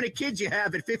 matter how many kids you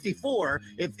have at 54.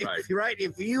 If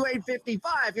you ain't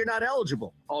 55, you're not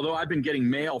eligible. Although I've been getting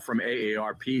mail from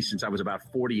AARP since I was about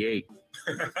 48.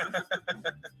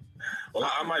 Well,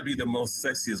 I might be the most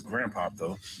sexiest grandpa,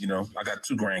 though. You know, I got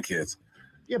 2 grandkids.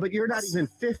 Yeah, but you're not even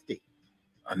 50.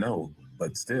 I know,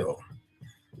 but still.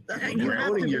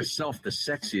 Promoting yourself the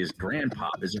sexiest grandpa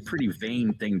is a pretty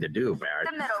vain thing to do, Barrett.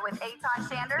 The Middle with Eitan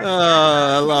Shander.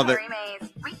 I love it. Harry Mays.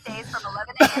 Weekdays from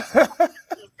 11 a.m.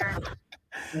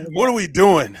 Eastern. What are we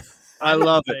doing? I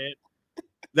love it.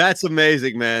 That's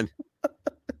amazing, man.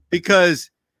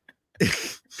 Because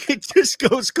it just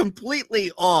goes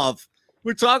completely off.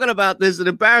 We're talking about this, and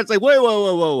the Barrett's like,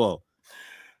 whoa.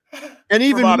 And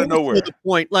even out of more nowhere. to the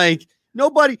point, like,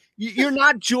 nobody, you're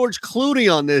not George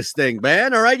Clooney on this thing,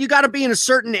 man. All right. You got to be in a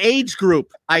certain age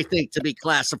group, I think, to be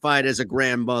classified as a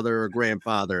grandmother or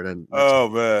grandfather. And Oh,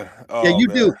 man. Oh, yeah, you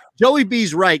man. do. Joey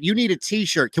B's right. You need a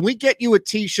t-shirt. Can we get you a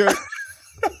t-shirt?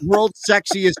 World's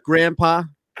sexiest grandpa.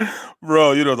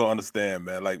 Bro, you don't understand,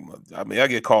 man. Like, I mean, I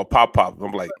get called Pop.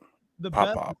 I'm like, The Pop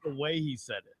best Pop. is the way he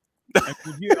said it.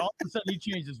 And all of a sudden he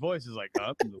changed his voice. He's like,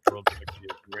 "I'm the world's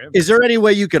sexiest grandma." Is there any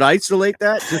way you could isolate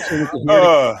that? Just so we can hear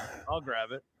it? I'll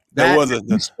grab it. That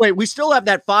wasn't. Wait, we still have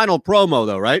that final promo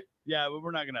though, right? Yeah, but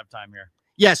we're not gonna have time here.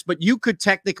 Yes, but you could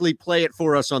technically play it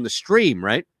for us on the stream,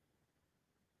 right?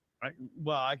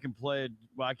 I can play it.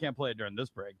 Well, I can't play it during this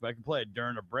break, but I can play it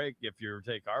during a break if you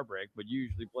take our break. But you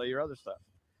usually play your other stuff.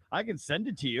 I can send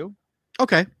it to you.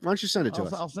 Okay, why don't you send it to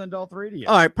us? I'll send all 3 to you.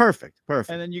 All right, perfect. And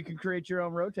then you can create your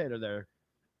own rotator there.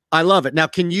 I love it. Now,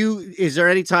 is there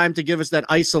any time to give us that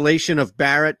isolation of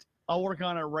Barrett? I'll work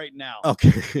on it right now.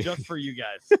 Okay. Just for you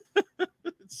guys.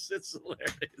 It's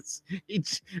hilarious.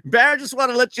 Barrett just want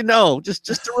to let you know, just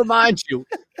to remind you.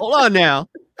 Hold on now.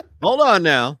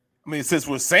 I mean, since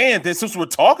we're saying this, since we're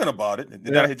talking about it,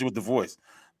 then I hit you with the voice.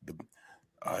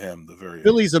 I am the very.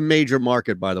 Philly's a major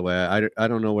market, by the way. I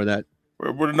don't know where that.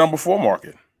 We're the number 4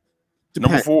 market.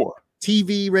 Number 4.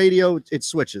 TV, radio, it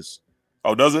switches.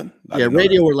 Oh, does it? Yeah,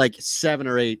 radio were like 7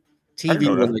 or 8. didn't TV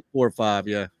know were that. like 4 or 5.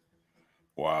 Yeah.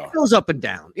 Wow. It goes up and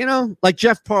down. You know, like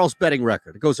Jeff Parles' betting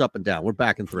record. It goes up and down. We're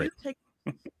back in 3.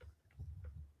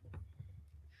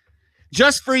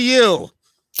 Just for you,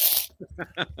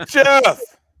 Jeff.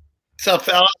 What's up,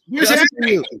 fella? Where's Just for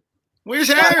Harry? you. Where's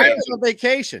Well, Harry? Harry's on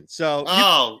vacation, so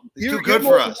Oh, you're too good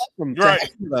more for us. welcome to Right. hang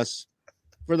with us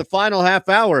for the final half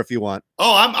hour if you want.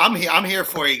 Oh, I'm here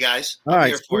for you guys. All I'm right,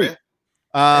 here for sweet.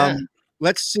 you.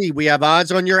 Let's see. We have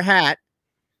odds on your hat.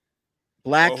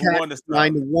 Black Oh, who won hat this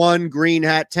time? 9-1, green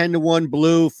hat 10-1,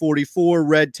 blue 44,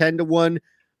 red 10-1.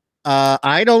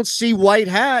 I don't see white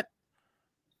hat.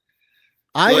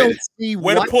 I don't see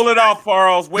Way to white pull it out,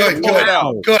 Farrells. Way to pull it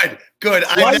out. Good.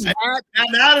 White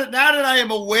Now that I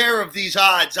am aware of these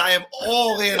odds, I am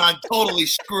all in on totally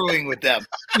screwing with them.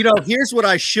 You know, here's what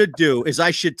I should do: is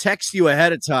I should text you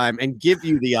ahead of time and give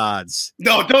you the odds.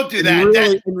 No, don't do that.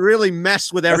 And really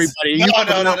mess with everybody. No, You no, come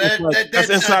no, out with that- like- that- That's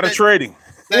That's insider not- trading.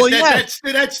 Well, yeah.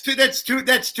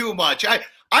 That's too much. I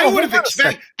Oh, would have hold on a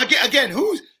second. expected again.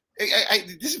 Who's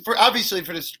this is for obviously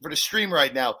for the stream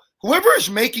right now. Whoever is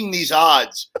making these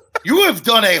odds, you have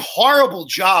done a horrible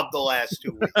job the last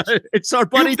 2 weeks. It's our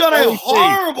buddy. You've done Joey a B.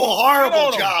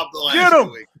 horrible job the last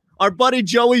 2 weeks. Our buddy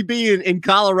Joey B in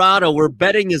Colorado, where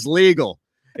betting is legal,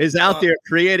 is out there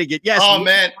creating it. Yes. Oh, white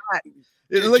man. hat.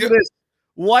 Look at this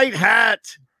white hat.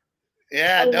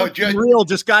 Yeah, no, Real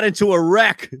just got into a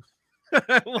wreck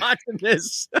watching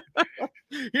this.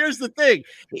 Here's the thing.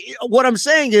 What I'm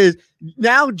saying is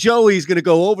now Joey's going to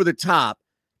go over the top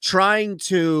trying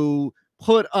to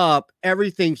put up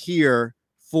everything here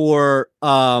for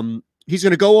he's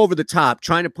going to go over the top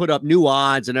trying to put up new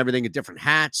odds and everything and different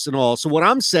hats and all. So what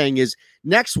I'm saying is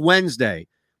next Wednesday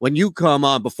when you come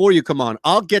on, before you come on,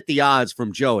 I'll get the odds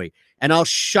from Joey and I'll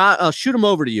shoot them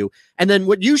over to you. And then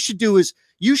what you should do is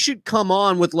you should come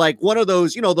on with like one of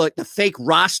those, you know, the fake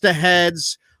Rasta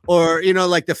heads or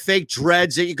like the fake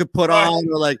dreads that you could put on,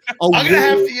 or like I'm gonna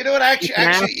have to. You know what?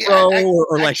 Actually,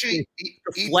 or like actually,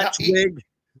 a flex wig.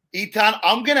 Etan,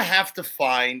 I'm gonna have to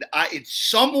find. It's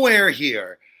somewhere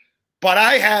here, but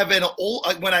I have an old.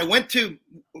 When I went to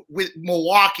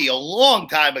Milwaukee a long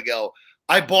time ago,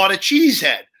 I bought a cheese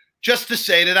head just to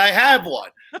say that I have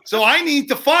one. So I need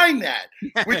to find that,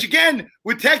 which again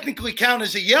would technically count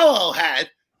as a yellow hat,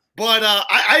 but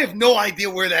I have no idea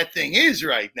where that thing is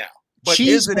right now. But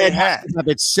cheese head has to have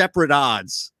its separate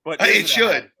odds. But it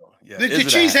should. Yeah, the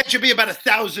cheese head should be about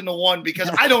 1,000 to 1 because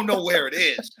I don't know where it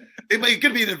is. It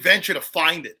could be an adventure to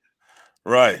find it.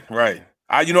 Right.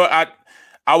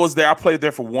 I was there. I played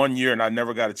there for 1 year, and I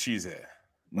never got a cheese head.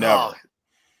 Never. Oh.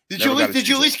 Did you at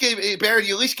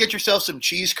least get yourself some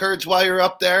cheese curds while you're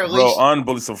up there? At least?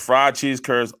 Unbelievable. Some fried cheese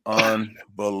curds,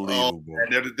 unbelievable. Oh,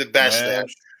 they're the best there.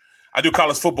 I do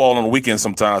college football on the weekends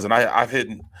sometimes, and I've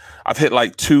hit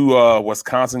like 2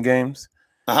 Wisconsin games.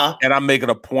 And I'm making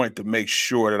a point to make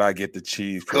sure that I get the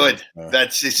cheese curds. Good.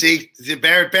 That's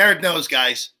Barrett knows,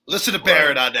 guys. Listen to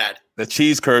Barrett on that. The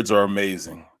cheese curds are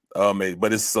amazing,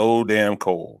 but it's so damn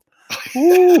cold.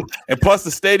 And plus,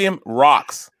 the stadium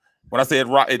rocks. When I say it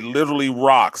rock, it literally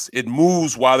rocks. It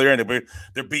moves while they're in it, but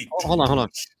they're beat. Hold on.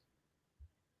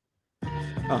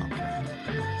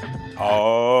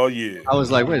 Oh yeah. I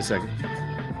was like, wait a second.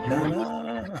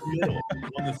 On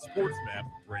the Sports Map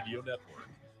Radio Network.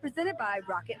 Presented by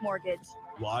Rocket Mortgage.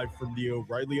 Live from the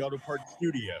O'Reilly Auto Parts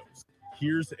Studios.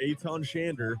 Here's Eitan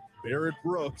Shander, Barrett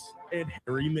Brooks, and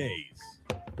Harry Mays.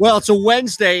 Well, it's a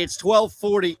Wednesday. It's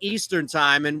 12:40 Eastern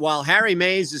time, and while Harry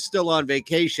Mays is still on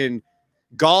vacation,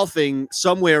 golfing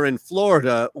somewhere in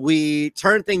Florida, we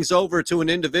turn things over to an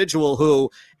individual who,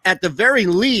 at the very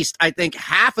least, I think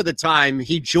half of the time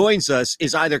he joins us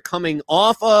is either coming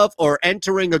off of or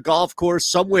entering a golf course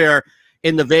somewhere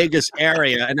in the Vegas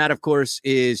area. And that, of course,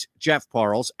 is Jeff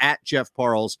Parles, at Jeff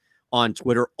Parles on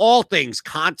Twitter. All things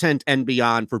content and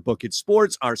beyond for Book It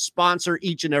Sports, our sponsor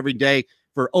each and every day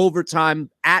for Overtime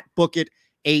at Book It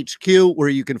HQ, where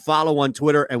you can follow on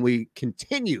Twitter, and we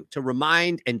continue to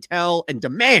remind and tell and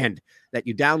demand that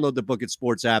you download the Book It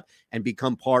Sports app and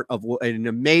become part of an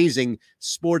amazing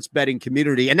sports betting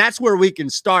community. And that's where we can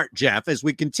start, Jeff, as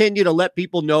we continue to let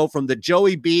people know, from the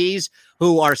Joey B's,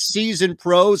 who are seasoned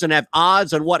pros and have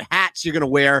odds on what hats you're going to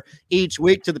wear each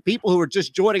week, to the people who are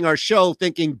just joining our show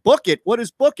thinking, Book It? What is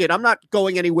Book It? I'm not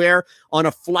going anywhere on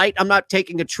a flight. I'm not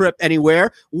taking a trip anywhere.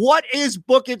 What is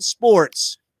Book It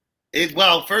Sports?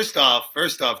 Well, first off,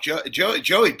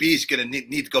 Joey B is going to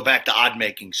need to go back to odd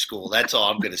making school. That's all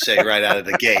I'm going to say right out of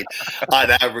the gate on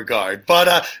that regard.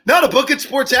 But no, the Book It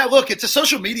Sports app, look, it's a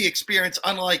social media experience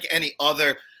unlike any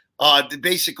other.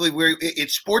 Basically,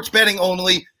 it's sports betting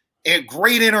only. A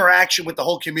great interaction with the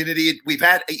whole community. We've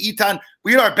had Etan.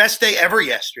 We had our best day ever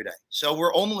yesterday, so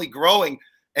we're only growing.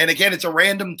 And again, it's a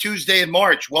random Tuesday in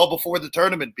March, well before the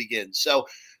tournament begins. So.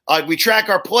 We track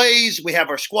our plays. We have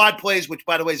our squad plays, which,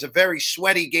 by the way, is a very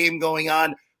sweaty game going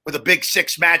on with a Big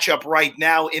Six matchup right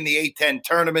now in the A-10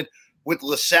 tournament with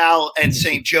LaSalle and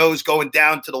St. Joe's going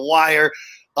down to the wire.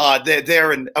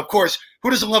 They're and of course, who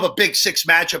doesn't love a Big Six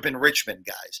matchup in Richmond,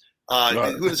 guys?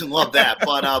 Right. Who doesn't love that?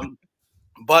 But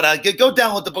go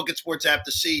download the Book It Sports app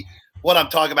to see what I'm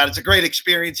talking about. It's a great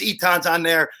experience. Etan's on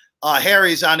there.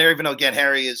 Harry's on there, even though, again,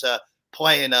 Harry is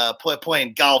playing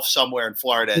golf somewhere in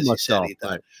Florida, as you said.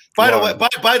 Right.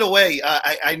 By the way,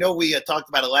 I know we talked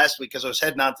about it last week because I was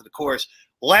heading on to the course.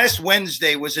 Last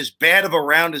Wednesday was as bad of a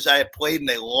round as I had played in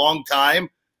a long time.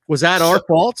 Was that our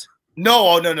fault?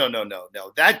 No. So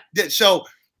I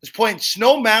was playing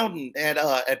Snow Mountain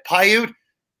at Paiute.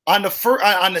 On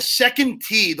the second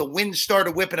tee, the wind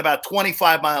started whipping about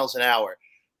 25 miles an hour,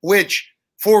 which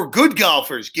for good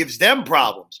golfers gives them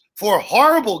problems. For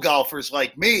horrible golfers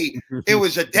like me, it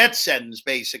was a death sentence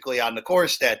basically on the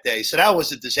course that day. So that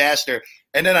was a disaster.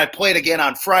 And then I played again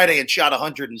on Friday and shot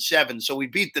 107. So we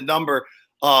beat the number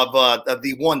of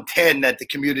the 110 that the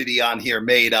community on here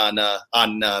made on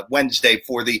Wednesday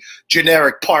for the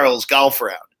generic Parles golf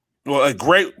round. Well,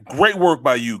 great work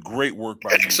by you. Great work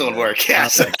by you. Excellent work.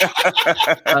 Yes.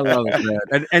 I love it,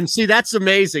 man. And see, that's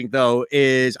amazing though,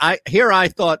 is I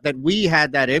thought that we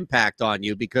had that impact on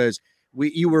you because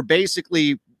you were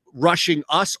basically rushing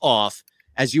us off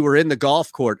as you were in the golf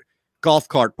cart,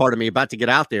 about to get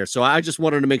out there. So I just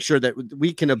wanted to make sure that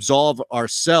we can absolve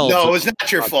ourselves. No, it was not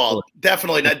your fault.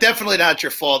 Definitely not your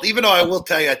fault. Even though I will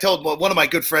tell you, I told one of my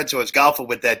good friends who I was golfing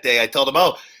with that day, I told him,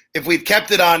 if we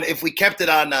kept it on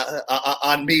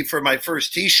me for my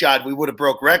first tee shot, we would have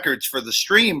broke records for the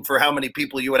stream for how many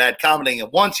people you had commenting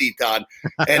at once, Etan.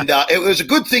 And it was a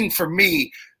good thing for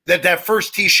me that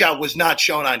first tee shot was not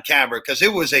shown on camera because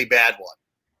it was a bad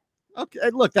one. Okay,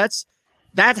 look,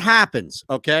 that happens.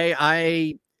 Okay,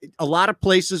 a lot of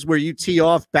places where you tee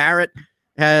off, Barrett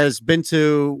has been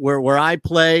to where I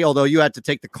play, although you had to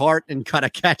take the cart and kind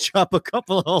of catch up a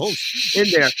couple of holes in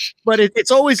there. But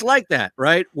it's always like that,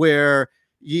 right? Where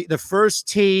the first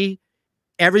tee,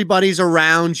 everybody's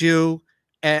around you.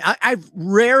 And I've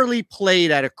rarely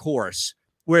played at a course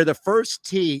where the first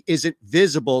tee isn't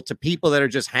visible to people that are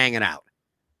just hanging out,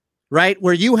 right?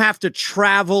 Where you have to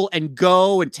travel and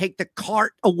go and take the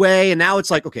cart away. And now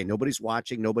it's like, okay, nobody's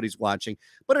watching.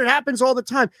 But it happens all the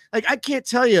time. Like, I can't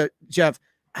tell you, Jeff,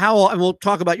 and we'll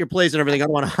talk about your plays and everything. I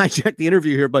don't want to hijack the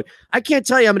interview here, but I can't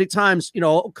tell you how many times,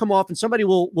 I'll come off and somebody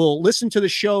will listen to the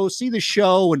show, see the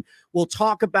show, and we'll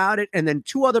talk about it. And then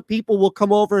 2 other people will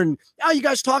come over and, you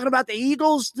guys talking about the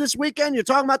Eagles this weekend? You're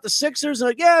talking about the Sixers? And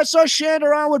like, yeah, I saw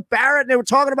Shander on with Barrett, and they were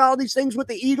talking about all these things with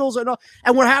the Eagles and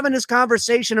we're having this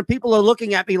conversation, and people are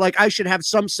looking at me like I should have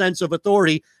some sense of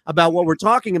authority about what we're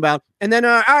talking about. And then,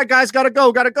 all right, guys, gotta go.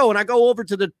 And I go over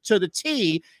to the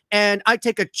tee, and I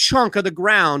take a chunk of the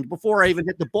ground before I even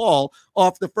hit the ball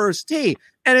off the first tee.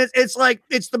 And it's like,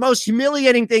 it's the most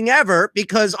humiliating thing ever,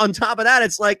 because on top of that,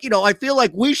 it's like, I feel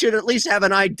like we should at least have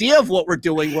an idea of what we're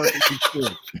doing working in school.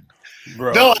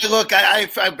 Bro. No, look,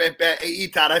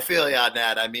 Etan, I feel you on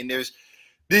that. I mean, there's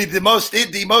the most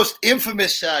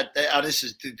infamous, this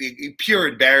is the pure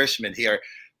embarrassment here.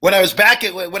 When I was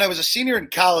when I was a senior in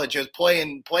college, I was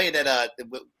playing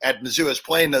at Mizzou. I was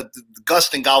playing the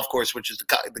Guston golf course, which is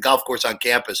the golf course on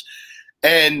campus,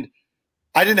 and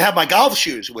I didn't have my golf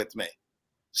shoes with me,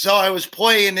 so I was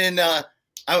playing I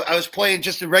was playing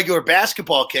just in regular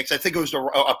basketball kicks. I think it was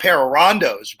a pair of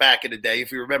Rondos back in the day,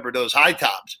 if you remember those high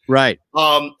tops. Right.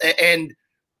 And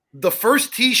the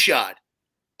first tee shot,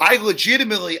 I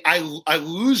legitimately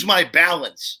lose my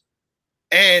balance,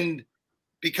 and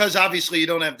because obviously you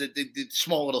don't have the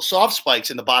small little soft spikes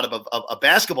in the bottom of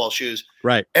basketball shoes.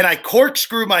 Right. And I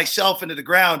corkscrew myself into the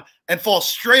ground and fall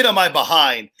straight on my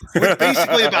behind with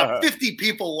basically about 50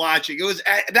 people watching.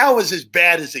 That was as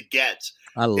bad as it gets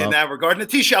in that regard. And the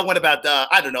tee shot went about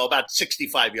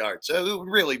 65 yards. So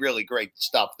really, really great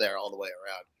stuff there all the way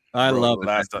around. I love it.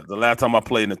 The last time I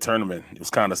played in the tournament, it was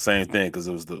kind of the same thing, because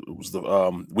it was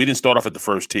the we didn't start off at the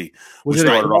first tee. We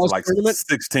started off like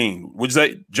 16. Would you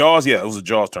say Jaws? Yeah, it was a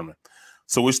Jaws tournament.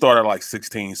 So we started like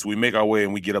 16. So we make our way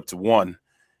and we get up to 1.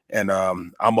 And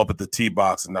I'm up at the tee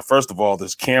box. And now, first of all,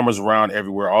 there's cameras around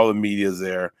everywhere. All the media's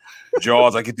there.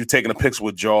 Jaws, I get you taking a picture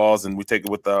with Jaws, and we take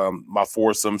it with my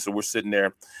foursome. So we're sitting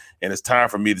there, and it's time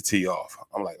for me to tee off.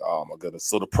 I'm like, oh my goodness.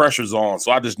 So the pressure's on.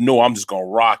 So I just know I'm just gonna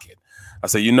rock it. I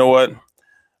say, you know what?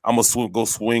 I'm gonna go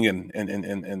swing, and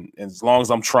as long as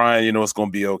I'm trying, it's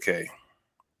gonna be okay.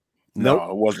 Nope.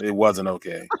 No, it wasn't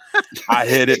okay. I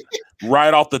hit it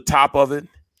right off the top of it,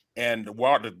 and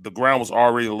while the ground was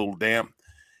already a little damp,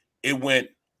 it went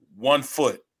 1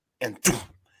 foot and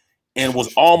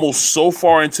was almost so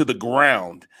far into the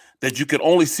ground that you could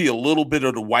only see a little bit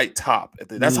of the white top.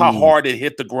 That's how hard it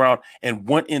hit the ground and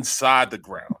went inside the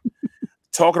ground.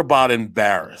 Talking about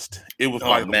embarrassed. It was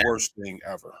the worst thing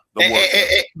ever.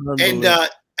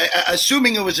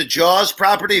 Assuming it was a Jaws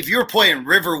property, if you were playing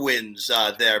Riverwinds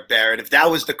there, Barrett, if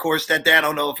that was the course I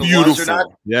don't know if it was or not.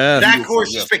 Yeah, that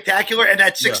course is spectacular, and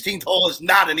that 16th hole is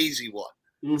not an easy one.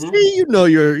 Mm-hmm.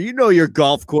 See, your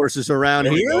golf courses around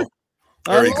here.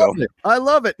 There you go. I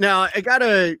love it. Now I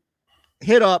gotta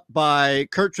hit up by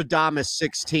Kurt Tradamus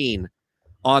 16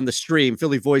 on the stream,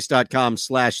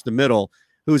 phillyvoice.com/themiddle,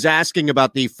 who's asking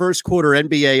about the first quarter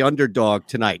NBA underdog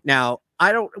tonight. Now,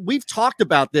 we've talked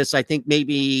about this, I think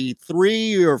maybe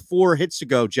 3 or 4 hits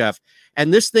ago, Jeff,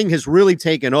 and this thing has really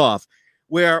taken off,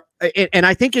 and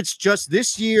I think it's just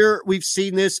this year we've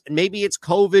seen this, and maybe it's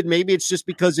COVID, maybe it's just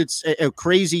because it's a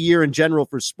crazy year in general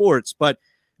for sports, but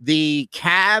the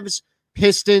Cavs,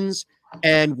 Pistons,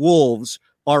 and Wolves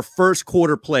are first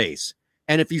quarter plays.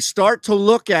 And if you start to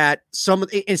look at some,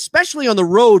 especially on the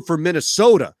road for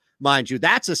Minnesota, mind you,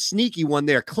 that's a sneaky one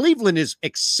there. Cleveland is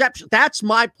exceptional. That's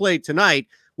my play tonight,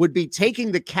 would be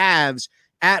taking the Cavs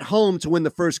at home to win the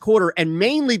first quarter, and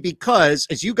mainly because,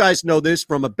 as you guys know this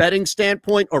from a betting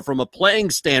standpoint or from a playing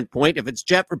standpoint, if it's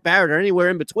Jeff or Barrett or anywhere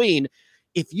in between,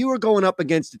 if you are going up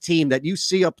against a team that you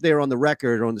see up there on the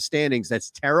record or on the standings that's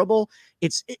terrible,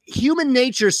 human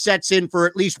nature sets in for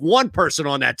at least one person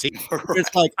on that team.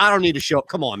 It's like, I don't need to show up.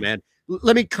 Come on, man.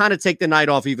 Let me kind of take the night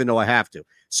off, even though I have to.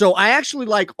 So I actually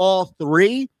like all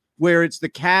three, where it's the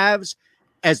Cavs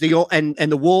and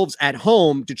the Wolves at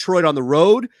home, Detroit on the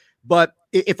road. But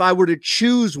if I were to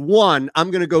choose one,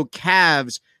 I'm going to go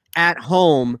Cavs at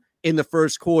home in the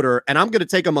first quarter, and I'm going to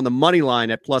take them on the money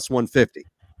line at plus 150.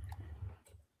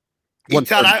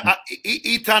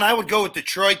 Etan, I would go with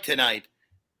Detroit tonight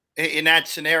in that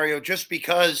scenario, just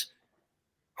because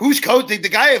who's coaching? The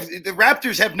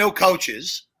Raptors have no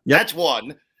coaches. Yep. That's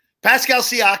one. Pascal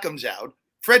Siakam's out.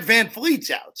 Fred VanVleet's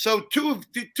out. So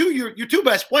your two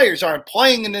best players aren't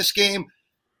playing in this game,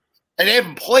 and they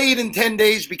haven't played in 10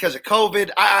 days because of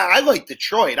COVID. I like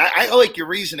Detroit. I like your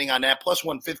reasoning on that, plus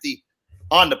 150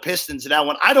 on the Pistons in that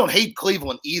one. I don't hate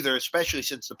Cleveland either, especially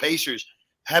since the Pacers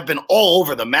have been all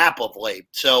over the map of late.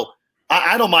 So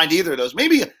I don't mind either of those.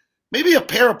 Maybe a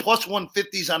pair of plus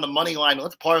 150s on the money line.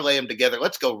 Let's parlay them together.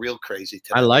 Let's go real crazy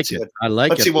tonight. I like it.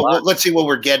 Let's see what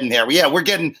we're getting here. Yeah, we're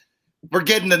getting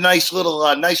a nice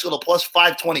little plus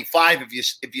 525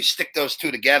 if you stick those two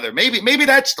together. Maybe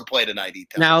that's the play tonight.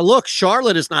 Now look,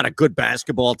 Charlotte is not a good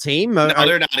basketball team. No,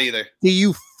 they're not either. Do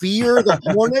you fear the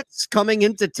Hornets coming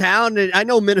into town? And I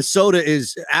know Minnesota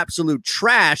is absolute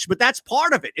trash, but that's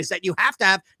part of it, is that you have to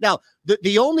have. Now,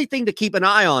 the only thing to keep an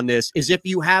eye on this is if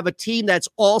you have a team that's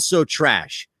also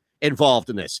trash involved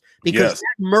in this, because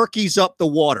that murkies up the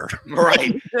water.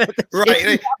 Right. If you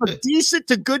have a decent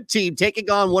to good team taking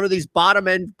on one of these bottom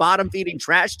feeding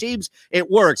trash teams, it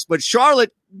works. But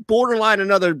Charlotte, borderline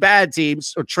another bad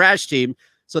teams or trash team,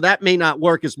 so that may not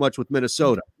work as much with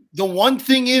Minnesota. The one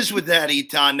thing is with that,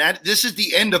 Etan, that this is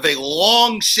the end of a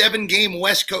long 7-game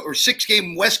West Coast or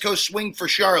 6-game West Coast swing for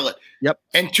Charlotte. Yep.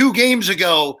 And 2 games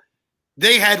ago,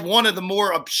 they had one of the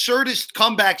more absurdest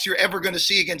comebacks you're ever going to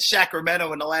see against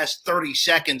Sacramento in the last 30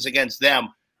 seconds against them.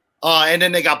 And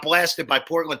then they got blasted by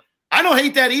Portland. I don't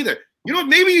hate that either. You know what?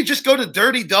 Maybe you just go to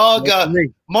Dirty Dog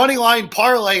money line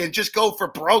parlay and just go for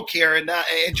broke here and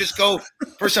just go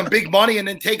for some big money and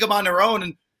then take them on their own.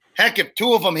 And heck, if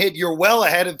 2 of them hit, you're well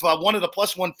ahead of one of the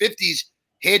plus 150s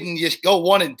hit, and you just go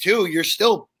 1 and 2. You're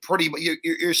still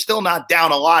you're still not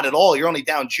down a lot at all. You're only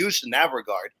down juice in that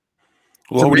regard.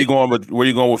 Well, where are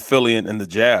you going with Philly and the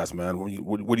Jazz, man?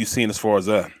 What are you seeing as far as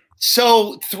that?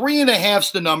 So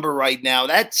 3.5's the number right now.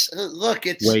 That's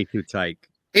it's way too tight.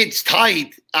 It's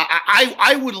tight.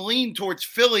 I would lean towards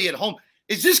Philly at home.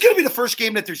 Is this going to be the first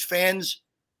game that there's fans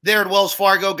there at Wells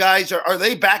Fargo, guys? Are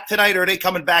they back tonight, or are they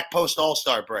coming back post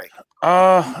All-Star break?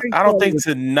 I don't think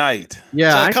tonight.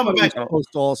 Yeah, so coming back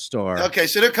post All-Star. Okay,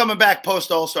 so they're coming back post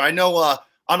All-Star. I know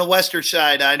on the western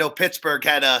side, I know Pittsburgh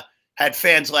had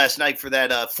fans last night for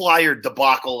that Flyer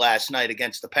debacle last night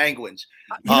against the Penguins.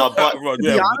 But to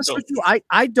be honest with you,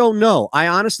 I don't know. I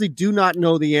honestly do not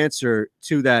know the answer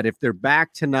to that, if they're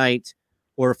back tonight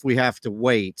or if we have to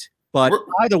wait. But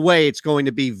either way, it's going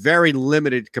to be very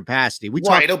limited capacity.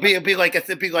 It'll be like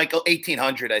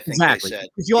 1,800, I think exactly. They said.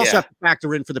 Because you also have to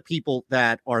factor in for the people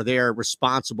that are there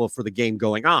responsible for the game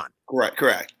going on.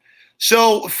 Correct.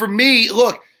 So for me,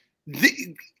 look,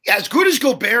 as good as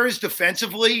Gobert is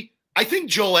defensively, I think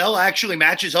Joel actually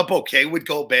matches up okay with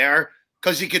Gobert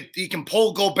because he can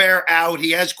pull Gobert out.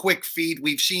 He has quick feet.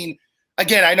 We've seen,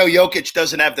 again, I know Jokic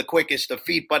doesn't have the quickest of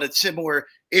feet, but it's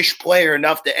similar-ish player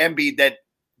enough to Embiid that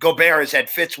Gobert has had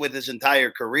fits with his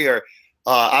entire career,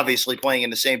 obviously playing in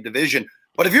the same division.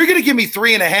 But if you're going to give me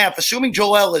 3.5, assuming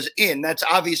Joel is in, that's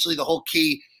obviously the whole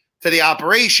key to the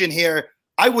operation here.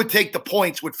 I would take the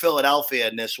points with Philadelphia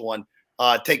in this one,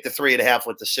 take the 3.5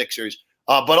 with the Sixers.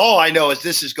 But all I know is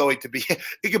this is going to be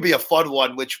 – it could be a fun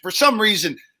one, which for some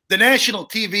reason the national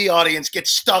TV audience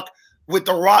gets stuck with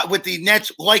the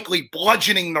Nets likely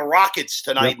bludgeoning the Rockets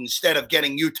tonight instead of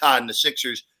getting Utah and the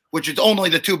Sixers, which is only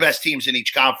the 2 best teams in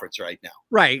each conference right now.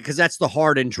 Right, because that's the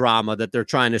Harden drama that they're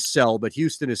trying to sell. But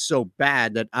Houston is so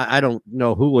bad that I don't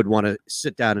know who would want to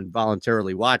sit down and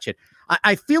voluntarily watch it.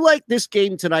 I feel like this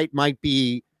game tonight might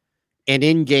be an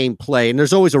in-game play, and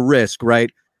there's always a risk,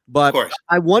 right? But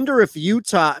I wonder if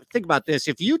Utah, think about this,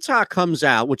 if Utah comes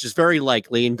out, which is very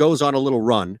likely, and goes on a little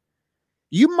run,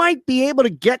 you might be able to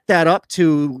get that up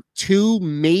to 2,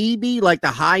 maybe like the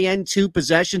high-end 2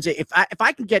 possessions. If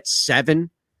I could get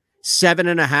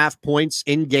 7.5 points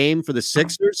in game for the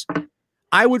Sixers,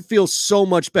 I would feel so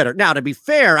much better. Now, to be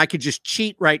fair, I could just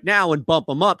cheat right now and bump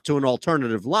them up to an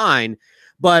alternative line,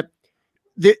 but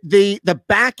the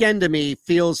back end of me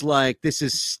feels like this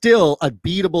is still a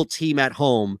beatable team at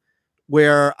home,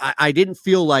 where I didn't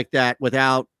feel like that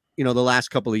without, the last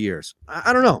couple of years.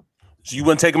 I don't know. So you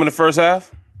wouldn't take them in the first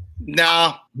half?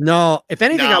 No. If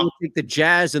anything, I would take the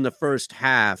Jazz in the first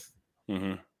half.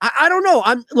 Mm-hmm. I don't know.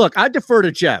 I defer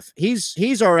to Jeff.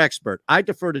 He's our expert. I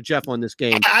defer to Jeff on this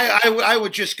game. I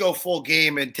would just go full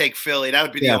game and take Philly. That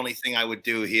would be the only thing I would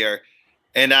do here.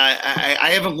 And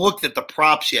I haven't looked at the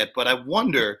props yet, but I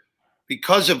wonder,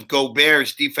 because of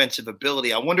Gobert's defensive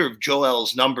ability, I wonder if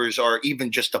Joel's numbers are even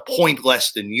just a point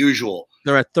less than usual.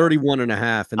 They're at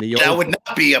 31.5, and that would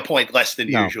not be a point less than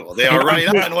usual. They are right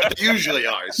on what they usually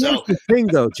are. So here's the thing,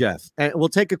 though, Jeff, and we'll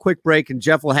take a quick break, and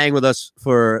Jeff will hang with us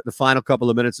for the final couple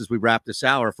of minutes as we wrap this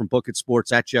hour. From Book It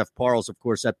Sports at Jeff Parles, of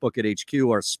course, at Book It HQ,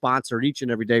 our sponsor each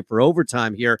and every day for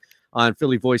overtime here on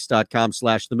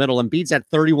phillyvoice.com/the middle. Embiid's at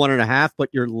 31.5, but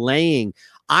you're laying.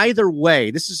 Either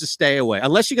way, this is a stay away.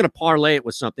 Unless you're going to parlay it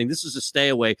with something, this is a stay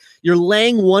away. You're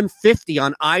laying 150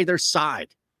 on either side.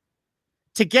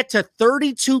 To get to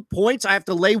 32 points, I have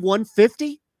to lay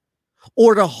 150?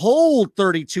 Or to hold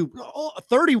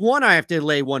 31, I have to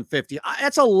lay 150.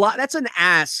 That's a lot. That's an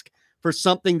ask for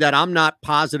something that I'm not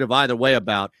positive either way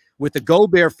about, with the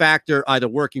Gobert factor either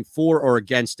working for or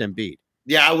against Embiid.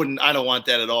 Yeah, I don't want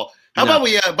that at all. How about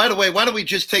we, by the way, why don't we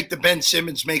just take the Ben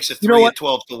Simmons makes a 3 at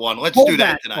 12-1? Let's do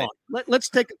that tonight. Let's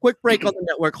take a quick break on the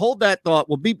network. Hold that thought.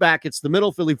 We'll be back. It's the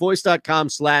middle,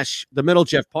 phillyvoice.com/the middle.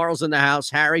 Jeff Parles in the house.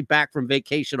 Harry back from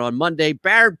vacation on Monday.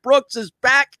 Barrett Brooks is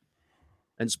back.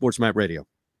 And Sports Map Radio.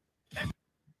 All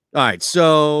right.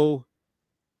 So,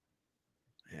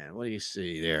 what do you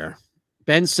see there?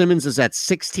 Ben Simmons is at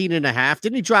 16.5.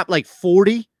 Didn't he drop like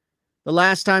 40? The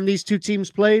last time these two teams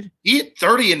played? He hit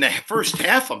 30 in the first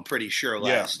half, I'm pretty sure,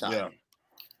 last time. Yeah.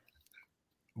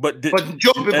 But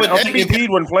Embiid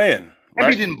wasn't playing.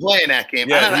 Right? Embiid didn't play in that game.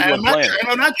 Yeah,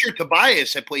 I'm not sure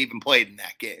Tobias even played in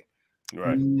that game.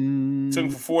 Right. Took him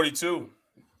for 42.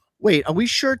 Wait, are we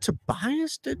sure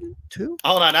Tobias didn't too?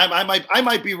 Hold on. I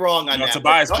might be wrong on that.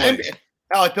 Tobias played.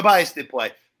 Tobias did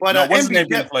play. But what's his name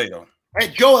didn't play, though?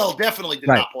 Joel definitely did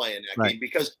not play in that game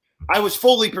because I was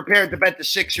fully prepared to bet the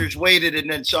Sixers, waited, and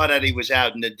then saw that he was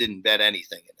out and didn't bet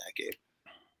anything in that game.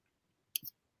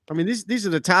 I mean, these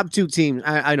are the top two teams.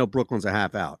 I know Brooklyn's a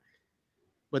half out,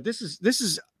 but these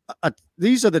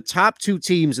are the top two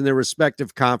teams in their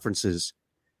respective conferences.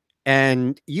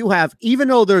 And you have, even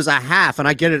though there's a half, and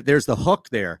I get it, there's the hook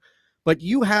there, but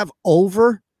you have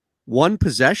over one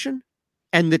possession,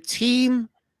 and the team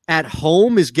at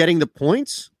home is getting the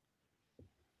points.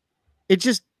 It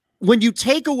just, when you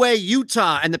take away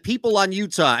Utah and the people on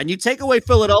Utah, and you take away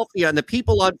Philadelphia and the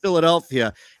people on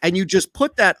Philadelphia, and you just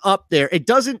put that up there, it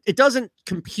doesn't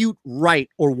compute right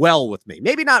or well with me.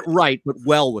 Maybe not right, but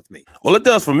well with me. Well, it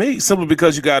does for me, simply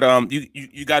because you got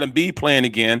you got Embiid playing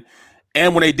again,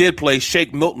 and when they did play,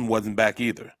 Shake Milton wasn't back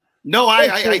either. No,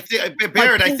 I think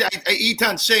Barrett,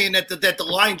 Etan's saying that the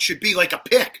line should be like a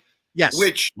pick. Yes,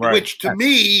 which to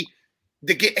me,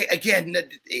 again,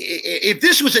 if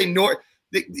this was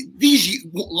these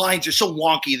lines are so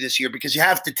wonky this year because you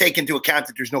have to take into account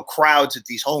that there's no crowds at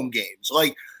these home games.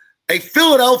 Like a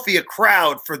Philadelphia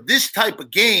crowd for this type of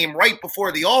game right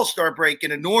before the All-Star break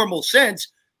in a normal sense,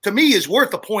 to me, is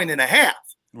worth 1.5 points.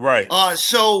 Right.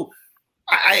 So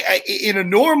I in a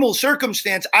normal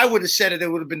circumstance, I would have said it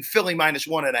would have been Philly minus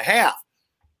 1.5.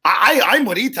 I'm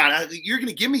with Etan. You're going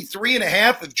to give me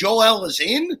 3.5 if Joel is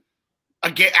in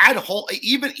again at home,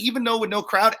 even though with no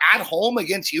crowd at home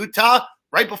against Utah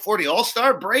right before the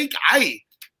All-Star break.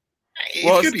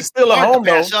 It's still at home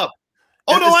though.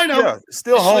 Oh no, I know. Yeah,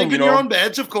 still home. Sleep in your own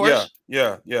beds, of course.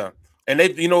 Yeah. And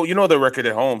they, you know their record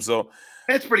at home, so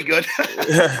that's pretty good.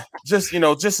 just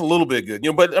a little bit good.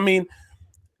 But I mean,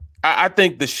 I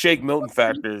think the Shake Milton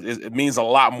factor it means a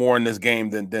lot more in this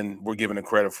game than we're giving it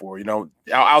credit for.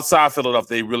 Outside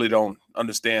Philadelphia, they really don't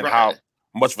understand how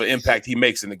much of an impact he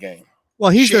makes in the game.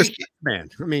 Well, he's their man.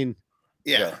 I mean,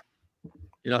 yeah.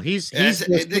 He's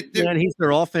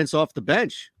their offense off the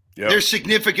bench. Yep. They're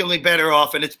significantly better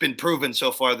off, and it's been proven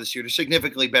so far this year. They're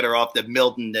significantly better off than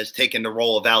Milton has taken the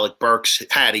role of Alec Burks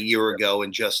had a year ago,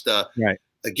 and just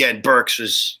again, Burks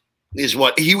is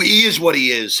what he is what he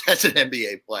is as an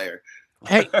NBA player.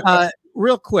 Hey,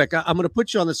 real quick, I'm going to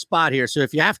put you on the spot here. So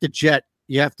if you have to jet,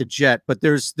 you have to jet. But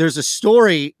there's a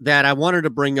story that I wanted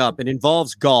to bring up. It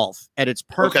involves golf, and it's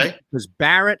perfect because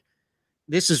Barrett.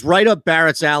 This is right up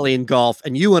Barrett's alley in golf,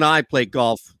 and you and I play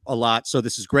golf a lot, so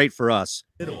this is great for us.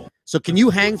 So can you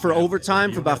hang for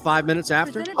overtime for about 5 minutes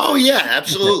after? Oh, yeah,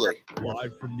 absolutely.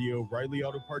 Live from the O'Reilly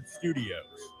Auto Parts Studios,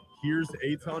 here's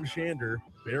Eitan Shander,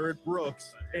 Barrett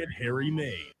Brooks, and Harry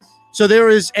Mays. So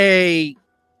there's a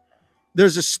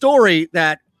story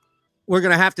that we're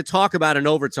going to have to talk about in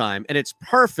overtime, and it's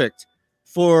perfect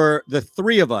for the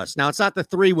three of us. Now, it's not the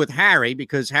three with Harry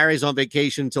because Harry's on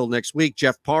vacation until next week.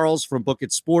 Jeff Parles from Book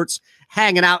It Sports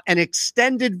hanging out, an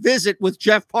extended visit with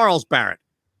Jeff Parles, Barrett.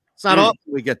 It's not often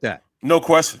we get that. No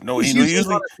question. No, he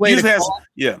usually has.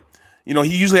 Yeah,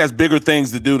 he usually has bigger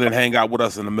things to do than hang out with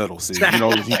us in the middle. See,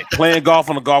 he's playing golf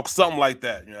on the golf, something like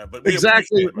that. Yeah, but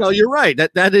exactly. No, you're right.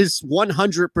 That is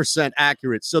 100%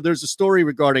 accurate. So there's a story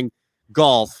regarding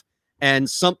golf and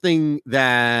something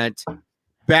that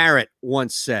Barrett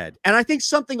once said, and I think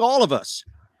something all of us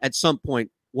at some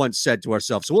point once said to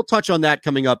ourselves. So we'll touch on that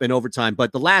coming up in overtime.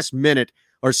 But the last minute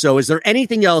or so, is there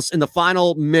anything else in the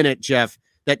final minute, Jeff,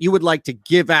 that you would like to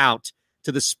give out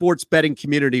to the sports betting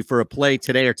community for a play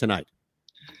today or tonight?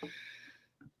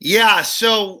 Yeah,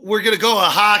 so we're going to go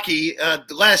hockey.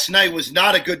 Last night was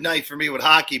not a good night for me with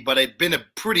hockey, but it'd been a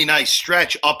pretty nice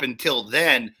stretch up until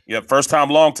then. Yeah, first time,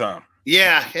 long time.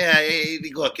 Yeah.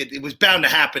 Look, it was bound to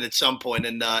happen at some point,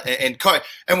 and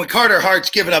when Carter Hart's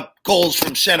giving up goals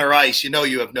from center ice,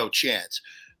 you have no chance,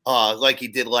 like he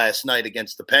did last night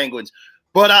against the Penguins.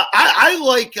 But I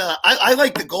like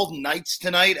the Golden Knights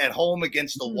tonight at home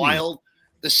against the Wild.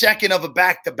 The second of a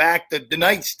back-to-back. The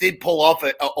Knights did pull off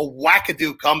a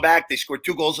wackadoo comeback. They scored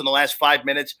 2 goals in the last 5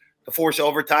 minutes to force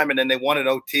overtime, and then they won an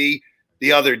OT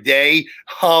the other day.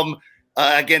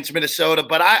 Against Minnesota,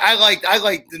 but I like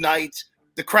the Knights.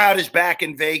 The crowd is back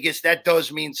in Vegas. That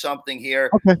does mean something here.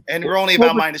 Okay. And we're only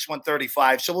about minus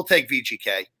 135, so we'll take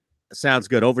VGK. Sounds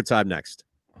good. Overtime next.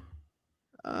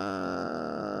 We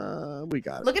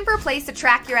got it. Looking for a place to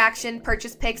track your action,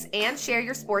 purchase picks, and share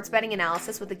your sports betting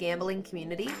analysis with the gambling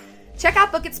community? Check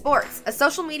out Book It Sports, a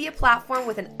social media platform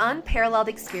with an unparalleled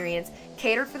experience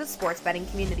catered for the sports betting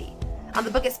community. On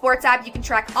the Book It Sports app, you can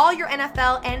track all your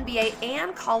NFL, NBA,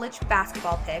 and college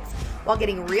basketball picks while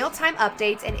getting real-time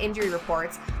updates and injury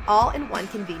reports all in one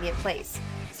convenient place.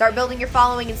 Start building your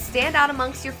following and stand out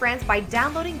amongst your friends by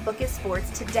downloading Book It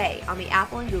Sports today on the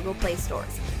Apple and Google Play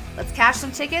stores. Let's cash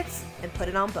some tickets and put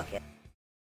it on Book It.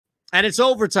 And it's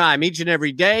overtime each and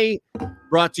every day,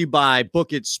 brought to you by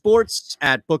Book It Sports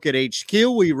at Book It HQ.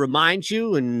 We remind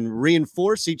you and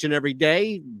reinforce each and every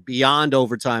day, beyond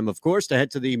overtime, of course, to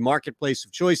head to the marketplace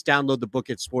of choice, download the Book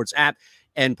It Sports app,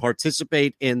 and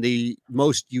participate in the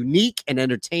most unique and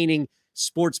entertaining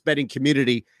sports betting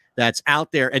community that's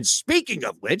out there. And speaking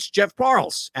of which, Jeff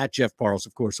Parles, at Jeff Parles,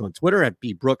 of course, on Twitter, at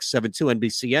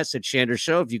bbrooks72NBCS, at Shander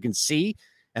Show. If you can see,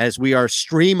 as we are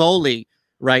stream only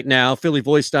right now,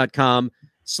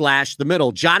 phillyvoice.com/the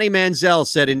middle. Johnny Manziel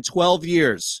said in 12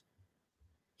 years,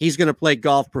 he's going to play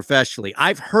golf professionally.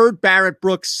 I've heard Barrett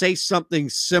Brooks say something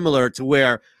similar to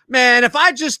where, man, if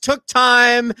I just took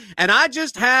time and I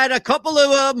just had a couple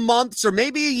of months or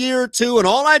maybe a year or two and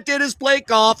all I did is play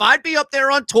golf, I'd be up there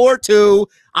on tour too.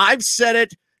 I've said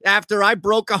it after I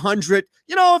broke 100.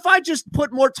 If I just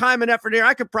put more time and effort here,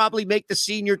 I could probably make the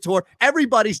senior tour.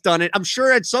 Everybody's done it. I'm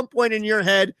sure at some point in your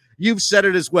head, you've said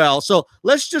it as well. So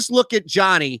let's just look at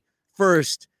Johnny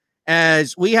first,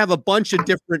 as we have a bunch of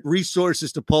different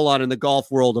resources to pull on in the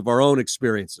golf world of our own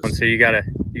experiences. So you gotta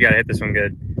hit this one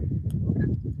good.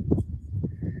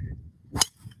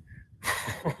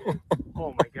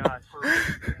 Oh my gosh.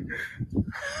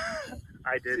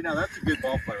 I did. That's a good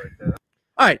ball play right there.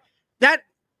 All right.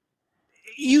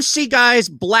 You see guys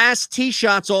blast tee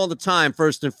shots all the time,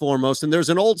 first and foremost. And there's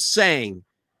an old saying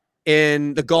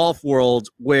in the golf world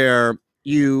where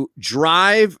you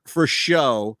drive for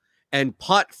show and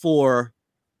putt for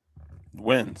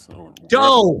wins.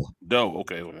 Dough.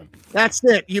 Okay. That's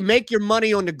it. You make your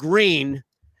money on the green.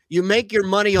 You make your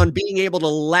money on being able to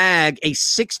lag a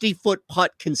 60-foot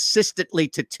putt consistently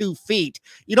to 2 feet.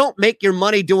 You don't make your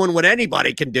money doing what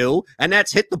anybody can do, and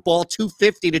that's hit the ball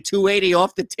 250 to 280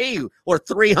 off the tee or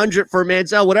 300 for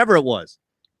Manziel, whatever it was.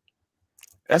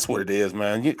 That's what it is,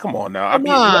 man. Come on now.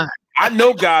 I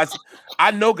know guys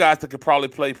that could probably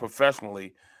play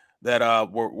professionally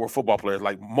that were football players,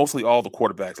 like mostly all the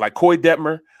quarterbacks. Like Corey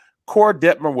Detmer. Corey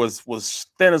Detmer was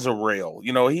thin as a rail.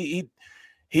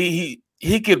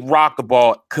 He could rock the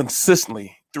ball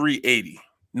consistently 380,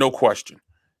 no question.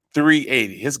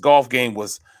 380. His golf game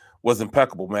was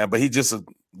impeccable, man. But he's just a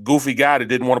goofy guy that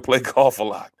didn't want to play golf a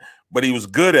lot. But he was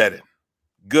good at it.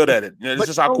 It's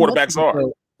just how quarterbacks are.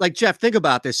 Like, Jeff, think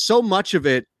about this. So much of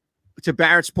it, to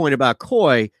Barrett's point about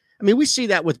Coy, I mean, we see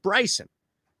that with Bryson.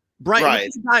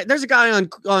 Right. There's a guy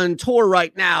on tour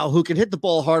right now who can hit the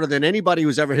ball harder than anybody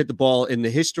who's ever hit the ball in the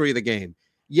history of the game.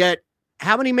 Yet,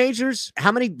 how many majors,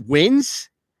 how many wins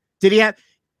did he have?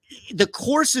 The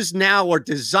courses now are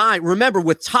designed. Remember,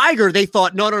 with Tiger, they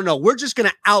thought, no, we're just going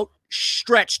to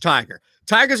outstretch Tiger.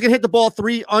 Tiger's going to hit the ball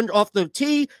off the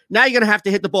tee. Now you're going to have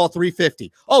to hit the ball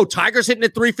 350. Oh, Tiger's hitting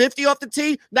it 350 off the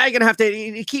tee. Now you're going to have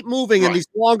to keep moving in these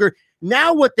longer.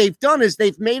 Now what they've done is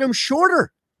they've made them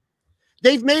shorter.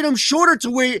 They've made them shorter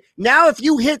to where now if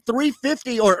you hit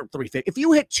 350 or 350, if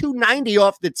you hit 290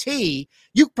 off the tee,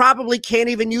 you probably can't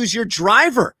even use your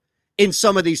driver in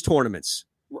some of these tournaments.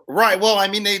 Right. Well, I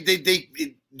mean,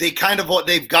 they kind of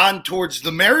they've gone towards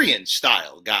the Merion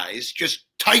style, guys. Just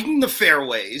tighten the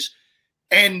fairways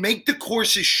and make the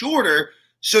courses shorter,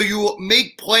 so you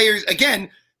make players again.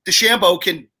 DeChambeau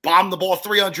can bomb the ball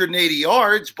 380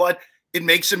 yards, but it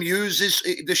makes him use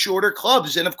the shorter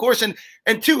clubs. And of course, and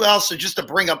two, also just to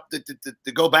bring up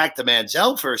to go back to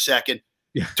Manziel for a second.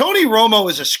 Yeah. Tony Romo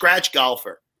is a scratch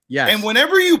golfer. Yes. And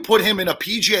whenever you put him in a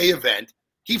PGA event,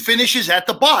 he finishes at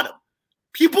the bottom.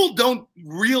 People don't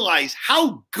realize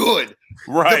how good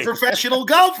the professional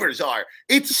golfers are.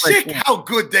 It's sick how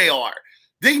good they are.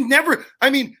 They never, I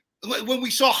mean, when we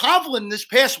saw Hovland this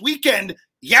past weekend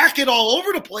yakking all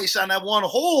over the place on that one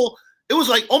hole, it was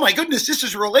like, oh my goodness, this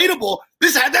is relatable.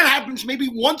 That happens maybe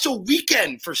once a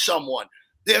weekend for someone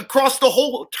across the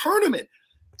whole tournament.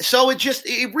 So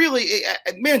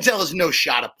Manziel has no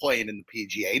shot of playing in the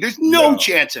PGA. There's no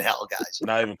chance in hell, guys.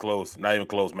 Not even close. Not even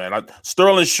close, man.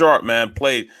 Sterling Sharp, man,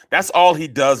 played. That's all he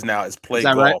does now is play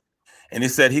golf. Right? And he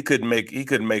said he could make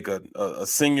a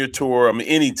senior tour. I mean,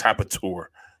 any type of tour,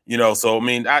 you know. So I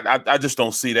mean, I just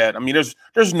don't see that. I mean,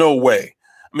 there's no way.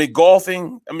 I mean,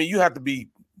 golfing. I mean, you have to be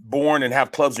born and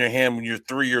have clubs in your hand when you're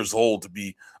 3 years old to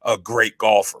be a great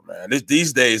golfer, man.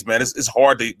 These days, man, it's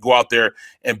hard to go out there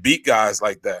and beat guys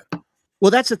like that.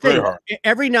 Well, that's the thing.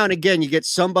 Every now and again, you get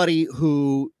somebody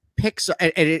who picks,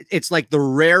 and it's like the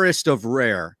rarest of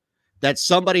rare that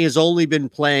somebody has only been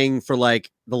playing for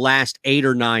like the last 8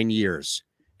 or 9 years,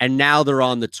 and now they're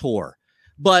on the tour.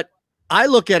 But I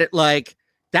look at it like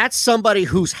that's somebody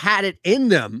who's had it in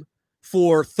them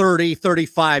for 30,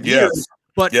 35 years.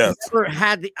 But never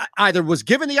had either was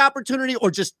given the opportunity or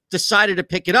just decided to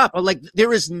pick it up. Like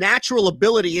there is natural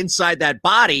ability inside that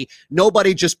body.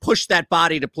 Nobody just pushed that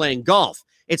body to playing golf.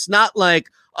 It's not like,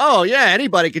 oh yeah,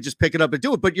 anybody could just pick it up and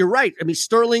do it. But you're right. I mean,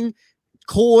 Sterling,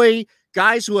 Coy,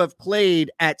 guys who have played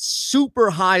at super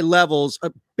high levels,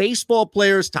 baseball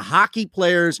players to hockey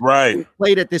players, who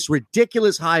played at this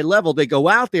ridiculous high level. They go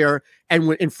out there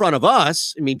and in front of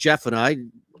us. I mean, Jeff and I,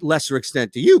 lesser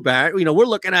extent to you, Barrett. You know, we're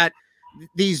looking at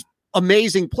these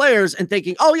amazing players and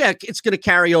thinking, oh yeah, it's going to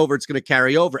carry over. It's going to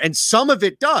carry over. And some of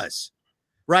it does,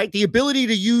 right? The ability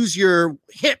to use your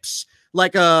hips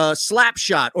like a slap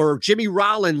shot or Jimmy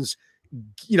Rollins,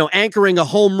 you know, anchoring a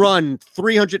home run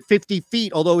 350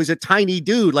 feet, although he's a tiny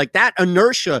dude, like that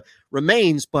inertia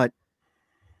remains. But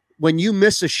when you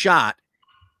miss a shot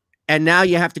and now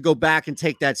you have to go back and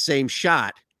take that same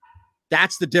shot,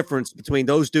 that's the difference between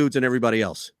those dudes and everybody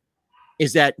else,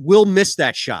 is that we'll miss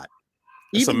that shot.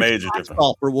 It's a major difference.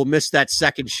 Golfer will miss that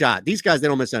second shot. These guys, they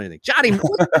don't miss anything. Johnny,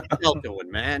 what the hell doing,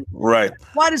 man? Right.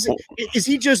 Why does it? Is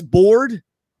he just bored?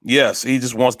 Yes, he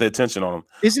just wants the attention on him.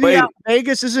 Isn't he out in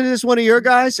Vegas? Isn't this one of your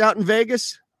guys out in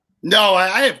Vegas? No,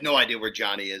 I have no idea where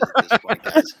Johnny is at this point,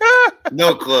 guys.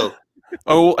 No clue.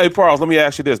 Oh, hey, Parles, let me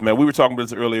ask you this, man. We were talking about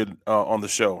this earlier on the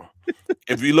show.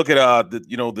 If you look at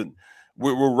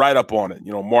we're right up on it,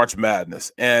 you know, March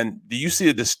Madness. And do you see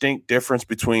a distinct difference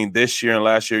between this year and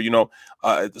last year? You know,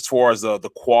 as far as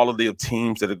the quality of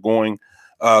teams that are going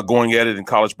at it in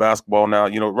college basketball now.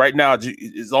 You know, right now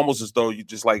it's almost as though you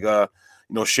just like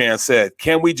Shan said,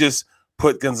 can we just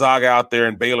put Gonzaga out there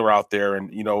and Baylor out there,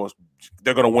 and you know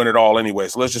they're going to win it all anyway.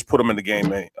 So let's just put them in the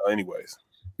game anyways.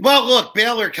 Well, look,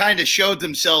 Baylor kind of showed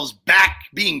themselves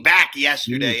being back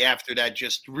yesterday after that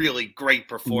just really great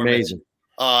performance. Amazing.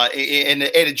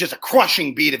 And just a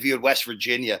crushing beat if you had West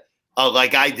Virginia,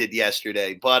 like I did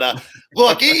yesterday. But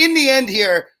look, in the end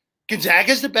here,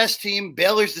 Gonzaga's the best team.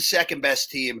 Baylor's the second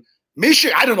best team.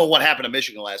 Michigan, I don't know what happened to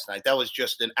Michigan last night. That was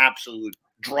just an absolute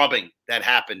drubbing that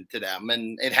happened to them,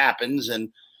 and it happens. And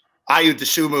Ayu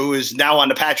Dosunmu is now on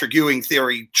the Patrick Ewing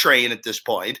theory train at this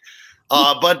point.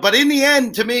 But in the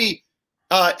end, to me,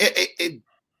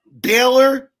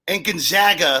 Baylor and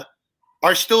Gonzaga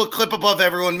are still a clip above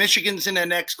everyone. Michigan's in that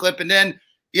next clip. And then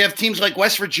you have teams like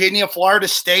West Virginia, Florida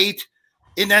State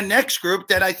in that next group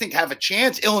that I think have a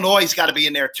chance. Illinois has got to be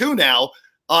in there too now,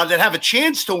 that have a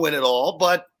chance to win it all,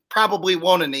 but probably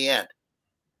won't in the end.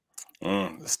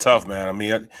 It's tough, man. I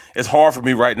mean, it's hard for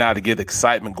me right now to get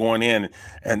excitement going in,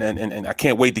 and I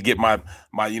can't wait to get my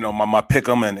pick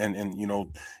 'em and you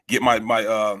know get my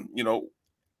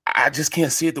I just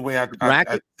can't see it the way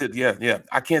I did. Yeah.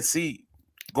 I can't see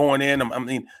going in. I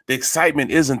mean, the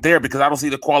excitement isn't there because I don't see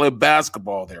the quality of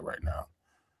basketball there right now.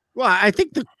 Well, I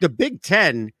think the Big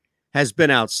Ten has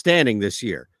been outstanding this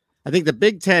year. I think the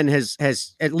Big Ten has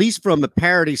at least from a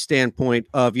parity standpoint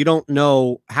of you don't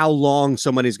know how long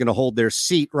somebody's going to hold their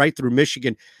seat right through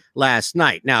Michigan last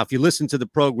night. Now, if you listen to the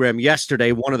program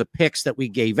yesterday, one of the picks that we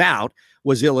gave out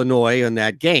was Illinois in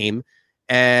that game.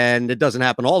 And it doesn't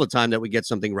happen all the time that we get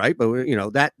something right, but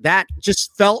that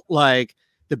just felt like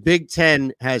the Big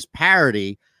Ten has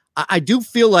parity. I do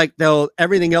feel like, though,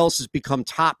 everything else has become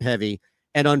top heavy.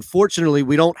 And unfortunately,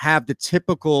 we don't have the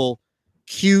typical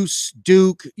Cuse,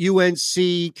 Duke,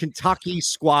 UNC, Kentucky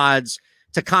squads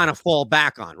to kind of fall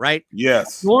back on, right?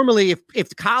 Yes. Normally, if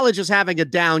the college is having a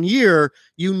down year,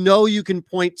 you can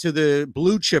point to the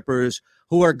blue chippers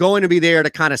who are going to be there to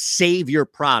kind of save your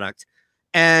product.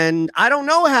 And I don't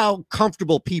know how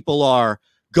comfortable people are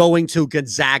going to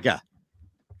Gonzaga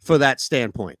for that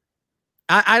standpoint.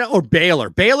 Or Baylor.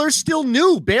 Baylor's still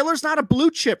new. Baylor's not a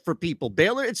blue chip for people.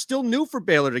 It's still new for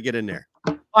Baylor to get in there.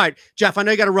 All right, Jeff, I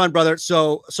know you got to run, brother.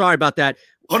 So sorry about that.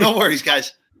 Oh, no worries,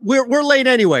 guys. We're late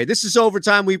anyway. This is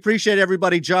overtime. We appreciate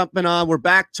everybody jumping on. We're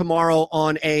back tomorrow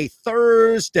on a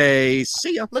Thursday.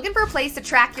 See ya. Looking for a place to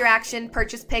track your action,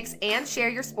 purchase picks, and share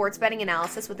your sports betting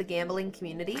analysis with the gambling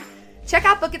community? Check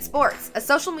out Book It Sports, a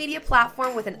social media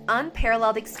platform with an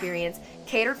unparalleled experience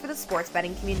catered for the sports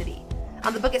betting community.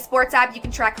 On the Book It Sports app, you can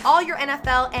track all your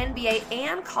NFL, NBA,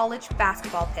 and college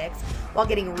basketball picks while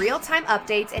getting real-time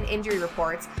updates and injury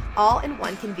reports all in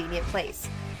one convenient place.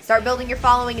 Start building your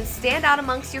following and stand out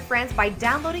amongst your friends by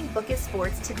downloading Book It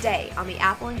Sports today on the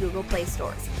Apple and Google Play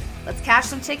stores. Let's cash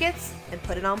some tickets and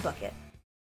put it on Book It.